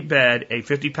 4x8 bed a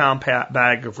 50-pound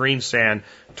bag of green sand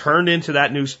turned into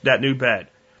that new bed.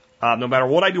 No matter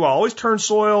what I do, I always turn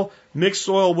soil, mix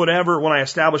soil, whatever, when I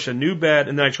establish a new bed,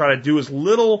 and then I try to do as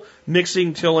little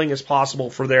mixing, tilling as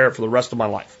possible for the rest of my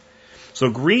life.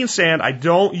 So green sand, I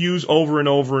don't use over and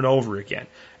over and over again.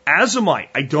 Azomite,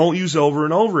 I don't use over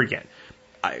and over again.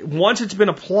 Once it's been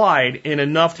applied in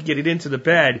enough to get it into the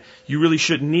bed, you really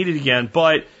shouldn't need it again.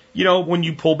 But, when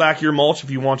you pull back your mulch, if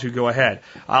you want to, go ahead.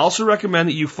 I also recommend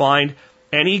that you find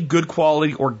any good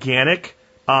quality organic,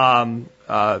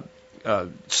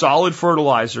 solid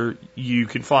fertilizer you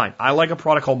can find. I like a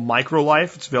product called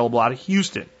MicroLife. It's available out of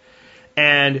Houston.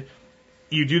 And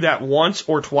you do that once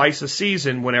or twice a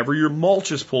season whenever your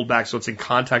mulch is pulled back so it's in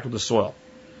contact with the soil.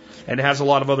 and it has a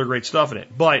lot of other great stuff in it.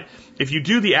 But if you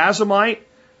do the azomite,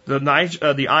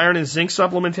 the iron and zinc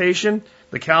supplementation,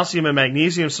 the calcium and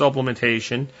magnesium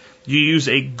supplementation, you use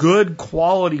a good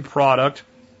quality product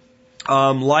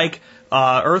like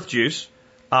Earth Juice,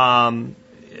 Dr.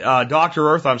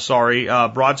 Earth,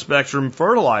 broad spectrum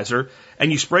fertilizer,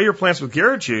 and you spray your plants with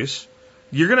Garrett Juice,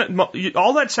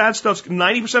 all that sad stuff,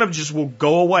 90% of it just will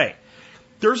go away.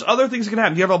 There's other things that can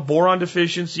happen. You have a boron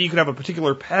deficiency, you could have a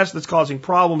particular pest that's causing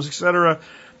problems, etc.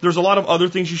 There's a lot of other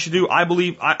things you should do. I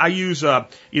believe I use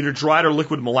either dried or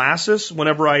liquid molasses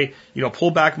whenever I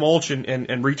pull back mulch and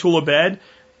retool a bed.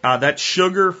 That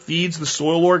sugar feeds the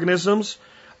soil organisms.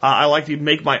 I like to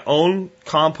make my own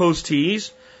compost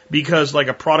teas because like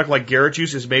a product like Garrett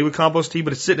Juice is made with compost tea,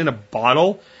 but it's sitting in a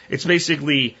bottle. It's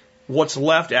basically what's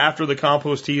left after the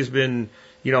compost tea has been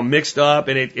mixed up,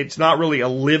 and it's not really a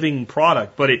living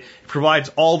product, but it provides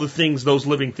all the things those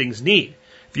living things need.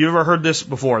 If you've ever heard this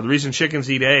before, the reason chickens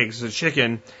eat eggs is a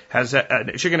chicken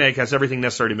egg has everything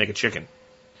necessary to make a chicken.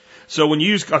 So when you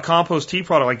use a compost tea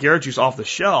product like Garrett Juice off the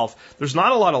shelf, there's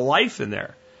not a lot of life in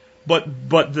there. But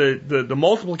the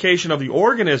multiplication of the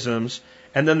organisms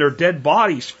and then their dead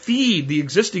bodies feed the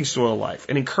existing soil life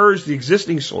and encourage the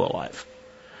existing soil life.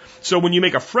 So when you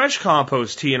make a fresh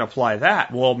compost tea and apply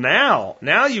that, well now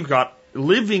you've got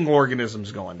living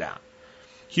organisms going down.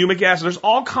 Humic acid, there's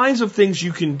all kinds of things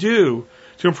you can do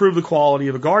to improve the quality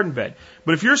of a garden bed.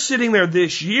 But if you're sitting there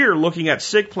this year looking at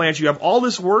sick plants, you have all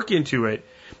this work into it,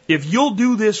 if you'll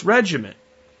do this regimen,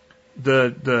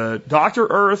 the Dr.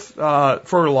 Earth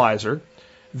fertilizer,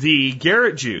 the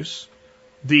Garrett Juice,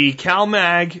 the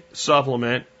CalMag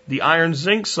supplement, the iron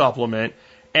zinc supplement,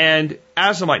 and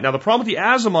azomite. Now the problem with the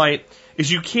azomite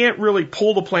is you can't really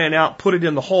pull the plant out, put it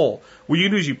in the hole. What you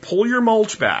do is you pull your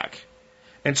mulch back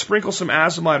and sprinkle some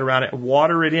azomite around it and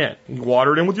water it in. You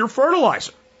water it in with your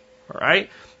fertilizer. All right.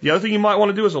 The other thing you might want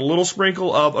to do is a little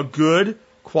sprinkle of a good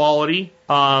quality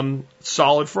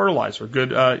solid fertilizer, good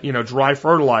dry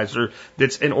fertilizer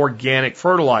that's an organic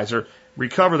fertilizer.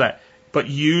 Recover that, but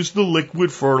use the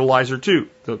liquid fertilizer too.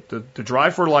 The dry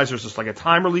fertilizer is just like a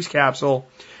time release capsule,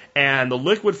 and the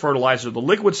liquid fertilizer, the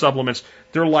liquid supplements,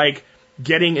 they're like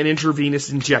getting an intravenous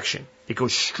injection. It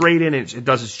goes straight in and it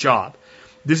does its job.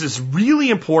 This is really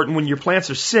important when your plants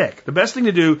are sick. The best thing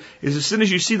to do is as soon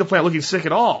as you see the plant looking sick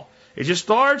at all, it just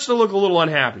starts to look a little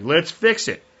unhappy. Let's fix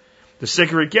it. The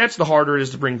sicker it gets, the harder it is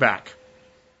to bring back.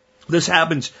 This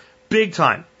happens big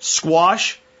time.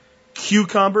 Squash,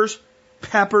 cucumbers,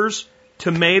 peppers,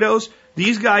 tomatoes.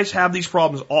 These guys have these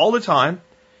problems all the time.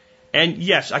 And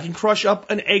yes, I can crush up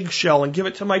an eggshell and give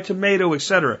it to my tomato,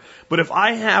 etc. But if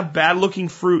I have bad looking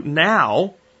fruit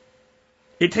now,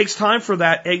 it takes time for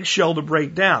that eggshell to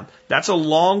break down. That's a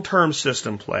long-term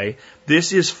system play.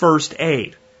 This is first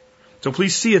aid. So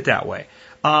please see it that way.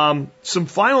 Some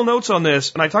final notes on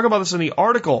this, and I talk about this in the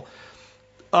article.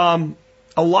 A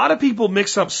lot of people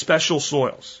mix up special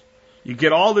soils. You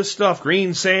get all this stuff,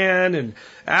 green sand and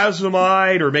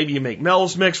azomite, or maybe you make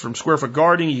Mel's Mix from Square Foot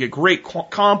Gardening. You get great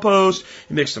compost.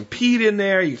 You mix some peat in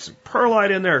there. You get some perlite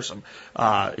in there, some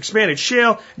expanded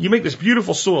shale. You make this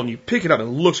beautiful soil, and you pick it up, and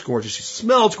it looks gorgeous. It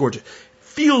smells gorgeous.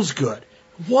 Feels good.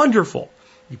 Wonderful.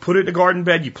 You put it in a garden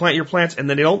bed. You plant your plants, and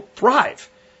then they don't thrive.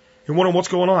 You're wondering what's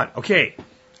going on. Okay,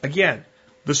 again,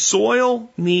 the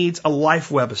soil needs a life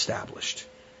web established.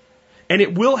 And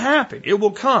it will happen. It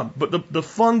will come. But the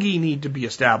fungi need to be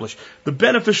established. The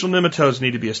beneficial nematodes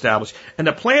need to be established. And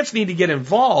the plants need to get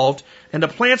involved. And the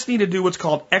plants need to do what's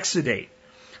called exudate.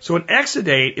 So an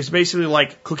exudate is basically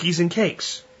like cookies and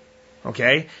cakes.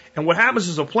 Okay? And what happens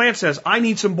is a plant says, I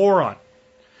need some boron.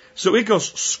 So it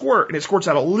goes squirt, and it squirts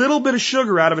out a little bit of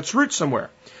sugar out of its root somewhere.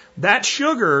 That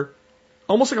sugar,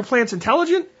 almost like a plant's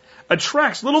intelligent,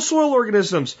 attracts little soil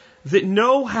organisms that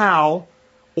know how,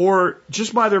 or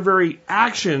just by their very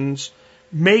actions,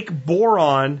 make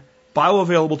boron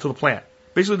bioavailable to the plant.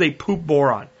 Basically, they poop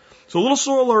boron. So a little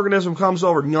soil organism comes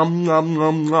over, nom, nom,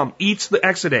 nom, nom, eats the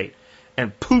exudate,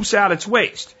 and poops out its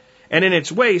waste. And in its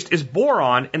waste is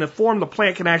boron in a form the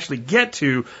plant can actually get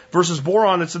to, versus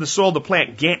boron that's in the soil the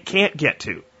plant can't get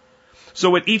to.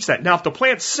 So it eats that. Now, if the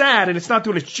plant's sad and it's not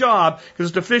doing its job because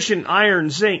it's deficient in iron,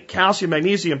 zinc, calcium,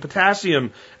 magnesium,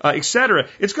 potassium, etc.,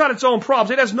 it's got its own problems.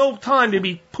 It has no time to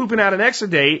be pooping out an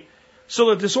exudate so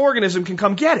that this organism can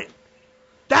come get it.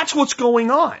 That's what's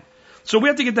going on. So we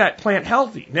have to get that plant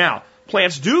healthy. Now,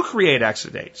 plants do create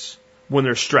exudates when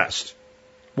they're stressed,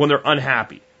 when they're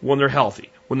unhappy, when they're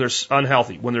healthy, when they're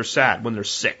unhealthy, when they're sad, when they're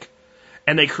sick.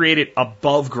 And they create it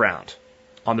above ground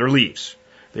on their leaves.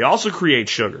 They also create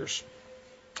sugars.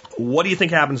 What do you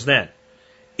think happens then?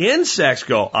 Insects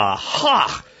go,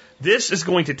 aha, This is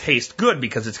going to taste good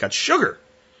because it's got sugar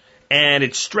and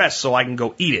it's stressed so I can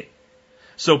go eat it.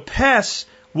 So pests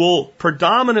will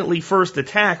predominantly first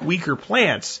attack weaker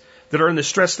plants that are in the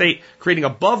stress state, creating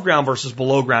above ground versus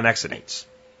below ground exudates.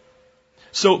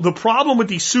 So the problem with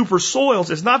these super soils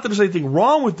is not that there's anything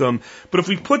wrong with them, but if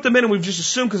we put them in and we've just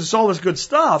assumed because it's all this good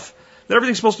stuff that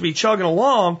everything's supposed to be chugging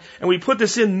along, and we put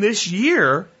this in this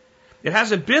year, it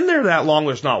hasn't been there that long.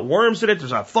 There's not worms in it.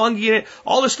 There's not fungi in it.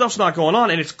 All this stuff's not going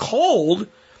on, and it's cold.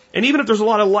 And even if there's a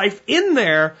lot of life in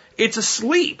there, it's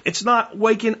asleep. It's not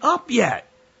waking up yet.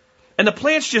 And the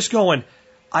plant's just going,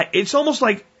 it's almost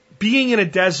like being in a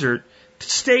desert,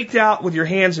 staked out with your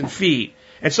hands and feet,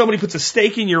 and somebody puts a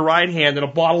steak in your right hand and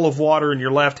a bottle of water in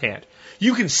your left hand.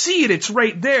 You can see it. It's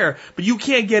right there, but you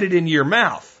can't get it into your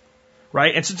mouth,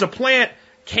 right? And since a plant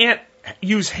can't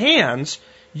use hands,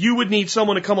 you would need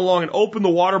someone to come along and open the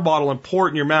water bottle and pour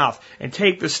it in your mouth and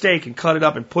take the steak and cut it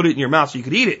up and put it in your mouth so you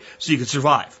could eat it, so you could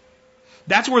survive.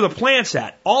 That's where the plant's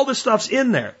at. All this stuff's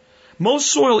in there.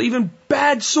 Most soil, even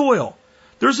bad soil,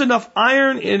 there's enough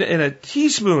iron in a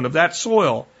teaspoon of that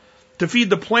soil to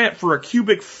feed the plant for a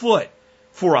cubic foot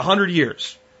for 100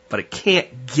 years. But it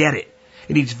can't get it.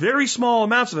 It needs very small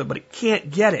amounts of it, but it can't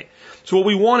get it. So what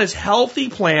we want is healthy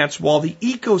plants while the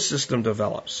ecosystem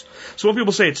develops. So when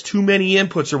people say it's too many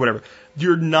inputs or whatever,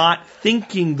 you're not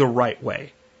thinking the right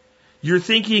way. You're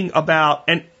thinking about,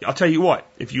 and I'll tell you what,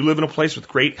 if you live in a place with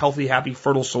great, healthy, happy,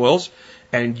 fertile soils,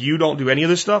 and you don't do any of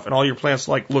this stuff, and all your plants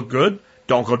look good,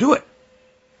 don't go do it.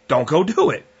 Don't go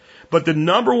do it. But the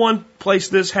number one place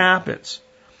this happens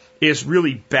is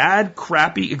really bad,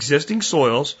 crappy existing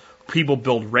soils. People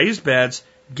build raised beds,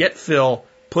 get fill,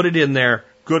 put it in there,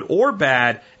 good or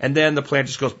bad, and then the plant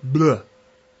just goes bleh.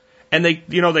 And they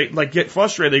get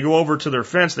frustrated. They go over to their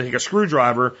fence, they take a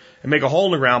screwdriver and make a hole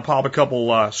in the ground, pop a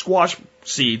couple squash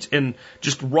seeds in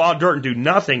just raw dirt and do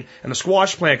nothing. And the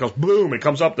squash plant goes boom, it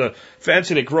comes up the fence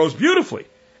and it grows beautifully.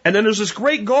 And then there's this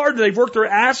great garden they've worked their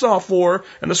ass off for,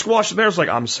 and the squash there's like,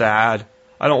 I'm sad,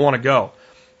 I don't want to go.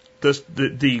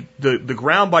 The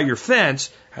ground by your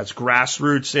fence has grass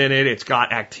roots in it, it's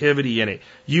got activity in it.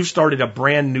 You've started a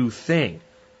brand new thing.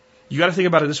 You got to think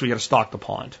about it this way, you got to stock the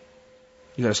pond.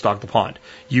 You got to stock the pond.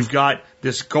 You've got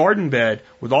this garden bed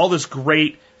with all this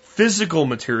great physical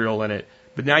material in it,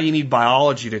 but now you need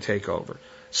biology to take over.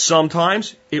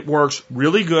 Sometimes it works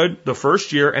really good the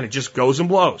first year and it just goes and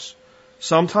blows.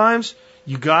 Sometimes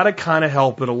you got to kind of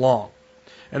help it along.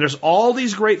 And there's all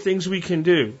these great things we can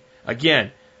do.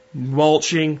 Again,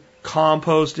 mulching,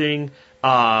 composting,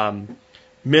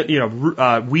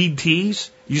 weed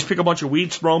teas. You just pick a bunch of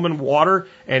weeds, throw them in water,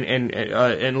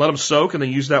 and let them soak, and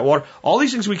then use that water. All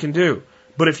these things we can do.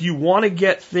 But if you want to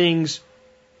get things,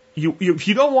 if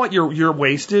you don't want your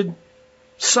wasted,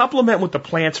 supplement what the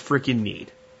plants freaking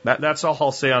need. That's all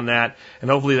I'll say on that.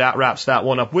 And hopefully that wraps that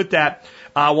one up. With that,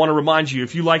 I want to remind you,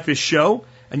 if you like this show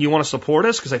and you want to support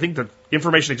us, because I think the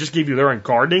information I just gave you there on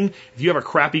gardening, if you have a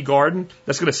crappy garden,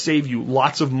 that's going to save you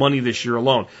lots of money this year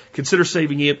alone. Consider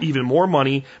saving even more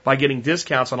money by getting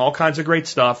discounts on all kinds of great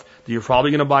stuff that you're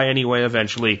probably going to buy anyway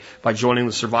eventually by joining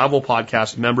the Survival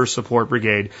Podcast Member Support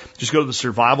Brigade. Just go to the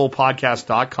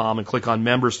survivalpodcast.com and click on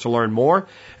members to learn more.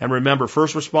 And remember,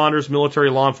 first responders, military,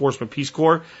 law enforcement, Peace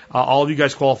Corps, all of you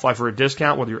guys qualify for a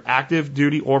discount, whether you're active,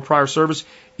 duty, or prior service.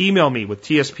 Email me with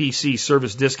TSPC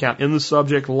service discount in the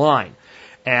subject line.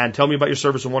 And tell me about your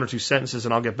service in 1 or 2 sentences,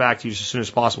 and I'll get back to you just as soon as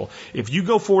possible. If you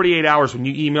go 48 hours when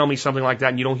you email me something like that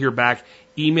and you don't hear back,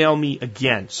 email me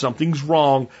again. Something's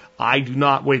wrong. I do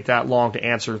not wait that long to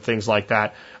answer things like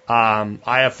that. I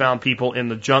have found people in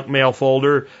the junk mail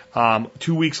folder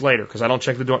 2 weeks later, because I don't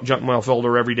check the junk mail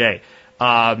folder every day.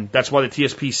 That's why the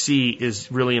TSPC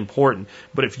is really important.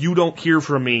 But if you don't hear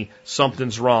from me,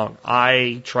 something's wrong.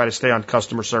 I try to stay on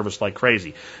customer service like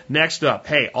crazy. Next up,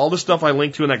 hey, all the stuff I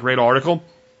linked to in that great article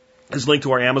is linked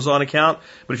to our Amazon account.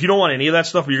 But if you don't want any of that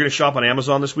stuff, or you're going to shop on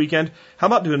Amazon this weekend, how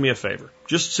about doing me a favor?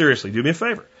 Just seriously, do me a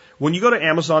favor. When you go to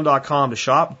Amazon.com to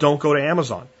shop, don't go to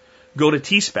Amazon. Go to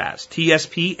TSPAZ,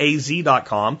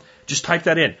 TSPAZ.com. Just type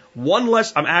that in.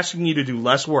 I'm asking you to do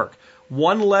less work.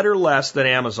 1 letter less than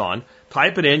Amazon.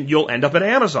 Type it in, you'll end up at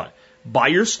Amazon. Buy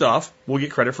your stuff, we'll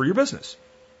get credit for your business.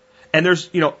 And there's,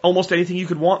 almost anything you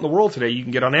could want in the world today, you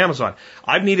can get on Amazon.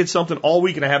 I've needed something all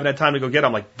week and I haven't had time to go get it.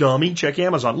 I'm like, dummy, check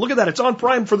Amazon. Look at that, it's on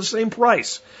Prime for the same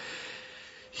price.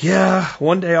 Yeah,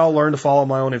 one day I'll learn to follow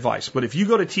my own advice. But if you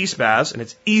go to TSPAZ, and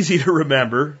it's easy to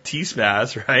remember,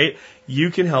 TSPAZ, right?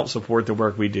 You can help support the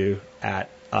work we do at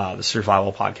the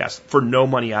Survival Podcast for no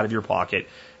money out of your pocket.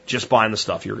 just buying the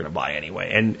stuff you're going to buy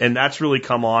anyway. And that's really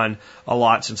come on a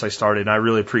lot since I started, and I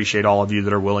really appreciate all of you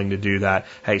that are willing to do that.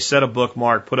 Hey, set a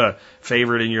bookmark, put a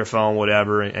favorite in your phone,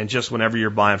 whatever, and just whenever you're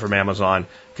buying from Amazon,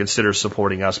 consider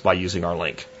supporting us by using our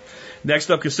link.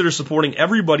 Next up, consider supporting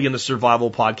everybody in the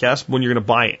Survival Podcast when you're going to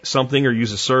buy something or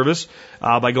use a service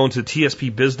by going to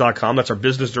tspbiz.com. That's our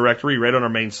business directory right on our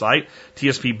main site.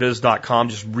 tspbiz.com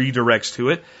just redirects to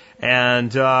it.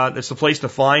 And it's the place to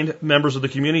find members of the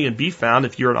community and be found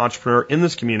if you're an entrepreneur in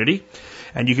this community.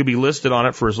 And you can be listed on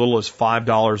it for as little as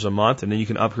 $5 a month, and then you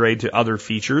can upgrade to other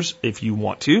features if you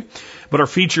want to. But our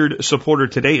featured supporter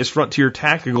today is Frontier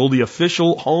Tactical, the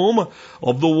official home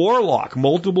of the Warlock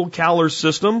multiple caliber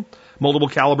system.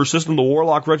 The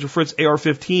Warlock retrofits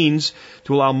AR-15s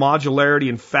to allow modularity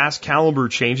and fast caliber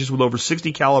changes with over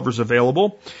 60 calibers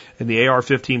available. In the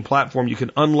AR-15 platform, you can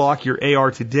unlock your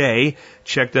AR today.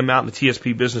 Check them out in the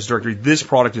TSP Business Directory. This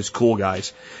product is cool,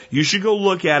 guys. You should go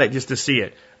look at it just to see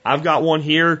it. I've got one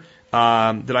here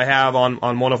that I have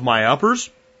on one of my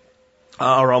uppers.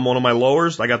 Or on one of my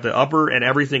lowers. I got the upper and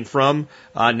everything from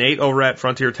Nate over at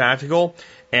Frontier Tactical.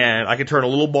 And I can turn a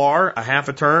little bar, a half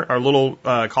a turn, or a little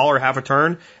collar, half a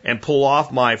turn, and pull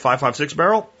off my 5.56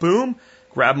 barrel. Boom.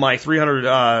 Grab my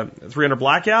 300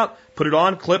 blackout, put it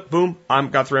on, clip, boom.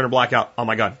 I've got 300 blackout on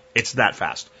my gun. It's that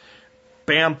fast.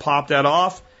 Bam, pop that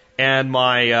off. And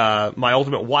my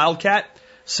ultimate Wildcat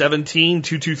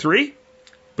 17223.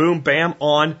 Boom, bam,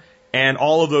 on. And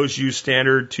all of those use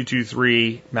standard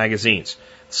 223 magazines.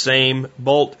 Same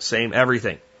bolt, same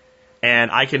everything.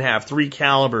 And I can have 3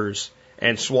 calibers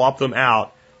and swap them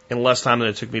out in less time than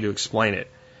it took me to explain it.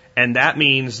 And that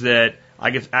means that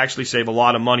I can actually save a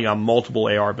lot of money on multiple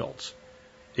AR builds.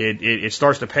 It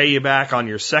starts to pay you back on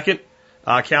your second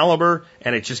caliber,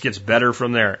 and it just gets better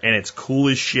from there. And it's cool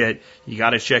as shit. You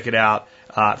got to check it out,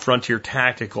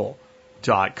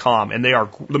 frontiertactical.com. And they are,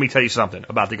 let me tell you something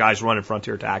about the guys running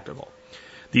Frontier Tactical.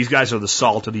 These guys are the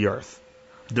salt of the earth.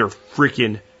 They're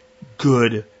freaking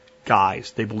good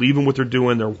guys. They believe in what they're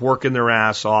doing. They're working their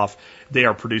ass off. They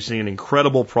are producing an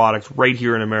incredible product right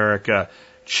here in America.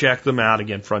 Check them out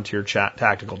again,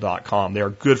 frontiertactical.com. They are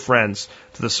good friends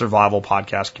to the Survival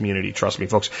Podcast community. Trust me,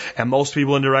 folks. And most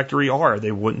people in the directory are.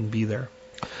 They wouldn't be there.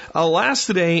 Last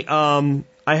today, I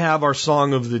have our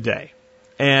song of the day.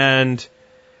 And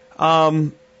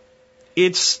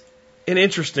it's an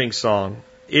interesting song.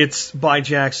 It's by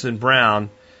Jackson Browne,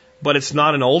 but it's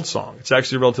not an old song. It's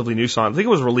actually a relatively new song. I think it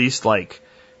was released like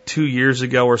 2 years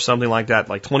ago or something like that,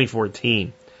 like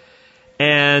 2014.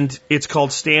 And it's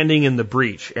called Standing in the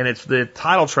Breach, and it's the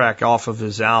title track off of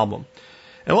his album.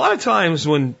 And a lot of times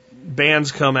when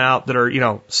bands come out that are,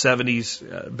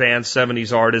 70s bands,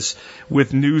 70s artists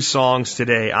with new songs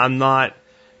today, I'm not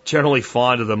generally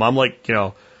fond of them. I'm like,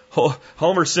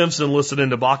 Homer Simpson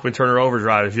listening to Bachman Turner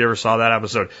Overdrive, if you ever saw that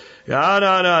episode.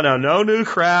 No new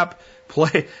crap.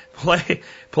 Play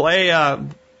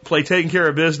Taking Care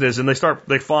of Business, and they start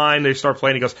playing.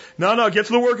 He goes, no, get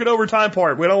to the work and overtime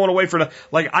part. We don't want to wait for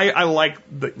I like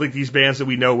these bands that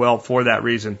we know well for that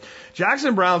reason.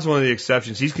 Jackson Browne's one of the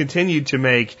exceptions. He's continued to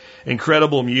make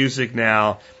incredible music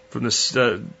now from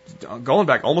the going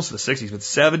back almost to the 60s, but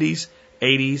 70s,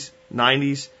 80s,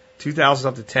 90s, 2000s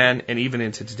up to 10, and even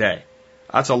into today.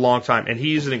 That's a long time, and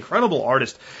he's an incredible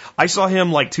artist. I saw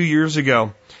him like 2 years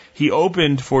ago. He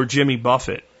opened for Jimmy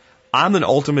Buffett. I'm an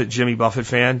ultimate Jimmy Buffett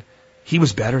fan. He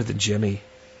was better than Jimmy.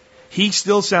 He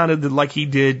still sounded like he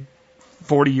did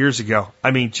 40 years ago.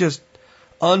 I mean, just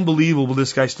unbelievable.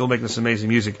 This guy's still making this amazing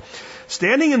music.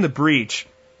 Standing in the Breach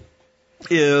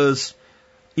is,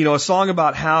 a song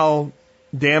about how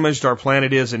damaged our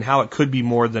planet is and how it could be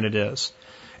more than it is.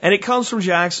 And it comes from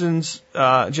Jackson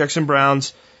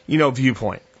Browne's,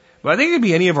 viewpoint. But I think it could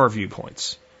be any of our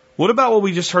viewpoints. What about what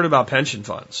we just heard about pension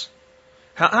funds?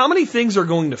 How many things are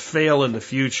going to fail in the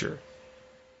future?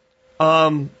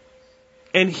 And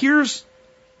here's,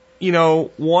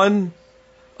 one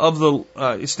of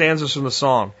the stanzas from the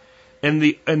song.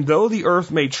 And though the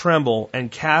earth may tremble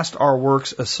and cast our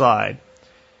works aside,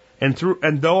 and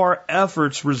though our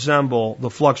efforts resemble the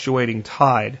fluctuating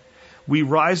tide, we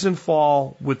rise and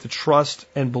fall with the trust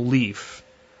and belief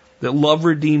that love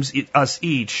redeems us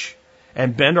each,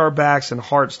 and bend our backs and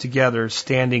hearts together,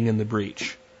 standing in the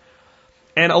breach.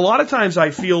 And a lot of times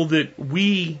I feel that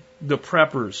we, the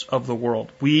preppers of the world,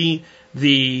 we,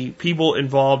 the people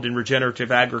involved in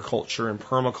regenerative agriculture and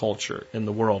permaculture in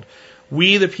the world,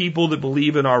 we, the people that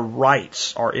believe in our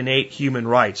rights, our innate human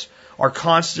rights, are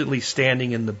constantly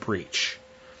standing in the breach.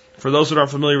 For those that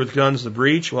aren't familiar with guns, the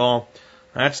breach, well,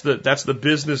 that's the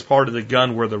business part of the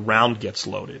gun where the round gets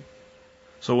loaded.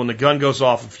 So when the gun goes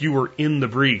off, if you were in the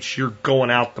breech, you're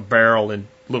going out the barrel in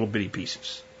little bitty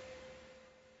pieces.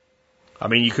 I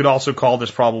mean, you could also call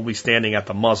this probably standing at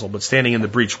the muzzle, but standing in the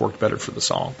breech worked better for the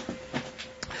song.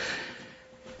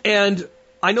 And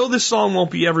I know this song won't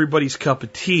be everybody's cup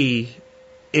of tea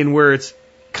in where it's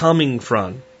coming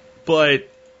from, but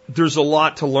there's a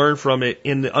lot to learn from it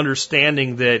in the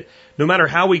understanding that no matter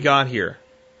how we got here,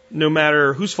 no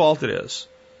matter whose fault it is,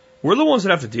 we're the ones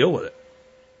that have to deal with it.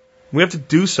 We have to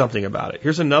do something about it.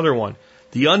 Here's another one.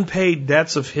 The unpaid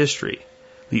debts of history,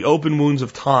 the open wounds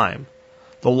of time,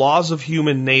 the laws of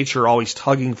human nature always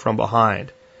tugging from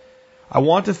behind. I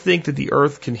want to think that the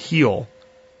earth can heal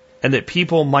and that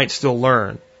people might still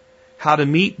learn how to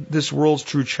meet this world's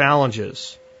true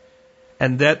challenges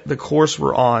and that the course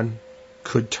we're on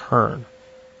could turn.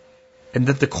 And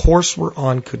that the course we're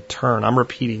on could turn. I'm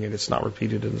repeating it. It's not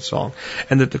repeated in the song.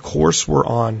 And that the course we're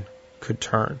on could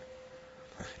turn.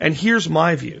 And here's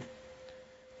my view.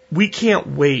 We can't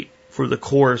wait for the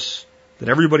course that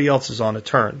everybody else is on to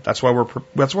turn. That's why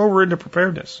we're into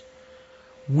preparedness.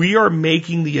 We are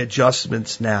making the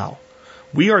adjustments now.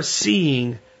 We are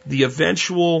seeing the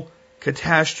eventual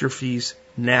catastrophes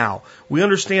now. We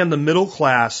understand the middle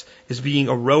class is being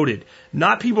eroded.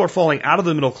 Not people are falling out of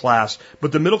the middle class,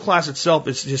 but the middle class itself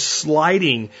is just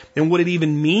sliding. And what it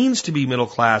even means to be middle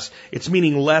class, it's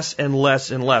meaning less and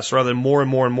less and less, rather than more and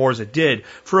more and more as it did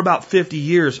for about 50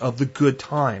 years of the good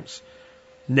times.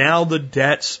 Now the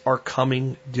debts are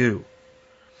coming due.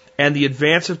 And the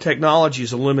advance of technology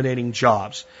is eliminating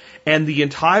jobs. And the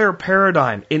entire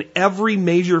paradigm in every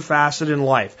major facet in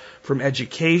life, from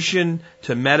education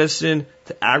to medicine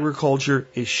to agriculture,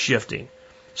 is shifting.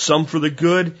 Some for the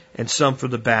good and some for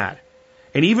the bad.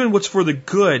 And even what's for the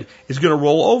good is going to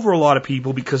roll over a lot of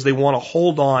people because they want to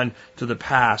hold on to the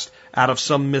past out of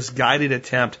some misguided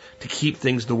attempt to keep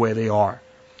things the way they are.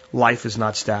 Life is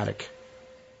not static.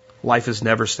 Life is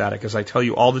never static. As I tell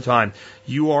you all the time,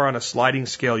 you are on a sliding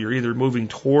scale. You're either moving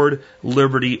toward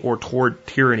liberty or toward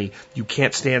tyranny. You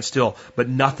can't stand still, but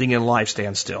nothing in life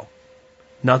stands still.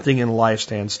 Nothing in life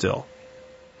stands still.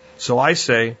 So I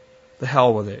say, the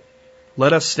hell with it.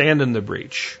 Let us stand in the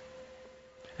breach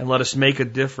and let us make a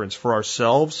difference for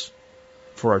ourselves,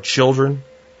 for our children,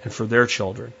 and for their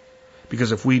children.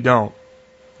 Because if we don't,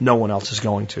 no one else is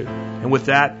going to. And with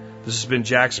that, this has been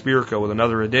Jack Spirko with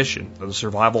another edition of the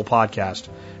Survival Podcast,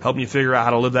 helping you figure out how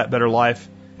to live that better life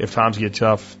if times get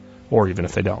tough, or even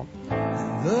if they don't.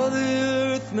 Though the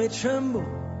earth may tremble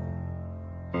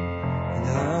and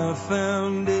our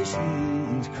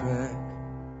foundations crack,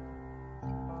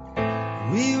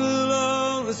 we will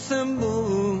all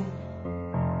assemble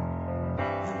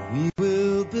and we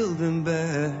will build them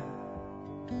back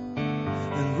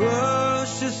and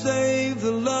rush to save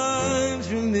the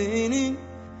lives remaining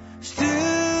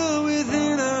still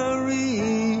within our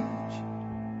reach,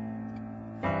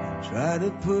 and try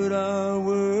to put our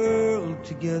world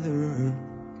together,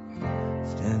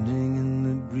 standing in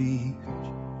the breach.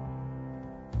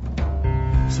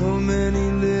 So many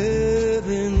live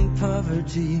in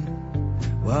poverty,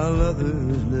 while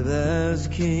others live as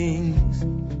kings.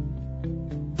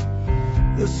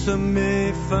 Though some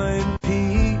may find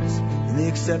peace in the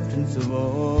acceptance of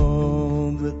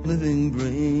all that living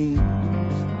brings,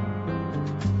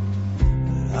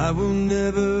 I will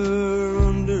never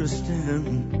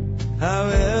understand,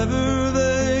 however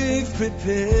they've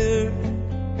prepared,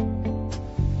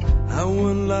 how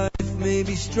one life may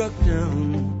be struck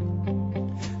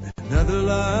down, another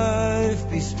life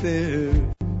be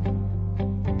spared.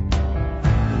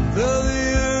 Though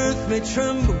the earth may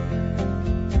tremble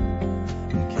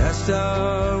and cast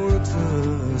our works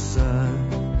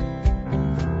aside,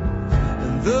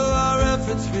 and though our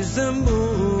efforts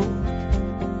resemble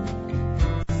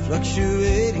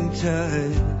fluctuating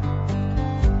tide,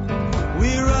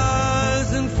 we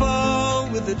rise and fall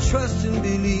with the trust and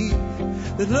belief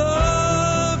that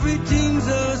love redeems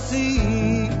us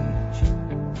each,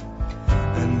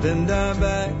 and bend our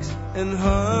backs and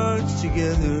hearts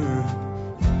together,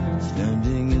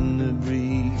 standing in the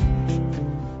breach.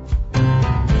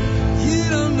 You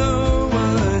don't know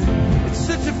why it's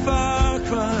such a far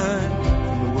cry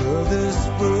from the world this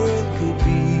world could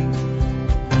be.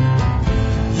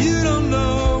 You don't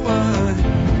know why,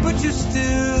 but you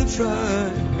still try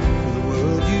for the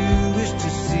world you wish to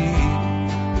see.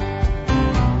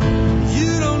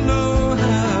 You don't know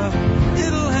how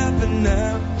it'll happen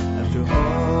now, after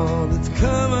all that's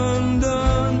come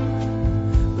undone,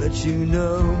 but you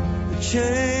know the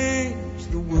change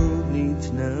the world needs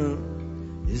now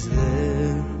is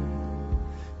there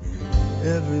in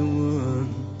everyone.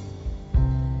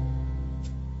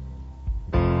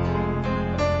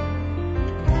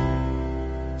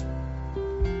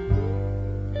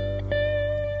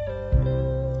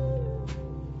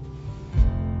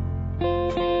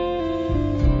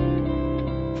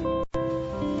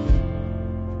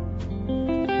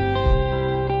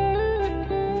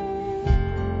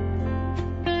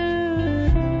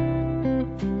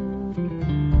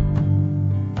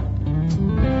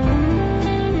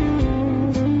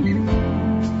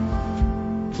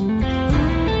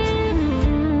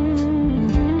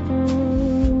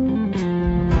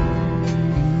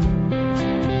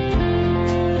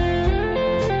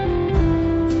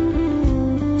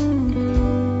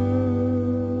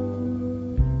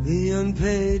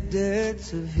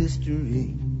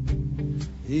 history,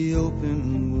 the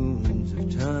open wounds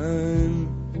of time,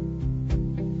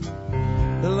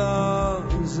 the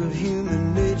laws of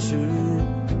human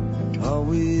nature,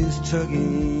 always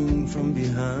tugging from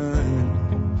behind.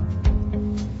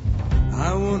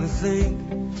 I want to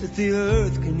think that the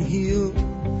earth can heal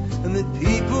and that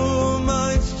people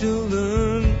might still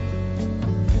learn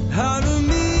how to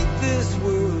meet this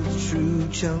world's true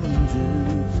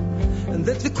challenges, and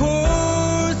that the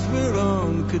course we're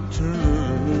on could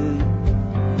turn.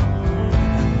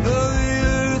 And though the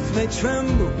earth may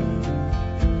tremble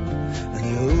and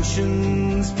the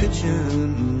oceans pitch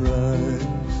and rise,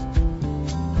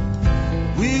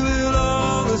 we will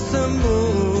all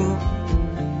assemble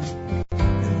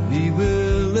and we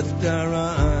will lift our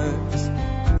eyes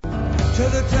to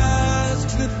the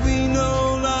tasks that we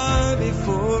know lie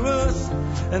before us,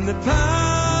 and the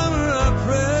power our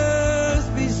prayers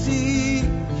beseech,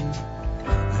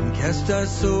 and cast our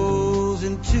souls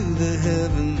into the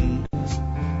heavens,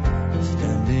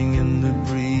 standing in the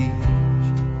breach.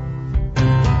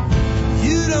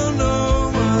 You don't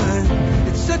know why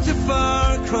it's such a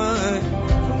far cry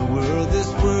from the world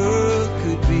this world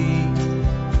could be.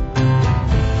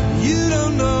 You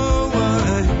don't know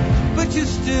why, but you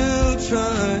still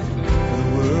try for the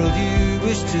world you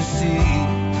wish to see.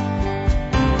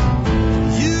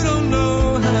 You don't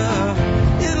know how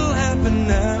it'll happen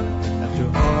now, after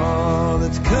all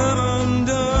that's come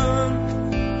undone.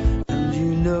 And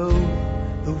you know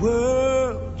the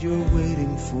world you're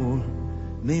waiting for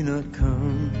may not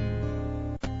come.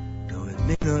 No, it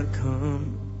may not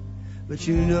come. But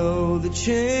you know the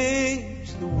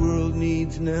change the world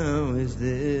needs now is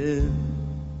there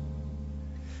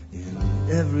in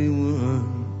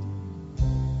everyone.